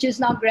language which is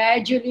now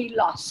gradually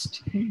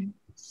lost.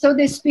 So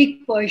they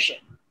speak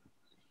Persian.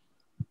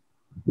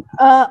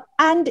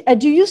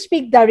 Do you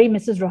speak Dari,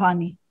 Mrs.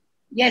 Rowhani?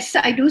 Yes,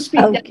 I do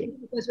speak Dari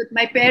because with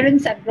my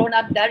parents I've grown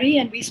up Dari,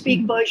 and we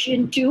speak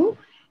Persian too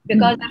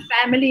because our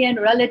family and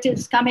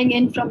relatives coming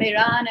in from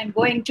Iran and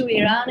going to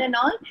Iran and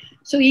all.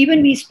 So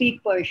even we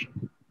speak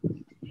Persian.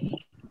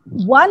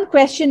 One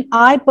question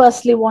I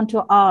personally want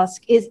to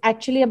ask is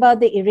actually about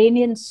the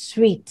Iranian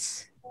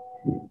sweets.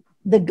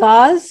 The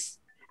gaz,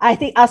 I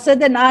think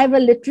Asad and I were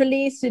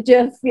literally sort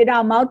of,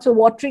 our mouths are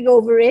watering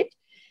over it.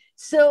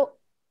 So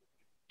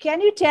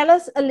can you tell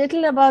us a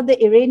little about the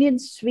Iranian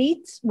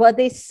sweets? Were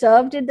they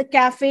served in the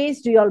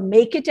cafes? Do you all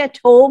make it at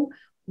home?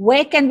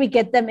 Where can we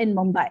get them in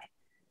Mumbai?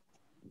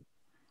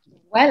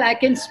 Well, I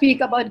can speak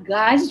about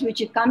gaz,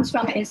 which it comes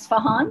from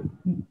Isfahan.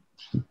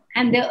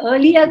 And the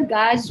earlier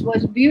gaz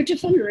was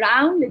beautiful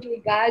round little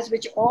gaz,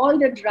 which all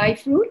the dry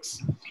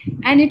fruits,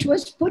 and it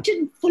was put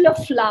in full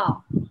of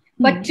flour.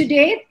 But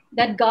today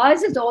that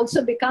gaz has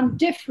also become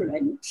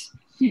different.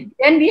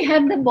 Then we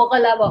have the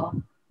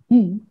bogalava,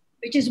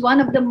 which is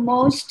one of the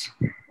most,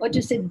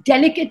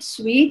 delicate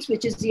sweets,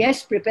 which is,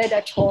 yes, prepared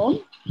at home.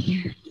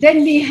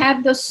 Then we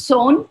have the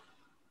son,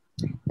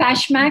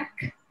 pashmak,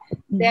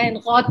 then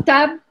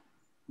ghatab.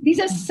 These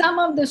are some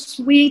of the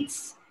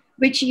sweets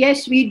which,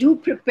 yes, we do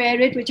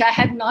prepare it, which I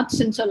have not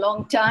since a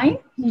long time.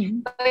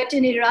 But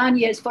in Iran,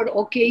 yes, for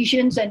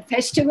occasions and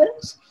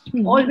festivals,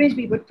 always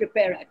we would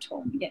prepare at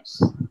home,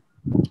 yes.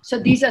 So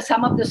these are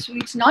some of the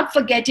sweets, not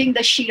forgetting the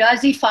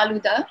Shirazi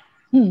Faluda,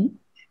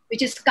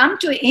 which has come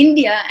to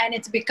India and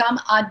it's become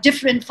a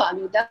different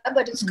Faluda,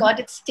 but it's got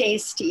its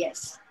taste,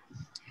 yes.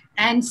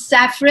 And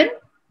saffron,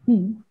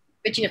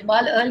 which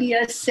Iqbal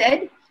earlier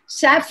said,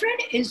 saffron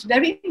is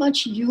very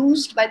much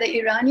used by the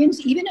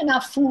Iranians, even in our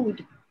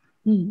food.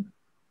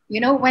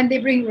 When they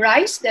bring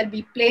rice, there'll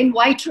be plain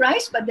white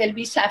rice, but there'll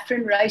be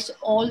saffron rice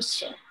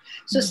also.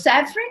 So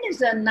saffron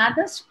is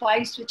another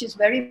spice which is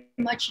very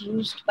much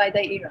used by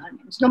the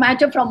Iranians, no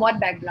matter from what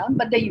background,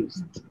 but they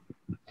use it.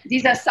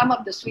 These are some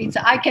of the sweets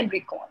I can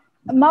recall.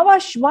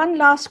 Mahvash, one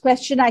last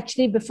question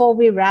actually before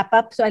we wrap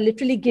up. So I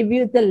literally give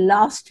you the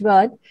last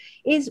word.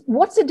 Is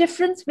what's the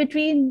difference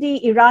between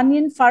the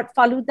Iranian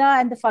Faluda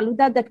and the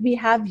Faluda that we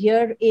have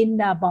here in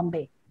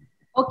Bombay?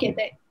 Okay,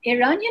 the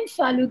Iranian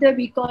Faluda,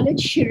 we call it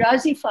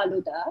Shirazi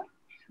Faluda,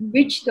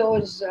 which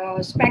those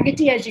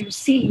spaghetti, as you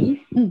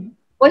see,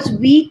 was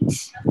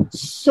wheat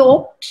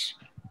soaked,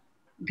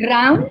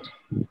 ground,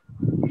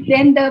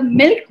 then the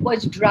milk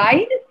was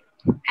dried,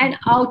 and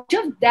out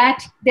of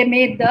that, they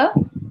made the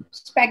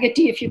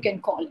spaghetti, if you can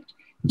call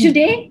it.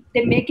 Today,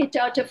 they make it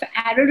out of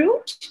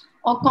arrowroot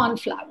or corn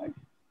flour.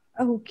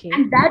 Okay.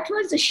 And that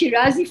was the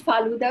Shirazi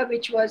Faluda,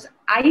 which was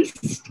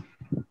iced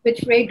with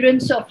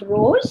fragrance of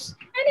rose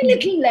and a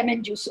little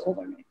lemon juice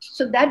over it.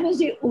 So that was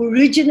the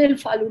original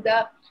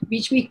Faluda,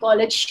 which we call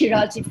it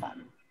Shirazi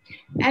Faluda.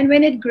 And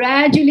when it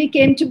gradually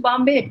came to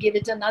Bombay, it gave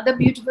it another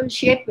beautiful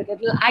shape with a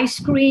little ice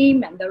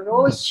cream and the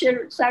rose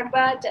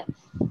sarbat.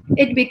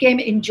 It became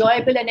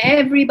enjoyable and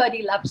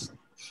everybody loves it.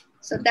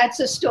 So that's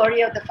the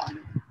story of the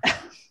Faluda.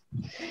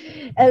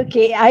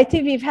 Okay, I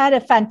think we've had a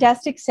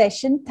fantastic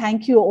session.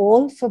 Thank you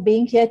all for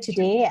being here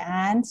today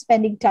and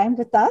spending time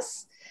with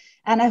us.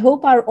 And I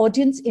hope our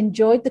audience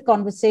enjoyed the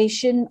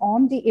conversation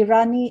on the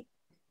Irani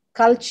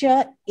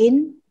culture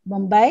in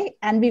Mumbai,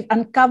 and we've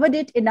uncovered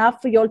it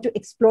enough for you all to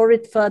explore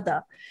it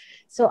further.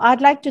 So I'd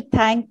like to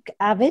thank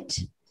Avid,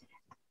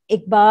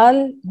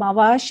 Iqbal,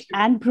 Mahvash,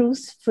 and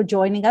Bruce for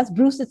joining us.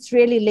 Bruce, it's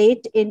really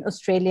late in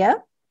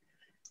Australia.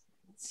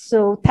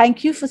 So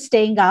thank you for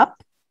staying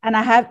up. And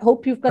I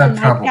hope you've got a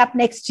nightcap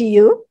next to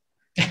you.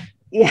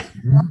 Yeah.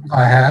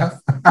 I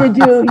have.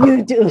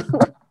 You do.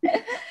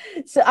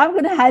 So I'm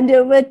going to hand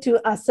over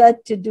to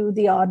Asad to do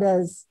the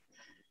honors.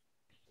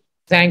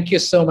 Thank you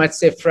so much,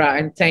 Sifra,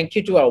 and thank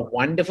you to our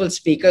wonderful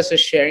speakers for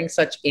sharing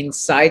such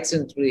insights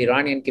into the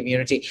Iranian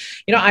community.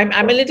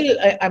 I'm a little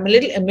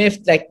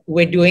miffed, like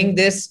we're doing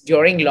this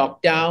during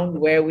lockdown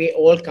where we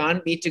all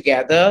can't be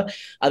together.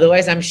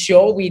 Otherwise, I'm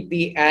sure we'd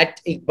be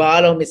at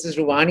Iqbal or Mrs.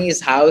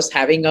 Rowhani's house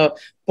having a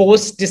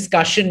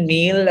post-discussion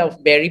meal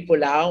of berry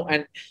pulao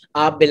and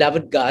our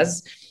beloved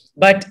Guz.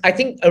 But I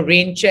think a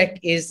rain check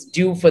is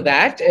due for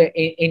that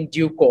in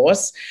due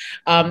course.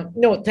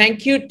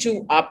 Thank you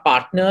to our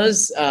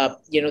partners,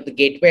 the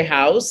Gateway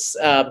House,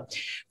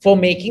 for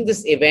making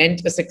this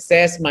event a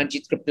success,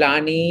 Manjit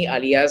Kriplani,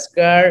 Ali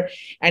Asghar.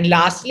 And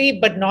lastly,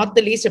 but not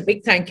the least, a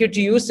big thank you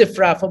to you,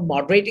 Sifra, for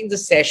moderating the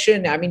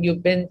session. I mean,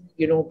 you've been,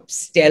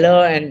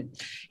 stellar and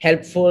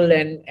helpful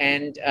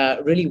and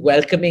really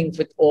welcoming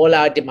with all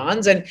our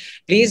demands. And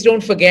please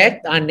don't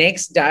forget our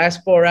next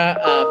diaspora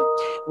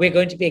we're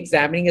going to be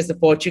examining is the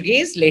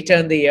Portuguese later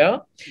in the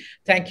year.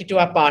 Thank you to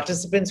our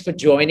participants for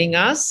joining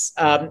us.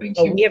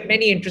 We have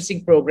many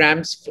interesting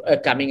programs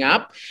coming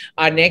up.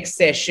 Our next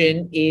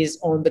session is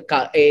on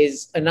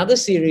is another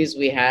series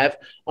we have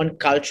on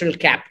cultural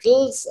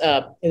capitals,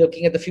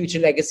 looking at the future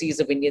legacies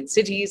of Indian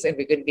cities, and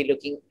we're going to be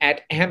looking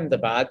at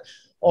Ahmedabad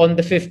on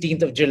the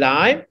 15th of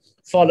July,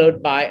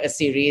 followed by a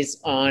series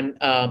on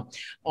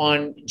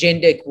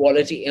gender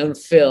equality in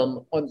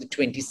film on the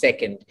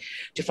 22nd.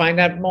 To find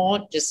out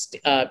more, just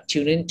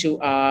tune into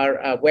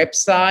our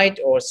website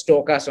or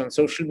stalk us on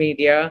social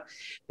media.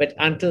 But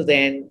until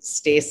then,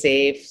 stay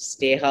safe,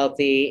 stay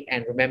healthy,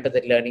 and remember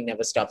that learning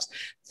never stops.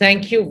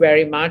 Thank you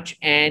very much.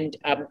 And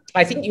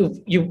I think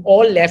you've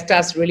all left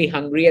us really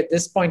hungry at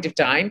this point of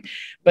time,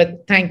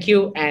 but thank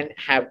you and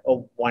have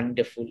a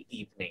wonderful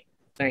evening.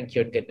 Thank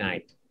you and good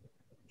night.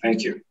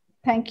 Thank you.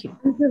 Thank you.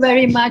 Thank you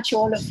very much,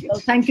 all of you.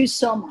 Thank you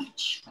so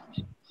much.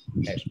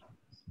 Pleasure.